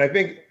 And I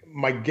think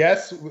my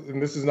guess,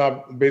 and this is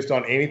not based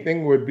on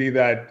anything, would be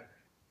that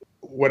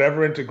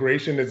whatever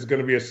integration is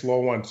going to be a slow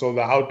one. So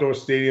the outdoor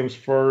stadiums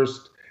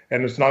first,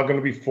 and it's not going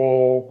to be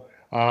full.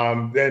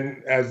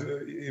 Then as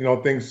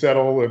things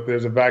settle, if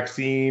there's a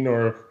vaccine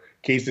or if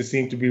cases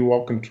seem to be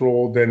well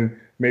controlled, then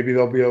maybe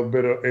there'll be a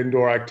bit of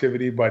indoor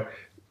activity. But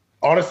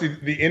honestly,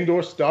 the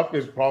indoor stuff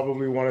is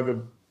probably one of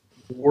the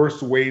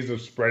worst ways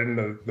of spreading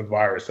the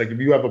virus. Like if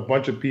you have a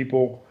bunch of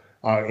people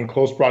in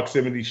close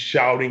proximity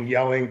shouting,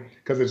 yelling,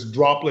 because it's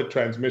droplet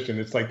transmission.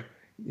 It's like,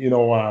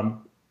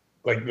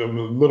 like the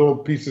little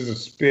pieces of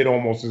spit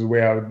almost is the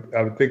way I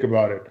would think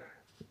about it.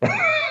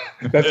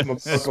 That's my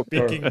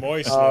speaking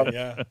moistly,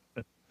 yeah.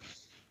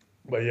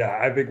 But yeah,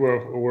 I think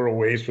we're a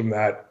ways from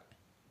that.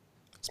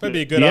 This might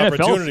be a good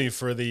opportunity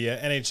for the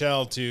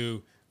NHL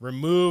to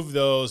remove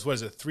those,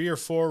 3 or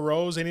 4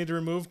 rows they need to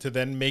remove to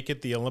then make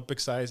it the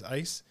Olympic-size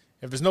ice.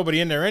 If there's nobody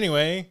in there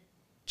anyway,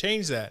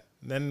 change that.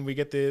 Then we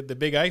get the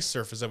big ice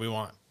surface that we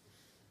want.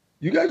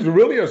 You guys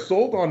really are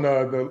sold on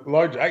the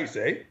large ice,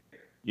 eh?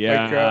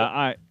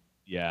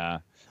 Yeah,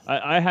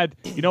 I had,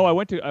 I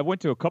went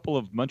to a couple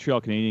of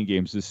Montreal Canadian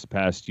games this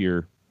past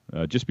year,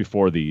 just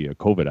before the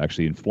COVID,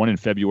 actually, one in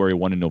February,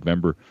 one in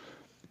November,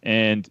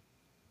 and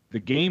the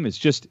game is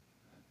just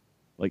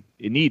like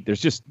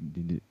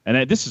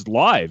this is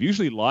live.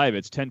 Usually live,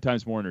 it's 10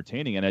 times more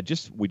entertaining,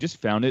 and we just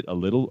found it a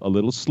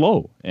little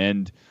slow,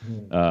 and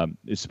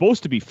it's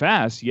supposed to be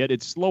fast, yet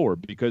it's slower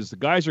because the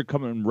guys are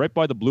coming right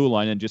by the blue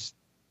line and just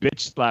bitch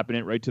slapping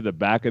it right to the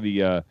back of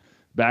the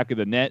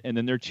net, and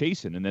then they're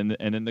chasing, and then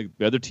the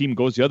other team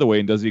goes the other way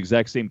and does the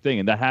exact same thing,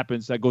 and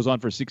that goes on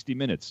for 60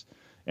 minutes,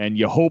 and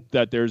you hope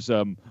that there's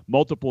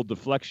multiple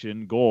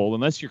deflection goal,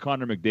 unless you're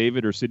Connor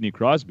McDavid or Sidney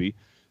Crosby.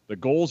 The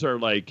goals are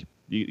like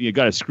you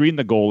got to screen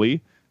the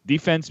goalie.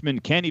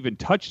 Defensemen can't even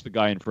touch the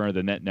guy in front of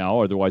the net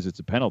now, otherwise it's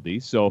a penalty.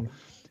 So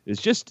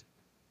it's just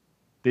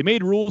they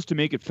made rules to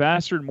make it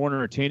faster and more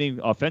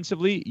entertaining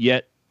offensively,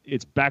 yet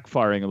it's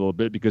backfiring a little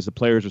bit because the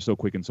players are so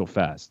quick and so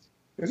fast.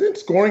 Is it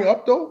scoring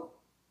up though?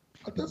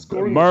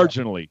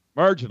 Marginally,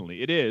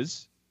 it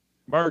is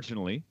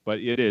marginally, but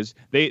it is.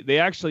 They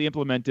actually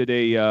implemented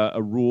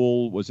a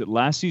rule. Was it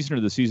last season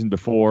or the season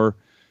before?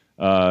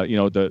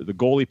 The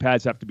goalie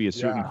pads have to be a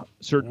certain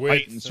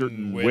height and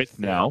certain width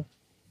now.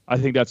 I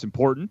think that's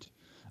important.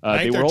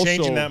 I think they're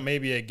changing that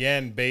maybe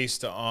again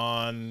based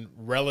on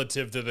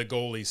relative to the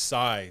goalie's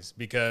size,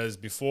 because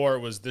before it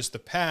was just the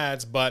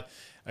pads, but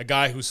a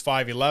guy who's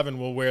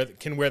 5'11"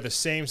 can wear the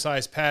same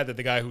size pad that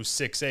the guy who's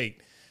 6'8",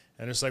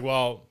 and it's like,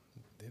 well,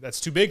 that's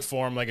too big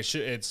for him. Like I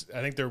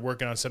think they're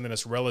working on something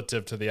that's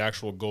relative to the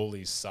actual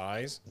goalie's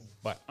size.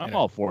 But I'm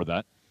all for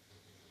that.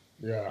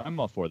 Yeah, I'm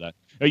all for that.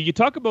 You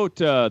talk about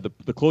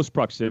the close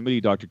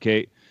proximity, Dr.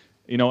 K.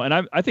 And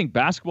I think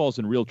basketball is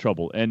in real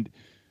trouble. And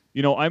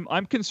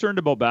I'm concerned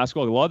about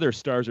basketball. A lot of their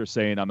stars are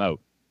saying I'm out.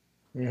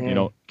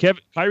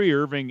 Kyrie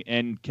Irving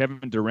and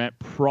Kevin Durant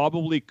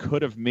probably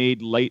could have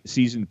made late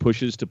season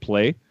pushes to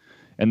play,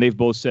 and they've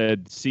both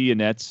said, "See you,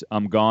 Nets.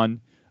 I'm gone."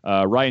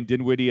 Ryan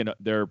Dinwiddie and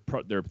their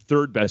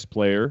third best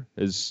player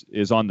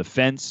is on the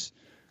fence.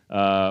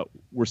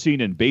 We're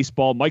seeing in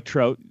baseball, Mike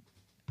Trout,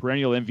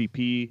 perennial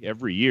MVP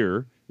every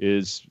year,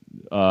 is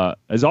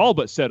all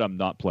but said, "I'm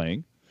not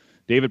playing."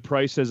 David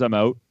Price says, "I'm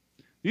out."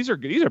 These are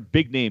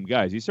big name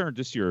guys. These aren't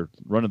just your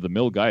run of the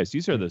mill guys.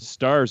 These are the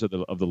stars of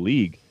the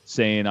league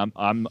saying,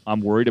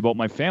 I'm worried about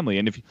my family.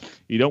 And if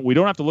we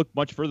don't have to look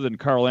much further than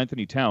Karl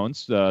Anthony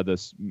Towns,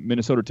 the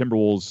Minnesota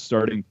Timberwolves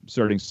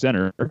starting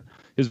center,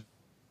 his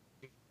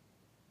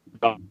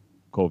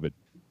COVID.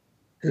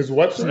 His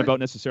what? It wasn't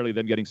about necessarily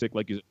them getting sick.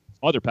 Like his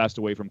mother passed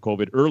away from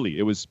COVID early.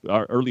 It was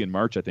early in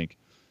March, I think.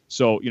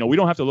 So we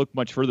don't have to look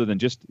much further than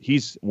just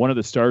he's one of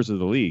the stars of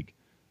the league.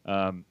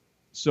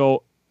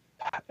 So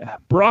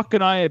Brock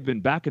and I have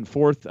been back and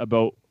forth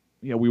about,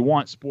 we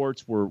want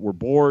sports. We're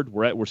bored.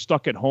 We're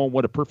stuck at home.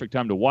 What a perfect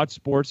time to watch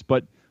sports.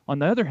 But on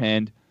the other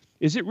hand,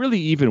 is it really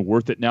even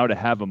worth it now to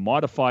have a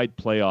modified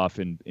playoff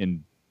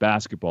in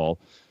basketball,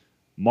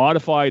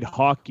 modified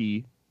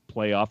hockey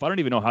playoff? I don't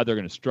even know how they're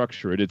going to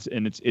structure it.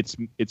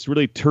 It's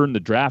really turned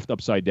the draft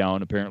upside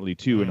down apparently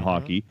too in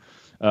hockey.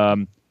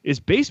 Is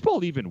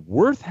baseball even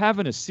worth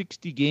having a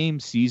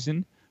 60-game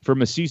season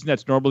from a season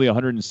that's normally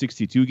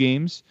 162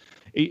 games?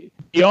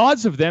 The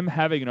odds of them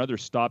having another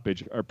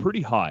stoppage are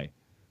pretty high.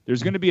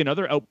 There's going to be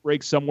another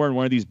outbreak somewhere in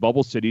one of these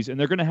bubble cities, and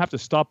they're going to have to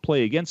stop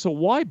play again. So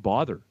why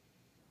bother?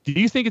 Do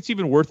you think it's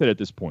even worth it at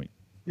this point?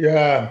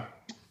 Yeah,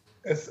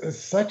 it's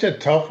such a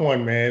tough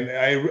one, man.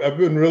 I've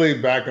been really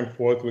back and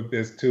forth with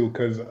this too,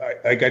 because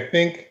I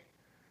think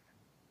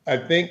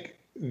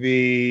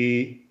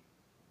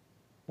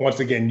once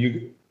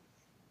again,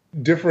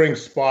 differing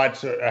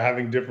spots are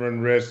having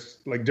different risks.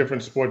 Like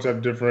different sports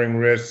have differing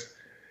risks.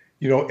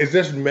 Is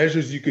there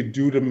measures you could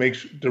do to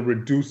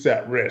reduce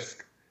that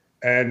risk?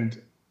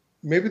 And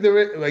maybe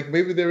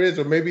there is,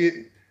 or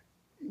maybe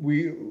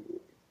we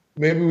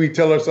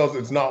tell ourselves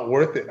it's not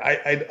worth it.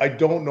 I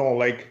don't know.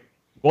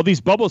 Well, these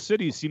bubble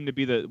cities seem to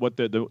be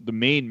the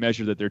main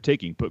measure that they're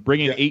taking. But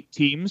bringing 8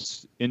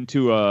 teams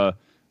into I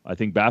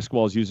think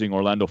basketball is using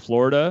Orlando,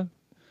 Florida.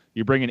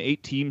 You're bringing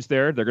 8 teams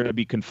there. They're going to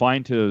be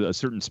confined to a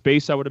certain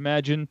space, I would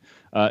imagine.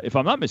 If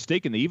I'm not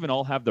mistaken, they even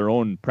all have their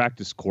own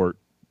practice court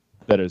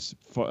that is,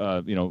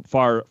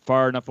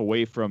 far enough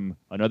away from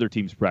another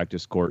team's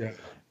practice court.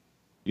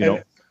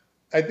 Yeah.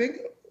 I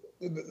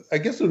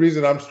guess the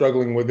reason I'm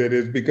struggling with it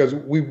is because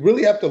we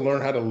really have to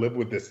learn how to live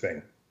with this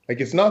thing.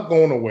 It's not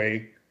going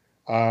away.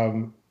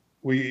 And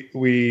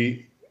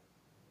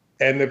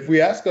if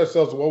we ask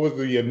ourselves, what was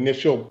the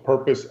initial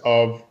purpose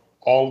of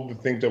all the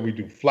things that we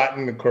do?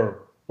 Flatten the curve.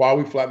 Why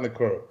we flatten the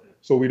curve?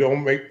 So we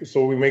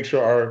make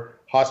sure our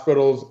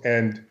hospitals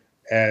and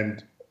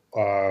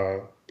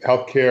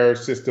healthcare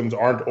systems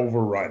aren't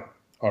overrun.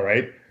 All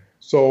right.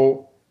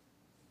 So,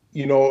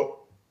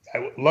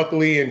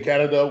 luckily in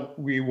Canada,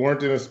 we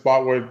weren't in a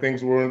spot where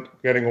things weren't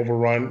getting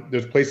overrun.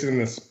 There's places in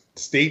the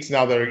States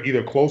now that are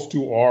either close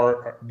to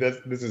or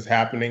this is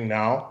happening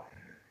now.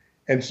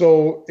 And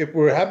so if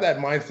we have that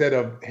mindset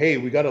of, hey,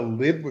 we got to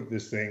live with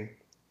this thing,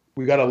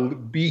 we got to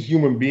be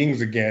human beings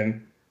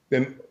again,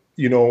 then,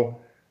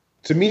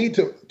 to me,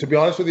 to be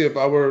honest with you, if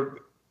I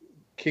were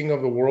king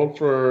of the world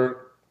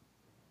for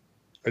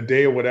a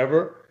day or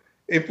whatever,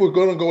 if we're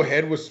going to go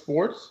ahead with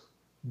sports,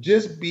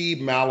 just be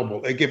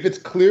malleable. If it's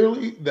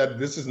clearly that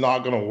this is not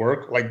going to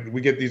work,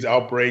 we get these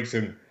outbreaks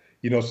and,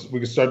 we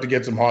can start to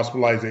get some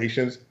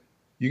hospitalizations,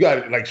 you got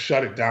to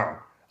shut it down.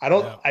 I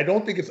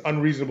don't think it's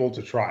unreasonable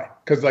to try,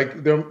 because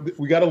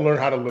we got to learn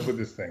how to live with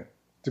this thing,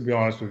 to be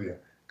honest with you,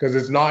 because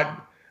it's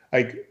not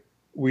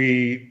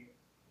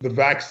the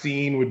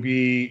vaccine would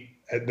be,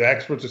 the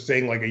experts are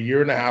saying a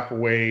year and a half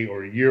away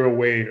or a year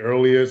away at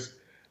earliest.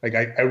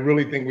 I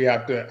really think we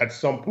have to, at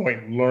some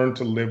point, learn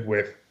to live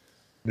with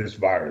this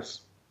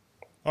virus.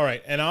 All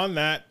right. And on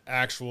that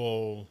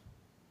actual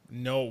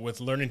note,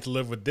 with learning to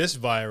live with this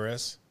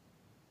virus,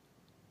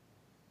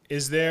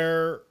 is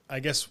there, I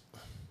guess,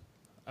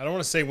 I don't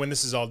want to say when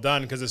this is all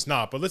done because it's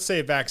not, but let's say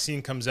a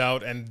vaccine comes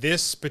out and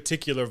this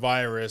particular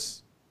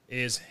virus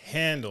is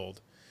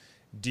handled.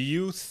 Do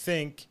you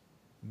think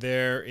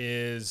there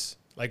is,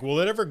 will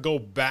it ever go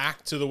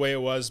back to the way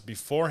it was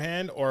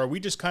beforehand? Or are we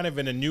just kind of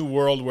in a new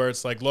world where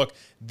it's look,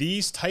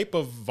 these type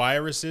of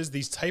viruses,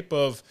 these type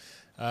of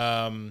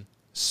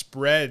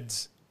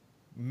spreads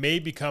may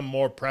become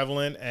more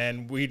prevalent,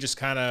 and we just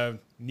kind of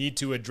need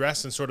to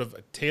address and sort of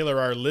tailor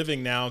our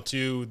living now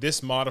to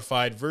this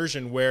modified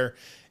version where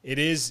it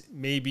is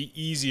maybe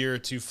easier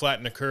to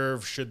flatten the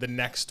curve should the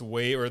next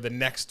wave or the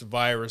next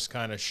virus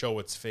kind of show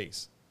its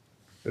face?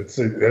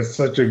 That's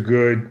such a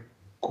good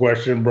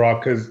question,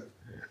 Brock, because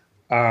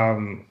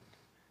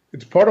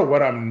it's part of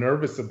what I'm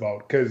nervous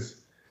about, because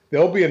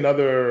there'll be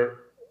another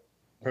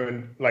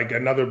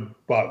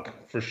bug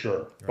for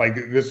sure. Right.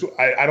 This,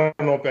 I don't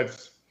know if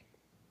that's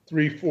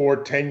 3,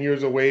 4, 10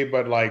 years away,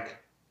 but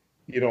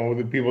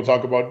the people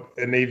talk about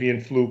an avian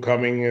flu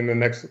coming in the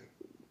next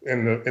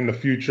in the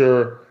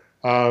future.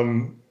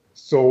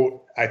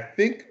 So I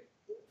think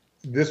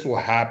this will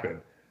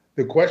happen.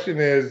 The question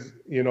is,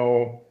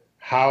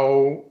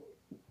 how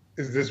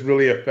is this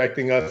really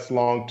affecting us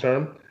long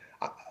term?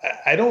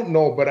 I don't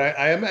know, but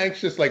I am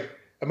anxious. Like,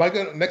 am I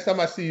gonna next time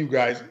I see you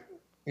guys,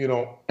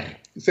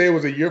 say it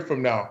was a year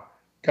from now,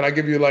 can I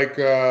give you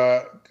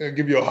can I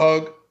give you a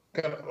hug?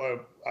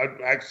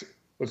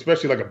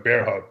 Especially like a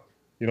bear hug.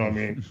 You know what I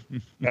mean?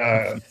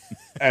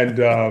 And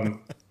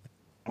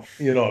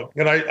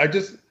I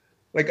just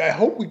I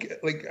hope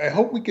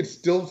we could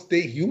still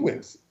stay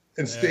humans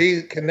and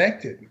stay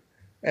connected.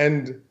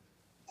 And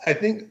I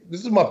think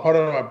this is part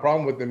of my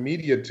problem with the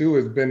media too.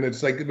 It's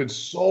been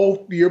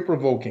so fear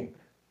provoking.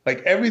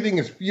 Like everything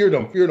is fear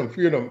them.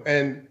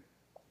 And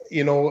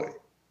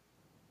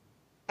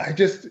I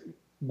just,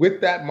 with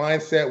that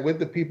mindset, with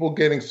the people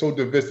getting so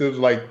divisive,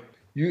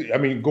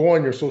 go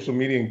on your social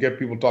media and get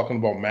people talking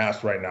about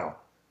masks right now.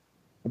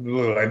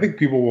 I think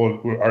people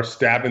are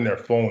stabbing their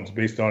phones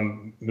based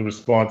on the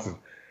responses.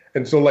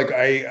 And so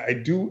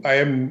I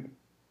am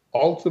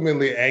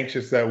ultimately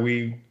anxious that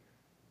we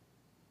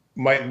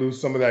might lose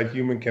some of that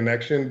human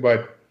connection.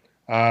 But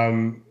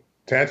to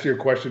answer your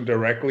question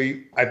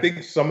directly, I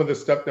think some of the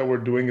stuff that we're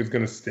doing is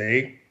going to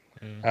stay.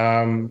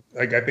 I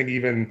think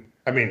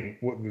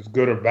whether it's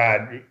good or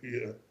bad,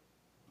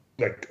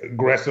 like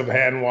aggressive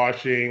hand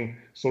washing,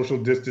 social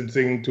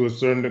distancing to a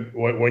certain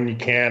when you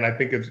can, I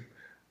think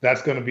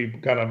that's going to be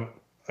kind of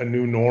a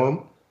new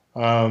norm.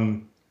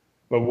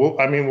 But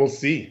we'll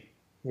see.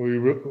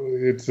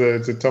 It's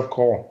a tough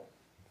call.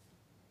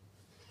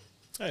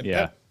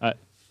 Yeah.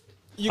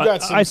 You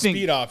got some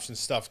speed option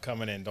stuff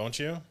coming in, don't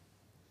you?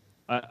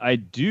 I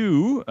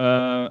do.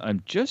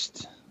 I'm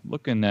just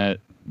looking at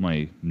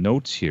my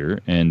notes here,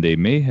 and they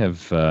may have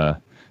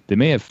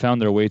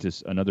found their way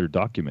to another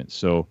document.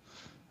 So,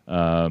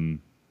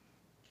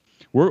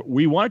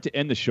 we wanted to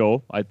end the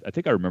show. I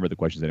think I remember the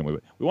questions anyway.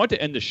 But we wanted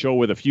to end the show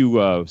with a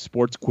few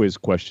sports quiz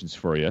questions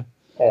for you.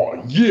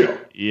 Oh yeah.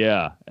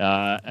 Yeah.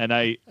 And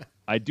I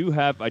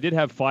did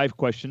have 5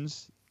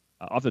 questions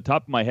off the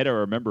top of my head. I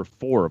remember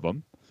 4 of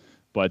them.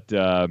 But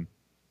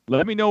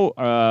let me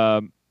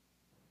know.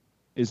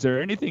 Is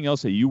there anything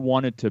else that you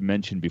wanted to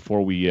mention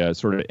before we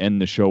sort of end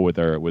the show with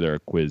our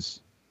quiz?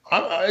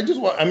 I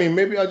just want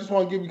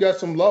to give you guys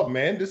some love,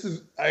 man.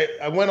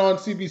 I went on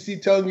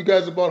CBC telling you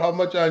guys about how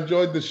much I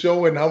enjoyed the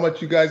show and how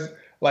much you guys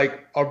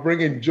are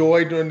bringing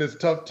joy during this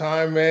tough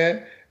time,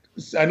 man.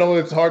 I know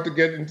it's hard to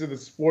get into the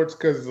sports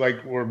because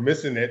we're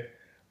missing it,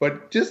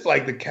 but just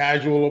the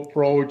casual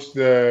approach,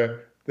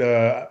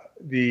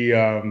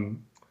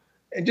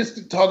 and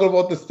just talking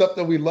about the stuff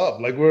that we love.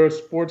 We're a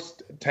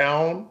sports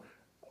town.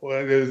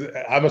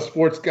 I'm a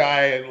sports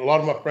guy, and a lot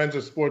of my friends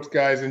are sports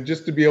guys, and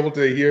just to be able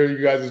to hear you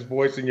guys'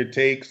 voice and your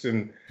takes,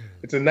 and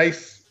it's a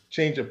nice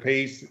change of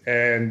pace,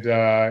 and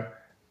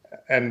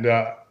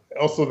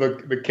also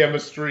the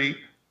chemistry,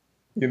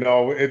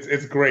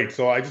 it's great.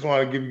 So I just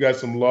want to give you guys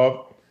some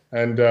love,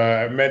 and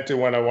I meant it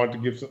when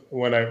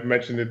I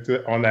mentioned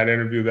it on that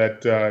interview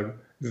that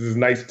this is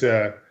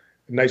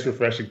nice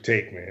refreshing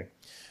take, man.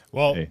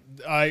 Well, hey.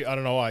 I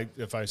don't know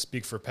if I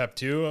speak for Pep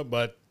too,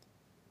 but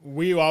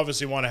we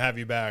obviously want to have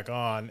you back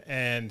on,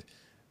 and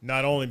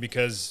not only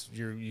because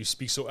you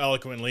speak so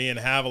eloquently and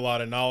have a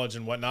lot of knowledge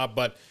and whatnot,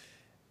 but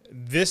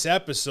this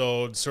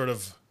episode sort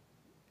of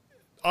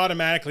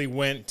automatically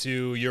went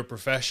to your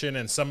profession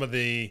and some of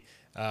the,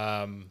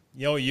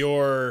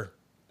 your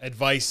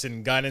advice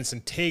and guidance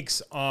and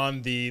takes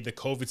on the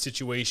COVID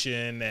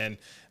situation. And,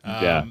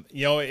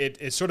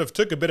 it sort of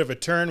took a bit of a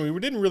turn. We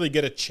didn't really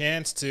get a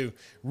chance to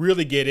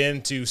really get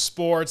into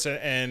sports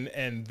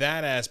and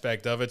that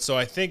aspect of it. So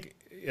I think,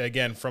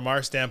 again, from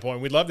our standpoint,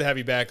 we'd love to have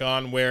you back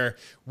on where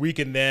we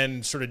can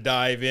then sort of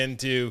dive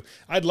into,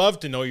 I'd love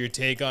to know your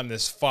take on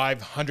this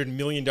 $500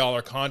 million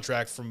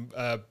contract from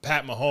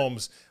Pat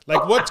Mahomes.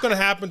 What's going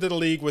to happen to the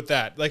league with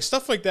that?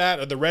 Stuff like that,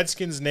 or the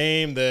Redskins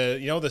name,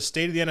 the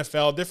state of the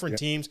NFL, different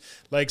teams,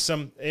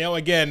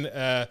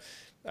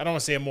 I don't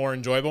want to say a more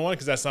enjoyable one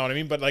because that's not what I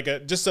mean, but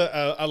just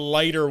a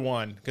lighter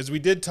one, because we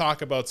did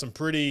talk about some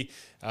pretty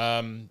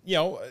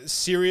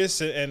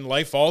serious and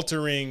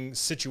life-altering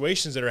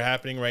situations that are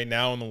happening right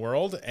now in the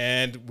world,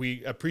 and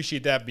we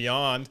appreciate that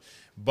beyond.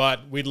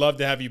 But we'd love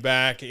to have you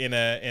back in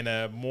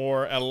a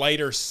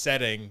lighter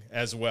setting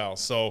as well.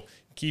 So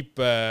keep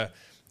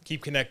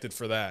connected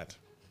for that.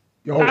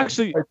 Yo,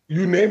 actually,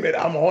 you name it,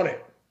 I'm on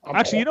it.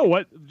 You know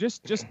what?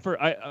 Just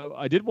for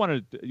I did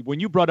want to, when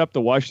you brought up the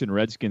Washington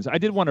Redskins, I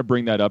did want to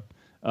bring that up.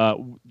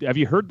 Have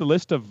you heard the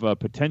list of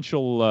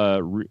potential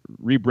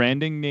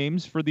rebranding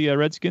names for the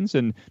Redskins?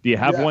 And do you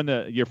have one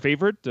your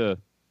favorite?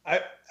 I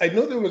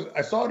know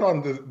I saw it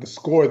on the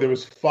score. There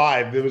was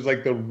 5. There was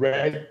the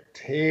Red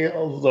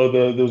Tails, or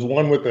there was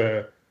one with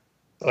an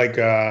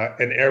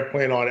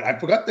airplane on it. I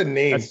forgot the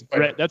name.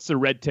 That's the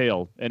Red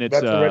Tail, and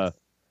it's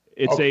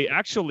it's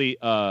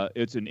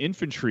an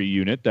infantry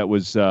unit that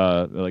was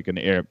an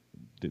air.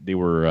 They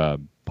were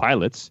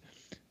pilots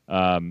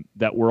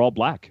that were all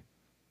black.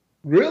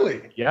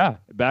 Really? Yeah,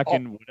 back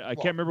in I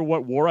can't remember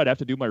what war. I'd have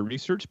to do my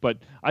research, but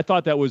I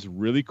thought that was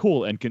really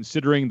cool. And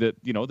considering that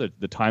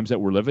the times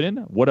that we're living in,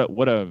 what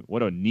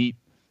a neat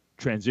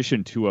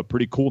transition to a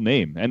pretty cool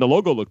name, and the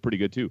logo looked pretty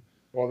good too.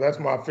 Well, that's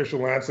my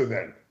official answer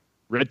then.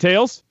 Red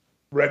Tails.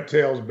 Red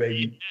Tails,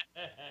 baby.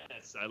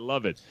 Yes, I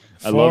love it.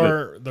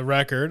 For the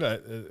record, I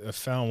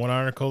found one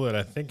article that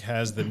I think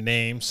has the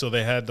name. So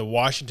they had the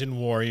Washington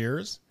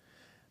Warriors,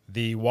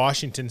 the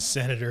Washington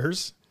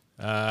Senators.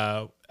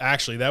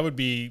 Actually, that would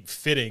be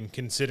fitting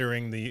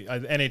considering the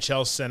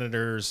NHL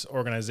Senators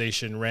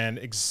organization ran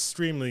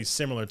extremely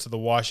similar to the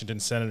Washington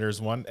Senators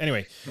one.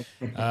 Anyway,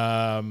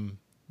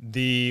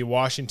 the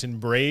Washington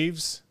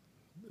Braves,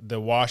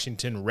 the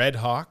Washington Red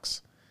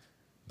Hawks,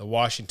 the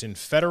Washington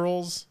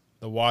Federals,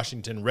 the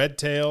Washington Red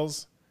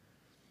Tails,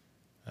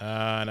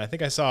 and I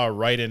think I saw a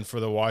write-in for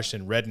the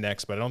Washington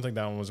Rednecks, but I don't think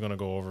that one was going to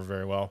go over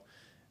very well.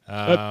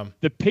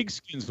 The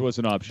Pigskins was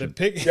an option.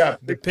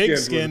 The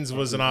Pigskins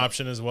was an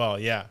option as well,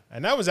 yeah.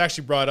 And that was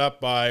actually brought up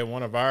by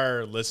one of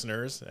our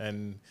listeners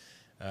and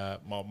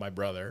my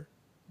brother.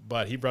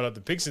 But he brought up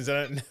the Pigskins,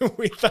 and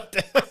we thought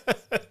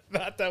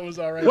that was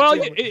all right. Well,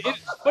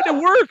 but it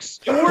works.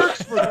 It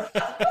works for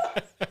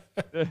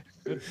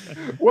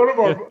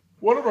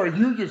one of our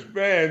hugest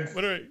fans.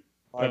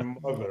 My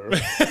mother.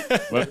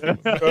 My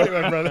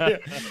brother.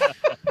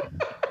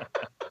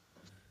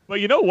 But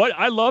you know what?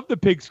 I love the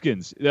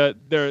Pigskins.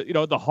 They're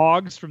the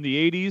Hogs from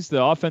the '80s,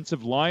 the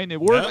offensive line. It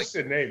works.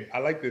 I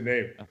like the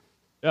name.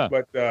 Yeah.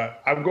 But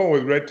I'm going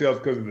with Red Tails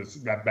because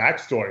of that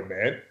backstory,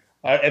 man.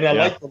 I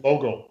like the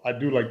logo. I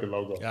do like the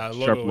logo. Yeah, the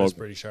logo is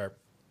pretty sharp.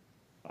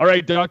 All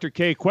right, Dr.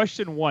 K,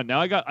 question 1. Now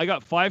I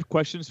got 5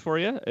 questions for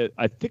you.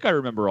 I think I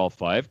remember all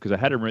 5 because I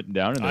had them written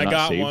down. And I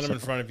got one in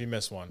front if you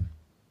missed one.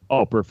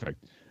 Oh,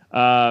 perfect.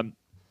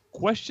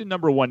 Question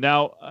number 1.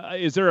 Now,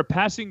 is there a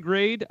passing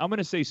grade? I'm going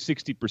to say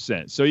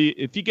 60%. So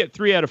if you get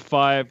 3 out of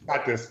 5.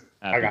 Got this.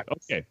 I got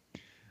this.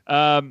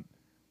 Okay.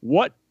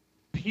 What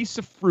piece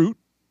of fruit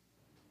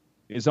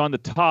is on the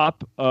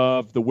top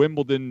of the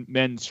Wimbledon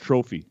men's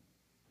trophy?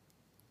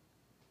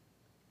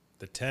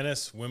 The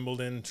tennis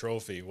Wimbledon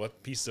trophy.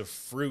 What piece of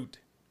fruit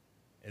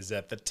is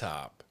at the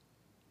top?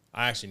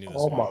 I actually knew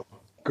this one. Oh, my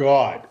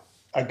God.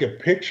 I could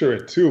picture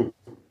it, too.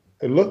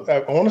 I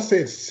want to say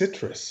it's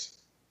citrus.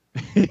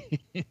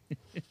 Okay.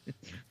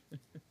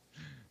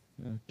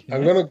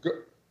 I'm going to go...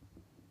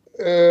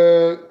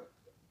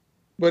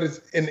 but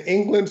it's in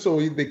England, so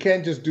they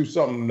can't just do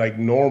something like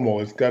normal.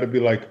 It's got to be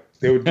like...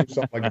 They would do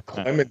something like a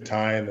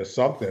clementine or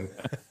something.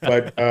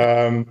 But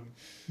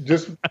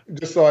just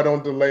so I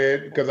don't delay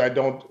it, because I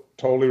don't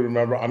totally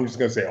remember, I'm just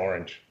going to say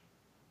orange.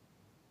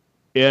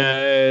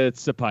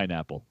 It's a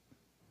pineapple.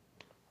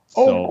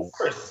 Oh, of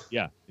course.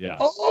 Yeah.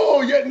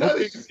 Oh, yeah. No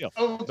big deal.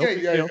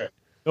 Okay, yeah.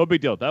 No big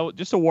deal. That was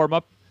just a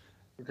warm-up.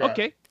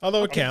 Okay.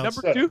 Although it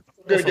counts. Number 2. I'm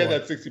going to get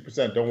that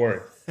 60%. Don't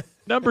worry.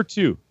 Number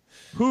 2.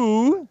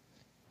 Who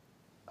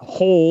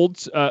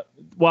holds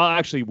well,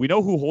 actually, we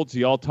know who holds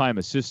the all-time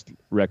assist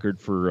record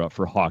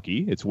for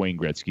hockey. It's Wayne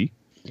Gretzky.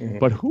 Mm-hmm.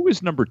 But who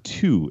is number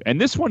 2? And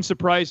this one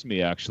surprised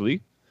me,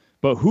 actually.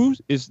 But who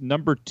is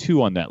number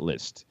 2 on that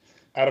list?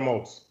 Adam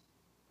Oates.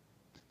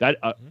 That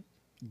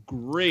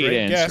great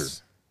answer.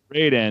 Guess.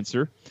 Great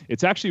answer.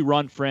 It's actually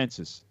Ron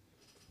Francis.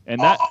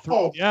 And that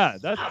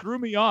threw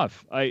me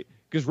off.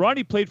 Because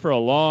Ronnie played for a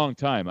long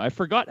time. I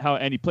forgot how,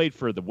 and he played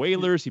for the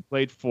Whalers. He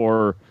played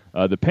for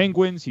the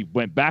Penguins. He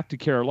went back to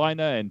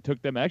Carolina and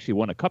took them. Actually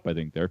won a cup, I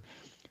think, there.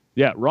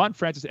 Yeah, Ron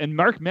Francis. And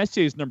Mark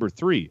Messier is number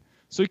 3.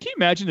 So can you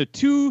imagine the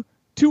two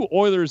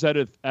Oilers out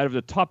of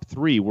the top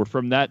 3 were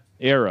from that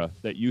era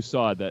that you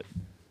saw?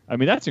 I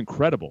mean, that's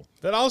incredible.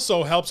 That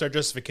also helps our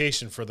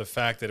justification for the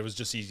fact that it was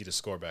just easy to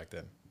score back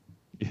then.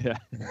 Yeah.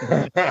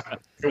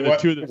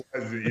 It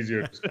was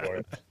easier to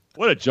score.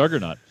 What a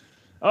juggernaut.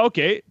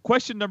 Okay,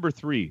 question number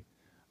 3.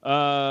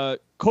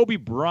 Kobe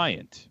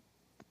Bryant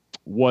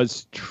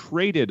was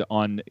traded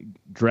on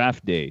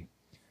draft day.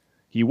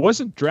 He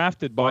wasn't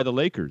drafted by the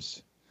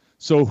Lakers.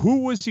 So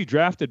who was he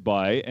drafted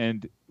by,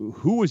 and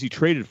who was he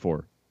traded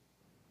for?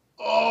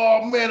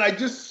 Oh, man, I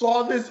just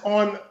saw this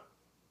on...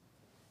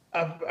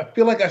 I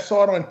feel like I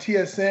saw it on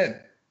TSN.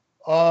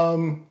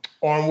 On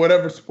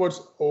whatever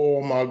sports...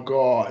 Oh, my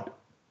God.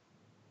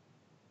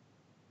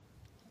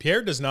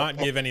 Pierre does not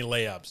give any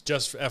layups,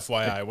 just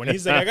FYI. When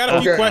he's like, I got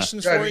a few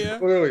questions for you,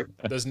 clearly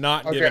does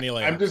not give any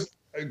layups. I'm just,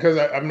 because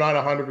I'm not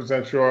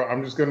 100% sure,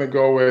 I'm just going to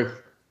go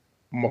with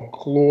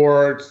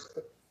McClure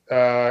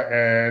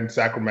and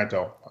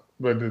Sacramento.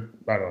 But I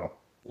don't know.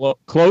 Well,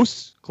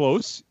 close.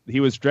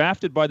 He was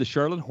drafted by the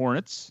Charlotte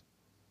Hornets,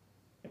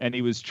 and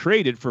he was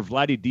traded for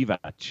Vlade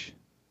Divac.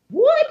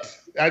 What?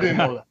 I didn't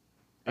know that.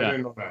 I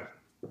didn't know that.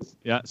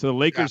 Yeah, so the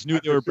Lakers knew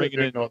they were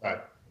bringing in...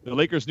 The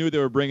Lakers knew they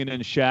were bringing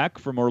in Shaq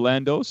from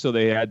Orlando, so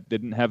they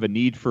didn't have a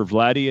need for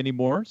Vladdy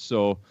anymore.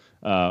 So,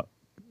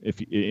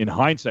 if in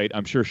hindsight,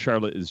 I'm sure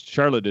Charlotte has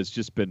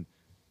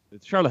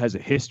a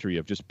history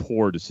of just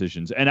poor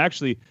decisions. And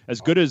actually,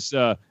 as good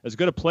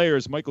a player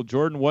as Michael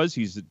Jordan was,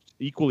 he's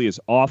equally as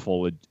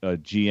awful a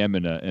GM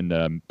and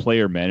a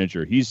player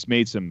manager. He's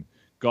made some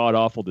god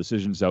awful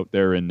decisions out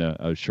there in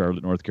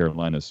Charlotte, North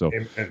Carolina. So,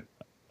 Amen.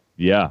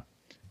 yeah.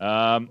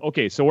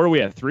 Okay, so where are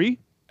we at? 3?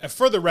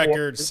 For the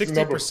record, This is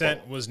number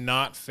 60% was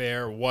not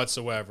fair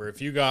whatsoever.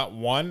 If you got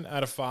 1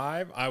 out of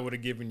 5, I would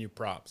have given you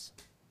props.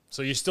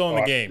 So you're still in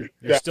the game.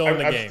 You're still in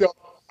the game.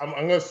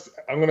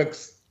 I'm gonna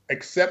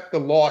accept the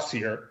loss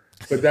here,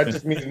 but that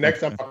just means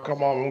next time I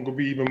come on, I'm gonna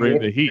be even Bring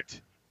more. the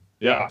heat.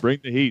 Yeah, bring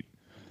the heat.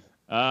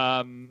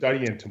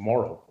 Studying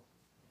tomorrow.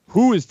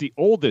 Who is the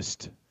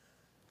oldest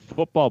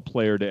football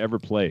player to ever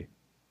play?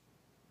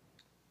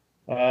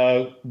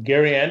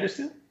 Gary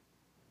Anderson.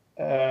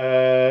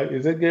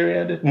 Is it Gary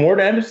Anderson? Mort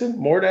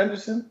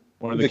Anderson?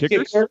 One of the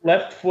kickers? Kicker,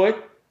 left foot.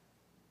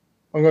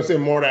 I'm gonna say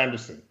Mort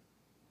Anderson.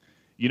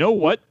 You know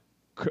what?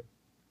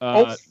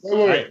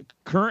 Wait.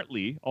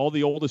 Currently, all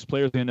the oldest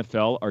players in the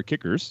NFL are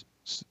kickers.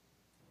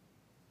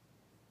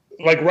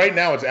 Like right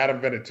now, it's Adam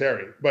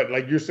Vinatieri, but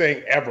like you're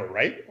saying, ever,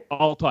 right?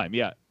 All time,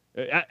 yeah.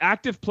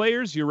 Active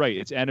players, you're right.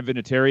 It's Adam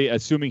Vinatieri,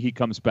 assuming he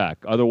comes back.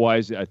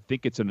 Otherwise, I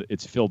think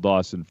it's Phil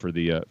Dawson for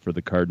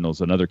the Cardinals,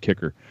 another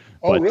kicker.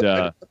 Oh, But,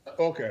 really?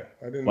 Okay,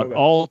 I didn't know but that.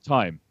 all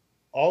time.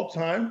 All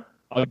time?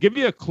 I'll give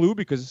you a clue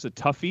because it's a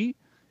toughie.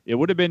 It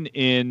would have been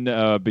in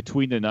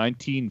between the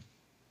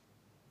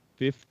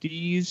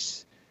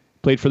 1950s.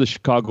 Played for the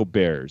Chicago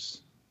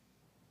Bears.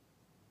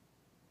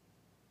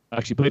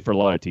 Actually, played for a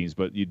lot of teams,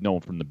 but you'd know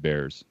him from the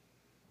Bears.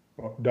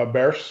 The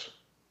Bears.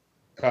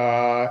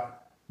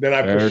 Then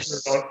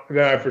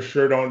I for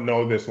sure don't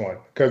know this one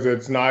because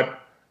it's not.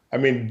 I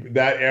mean,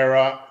 that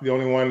era. The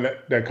only one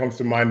that comes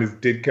to mind is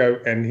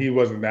Ditka, and he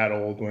wasn't that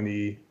old when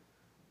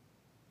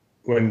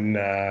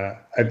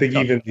I think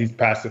even he's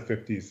past the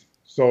 50s.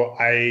 So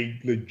I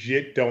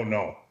legit don't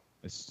know.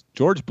 It's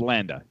George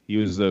Blanda. He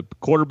was a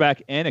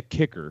quarterback and a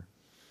kicker,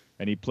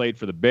 and he played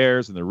for the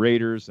Bears and the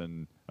Raiders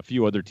and a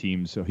few other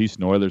teams. So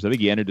Houston Oilers. I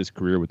think he ended his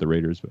career with the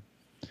Raiders. But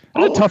I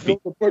want to toughie.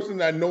 know the person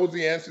that knows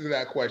the answer to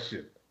that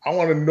question. I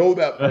want to know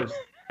that person.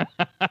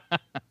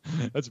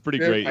 That's pretty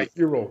They're great. my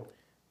hero.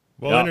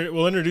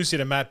 We'll introduce you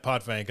to Matt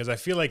Potvin because I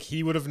feel like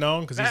he would have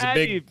known because he's a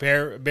big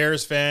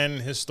Bears fan,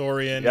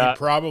 historian. Yeah. He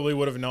probably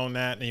would have known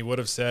that, and he would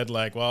have said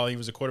like, well, he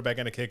was a quarterback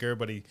and a kicker,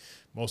 but he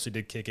mostly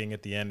did kicking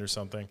at the end or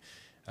something.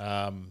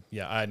 I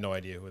had no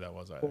idea who that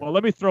was either. Well,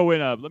 let me throw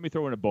in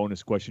a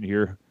bonus question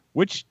here.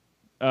 Which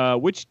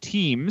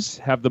teams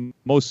have the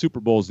most Super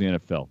Bowls in the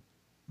NFL?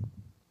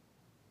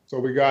 So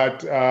we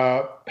got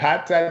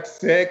Pats at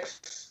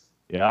 6.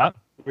 Yeah.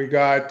 We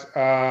got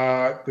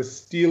the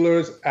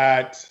Steelers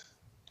at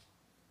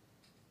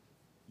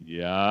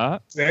Yeah.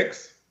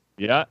 6.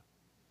 Yeah.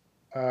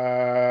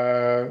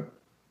 Uh,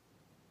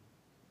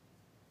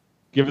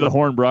 Give it the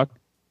horn, Brock.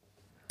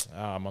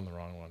 I'm on the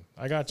wrong one.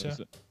 I got you.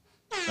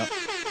 No.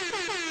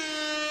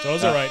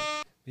 Those are right.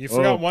 You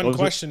forgot one those are-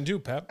 question too,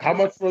 Pep. how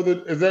much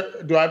further is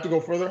there? Do I have to go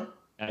further?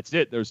 That's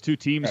it. There's 2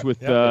 teams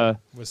with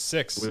With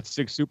 6. with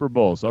 6 Super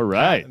Bowls. All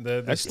right.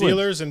 The Excellent.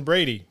 Steelers and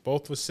Brady,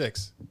 both with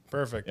 6.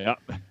 Perfect. Yeah.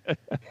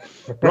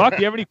 Brock, do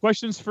you have any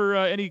questions for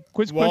any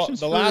quiz Well, questions?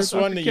 the for last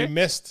Dr. one that K? you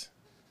missed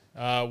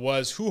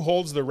was who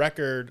holds the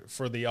record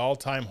for the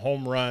all-time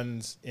home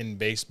runs in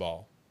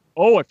baseball?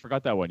 Oh, I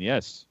forgot that one.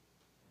 Yes.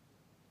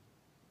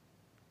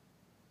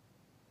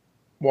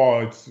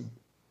 Well,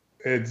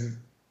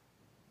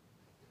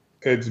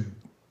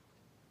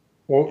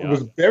 well, Yeah.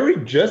 was Barry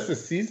just a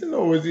season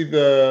or was he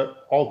the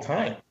all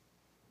time?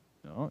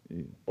 No.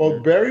 Well,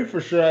 Barry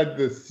for sure had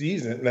the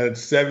season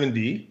that's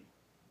 70,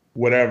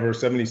 whatever,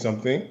 70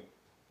 something.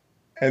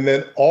 And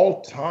then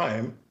all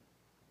time,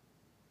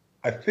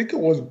 I think it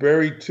was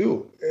Barry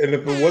too. And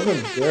if it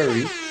wasn't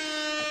Barry,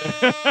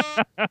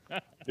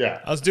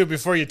 yeah. Let's do it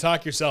before you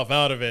talk yourself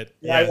out of it.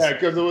 Yeah, Yes.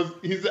 because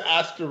he's the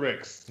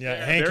asterisk. Yeah,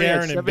 Yeah, Hank Barry had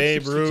Aaron and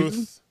Babe 762.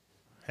 Ruth.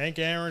 Hank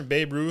Aaron,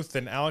 Babe Ruth,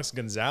 and Alex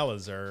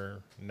Gonzalez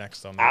are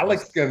next on the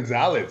Alex list.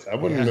 Gonzalez. I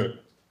wouldn't have.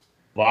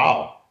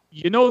 Wow.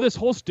 You know, this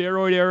whole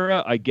steroid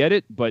era, I get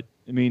it, but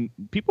I mean,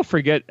 people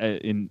forget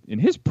in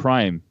his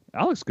prime,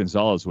 Alex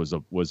Gonzalez was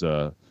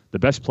the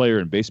best player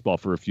in baseball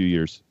for a few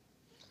years.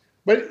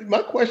 But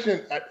my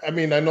question, I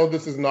mean, I know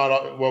this is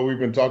not what we've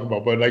been talking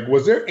about, but like,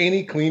 was there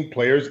any clean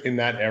players in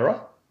that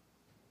era,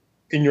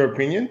 in your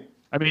opinion?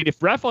 I mean,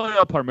 if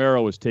Rafael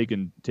Palmeiro was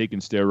taking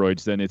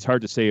steroids, then it's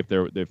hard to say if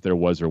there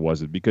was or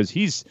wasn't, because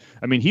he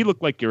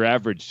looked like your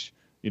average,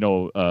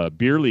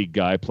 beer league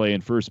guy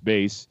playing first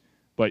base,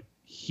 but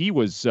he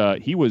was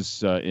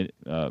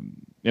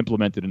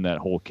implemented in that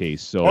whole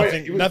case. So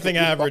Nothing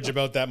average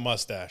about that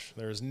mustache.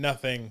 There's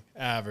nothing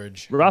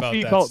average about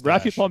that Rafael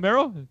stash.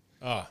 Palmeiro,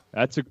 Ah.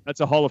 that's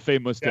a Hall of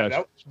Fame Yeah, mustache.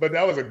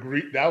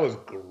 that was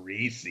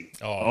greasy.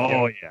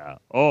 Oh yeah.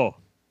 Oh.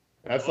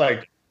 That's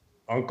like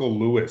Uncle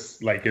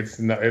Lewis. Like it's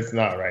not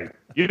right.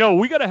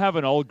 We got to have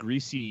an all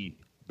greasy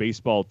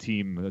baseball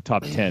team, the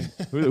top 10.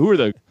 Who are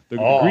the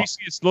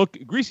greasiest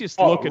looking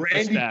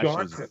Randy mustaches?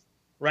 Johnson.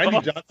 Randy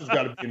Johnson's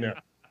got to be in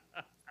there.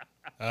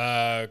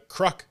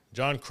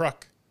 John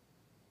Kruk.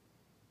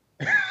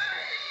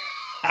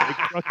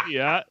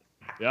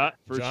 Yeah,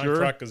 for John sure.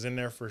 Kruk is in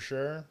there for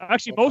sure.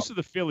 Actually, most of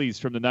the Phillies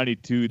from the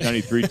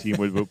 92-93 team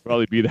would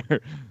probably be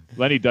there.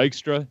 Lenny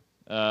Dykstra.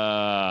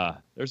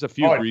 There's a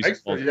few greasy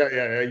balls.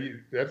 Yeah.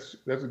 That's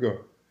a good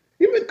one.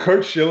 Even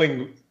Curt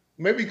Schilling,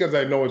 maybe because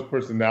I know his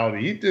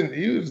personality,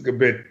 he was a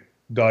bit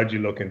dodgy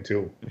looking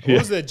too. Who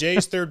was the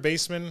Jays third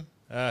baseman,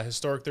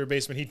 historic third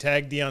baseman? He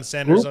tagged Deion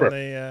Sanders Gruber. on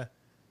the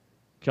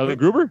Kelly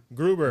Gruber?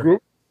 Gruber.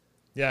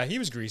 Yeah, he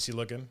was greasy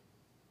looking.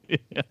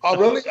 Oh,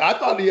 really? I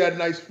thought he had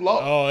nice flow.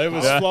 Oh, it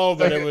was slow,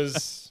 but it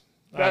was...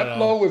 That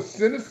flow was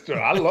sinister.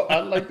 I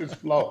like this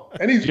flow.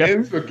 And he's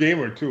a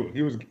gamer, too.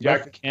 He was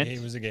He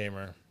was a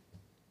gamer.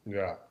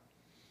 Yeah.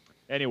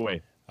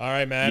 Anyway. All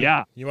right, man.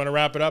 Yeah. You want to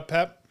wrap it up,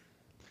 Pep?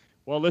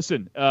 Well,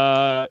 listen,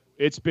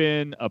 it's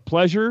been a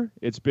pleasure.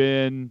 It's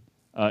been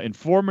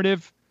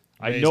informative.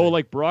 Amazing. I know,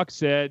 like Brock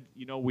said,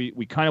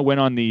 we kind of went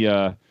on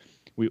the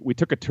we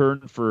took a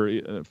turn for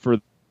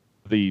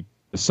the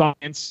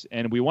science,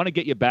 and we want to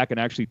get you back and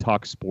actually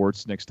talk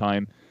sports next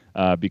time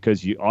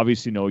because you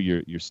obviously know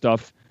your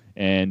stuff.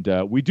 And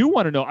we do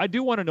want to know. I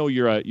do want to know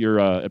your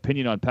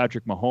opinion on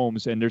Patrick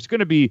Mahomes. And there's going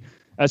to be,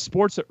 as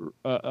sports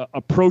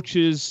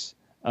approaches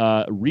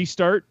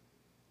restart,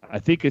 I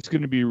think it's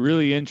going to be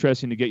really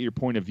interesting to get your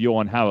point of view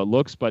on how it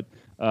looks. But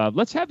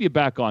let's have you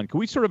back on. Can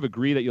we sort of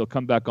agree that you'll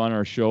come back on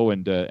our show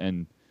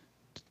and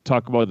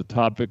talk about the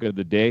topic of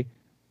the day?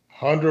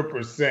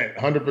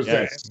 100%.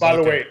 Yes. By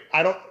the way,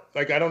 I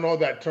don't know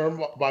that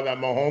term by that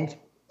Mahomes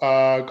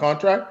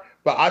contract,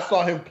 but I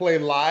saw him play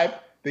live.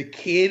 The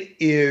kid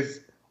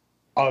is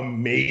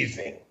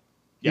amazing.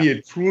 Yeah.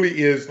 He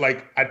truly is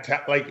I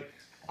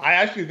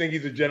actually think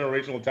he's a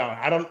generational talent.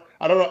 I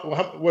don't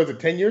know. Was it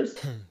 10 years?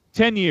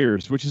 10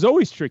 years, which is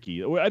always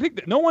tricky. I think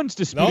that no one's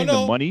disputing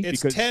the money.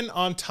 It's 10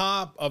 on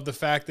top of the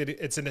fact that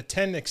it's a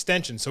 10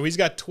 extension. So he's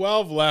got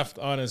 12 left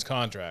on his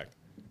contract.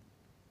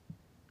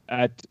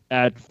 At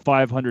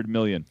 $500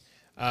 million.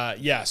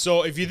 Yeah,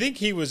 so if you think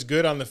he was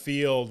good on the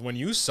field when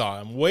you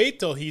saw him, wait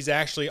till he's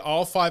actually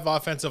all 5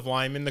 offensive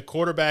linemen, the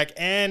quarterback,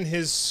 and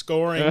his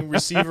scoring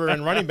receiver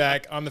and running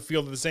back on the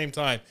field at the same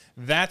time.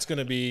 That's going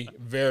to be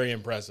very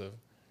impressive.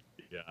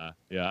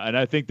 Yeah, and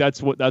I think that's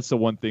the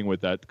one thing with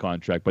that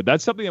contract. But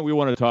that's something that we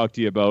want to talk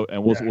to you about,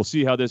 and we'll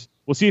see how this.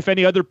 We'll see if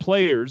any other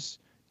players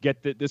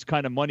get this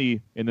kind of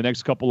money in the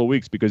next couple of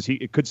weeks, because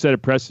it could set a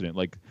precedent.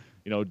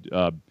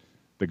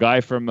 The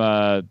guy from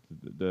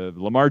the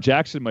Lamar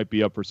Jackson might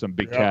be up for some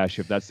big cash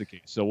if that's the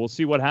case. So we'll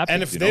see what happens.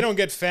 And if they don't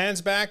get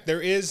fans back,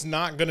 there is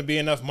not going to be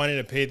enough money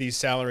to pay these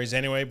salaries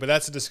anyway. But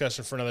that's a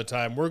discussion for another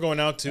time. We're going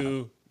out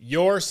to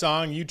your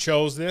song. You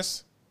chose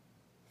this,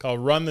 called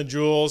 "Run the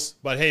Jewels."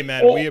 But hey,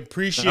 man, we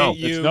appreciate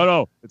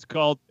you. It's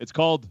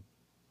called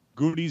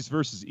Goonies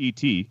versus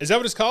E.T. Is that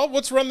what it's called?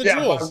 What's "Run the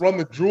Jewels"? Run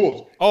the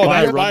Jewels. Oh,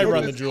 that's by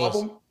Run the Jewels.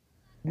 Album,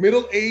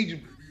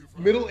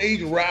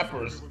 middle-aged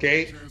rappers,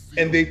 okay?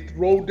 And they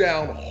throw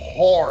down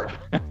hard.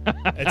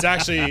 It's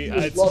actually,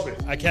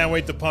 I can't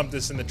wait to pump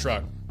this in the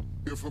truck.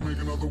 If I make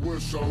another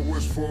wish, I'll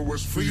wish for a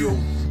wish for you.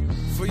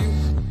 For you.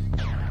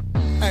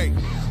 Hey.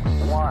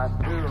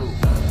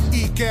 1, 2.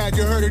 E-Cad,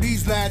 you heard of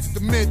these lads, it's the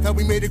myth, how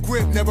we made a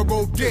grip, never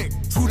rode dick.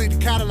 True to the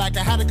Cadillac,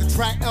 I had to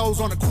contract L's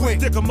on a quick.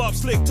 Dick 'em up,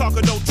 slick,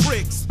 talking no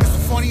tricks. It's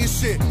the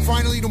funniest shit.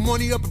 Finally the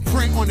money up and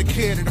print on the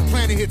kid, and the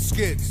planet hit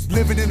skids.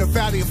 Living in a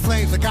valley of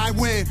flames like I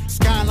win.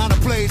 Skyline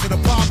of blaze and a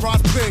Bob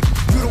Ross pig.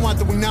 You don't want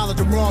to acknowledge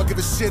them raw, give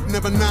a shit,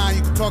 never nine.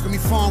 You can talk to me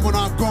fun when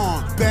I'm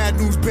gone. Bad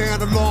news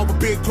bearing along with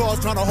big claws,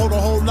 trying to hold a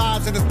whole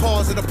lives in his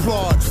paws and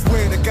applaud.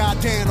 Swear to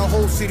goddamn the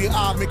whole city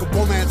I'll make a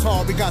woman's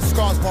heart. We got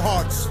scars for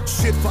hearts.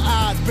 Shit for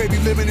eyes, baby,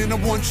 living in a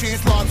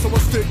one-chance lot, so I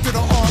stick to the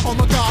art. Oh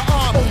my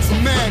God, O's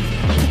a man,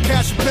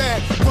 cash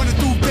bag, running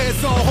through bed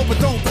zone, hope it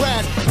don't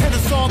crash.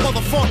 Tennis saw,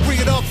 motherfucker, bring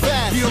it up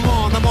fast. Be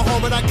alone, I'm a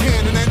home but I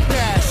can and then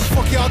dash.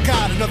 Fuck y'all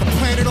got another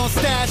planet on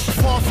stash.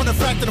 Far from the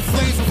fact that the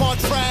flames of our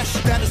trash.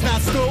 That is not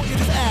snow, it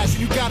is ash.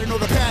 You gotta know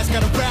the past,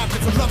 gotta rap.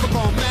 It's a lover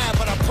gone mad,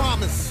 but I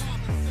promise.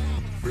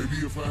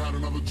 Baby, if I had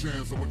another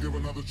chance, I would give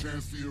another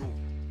chance to you.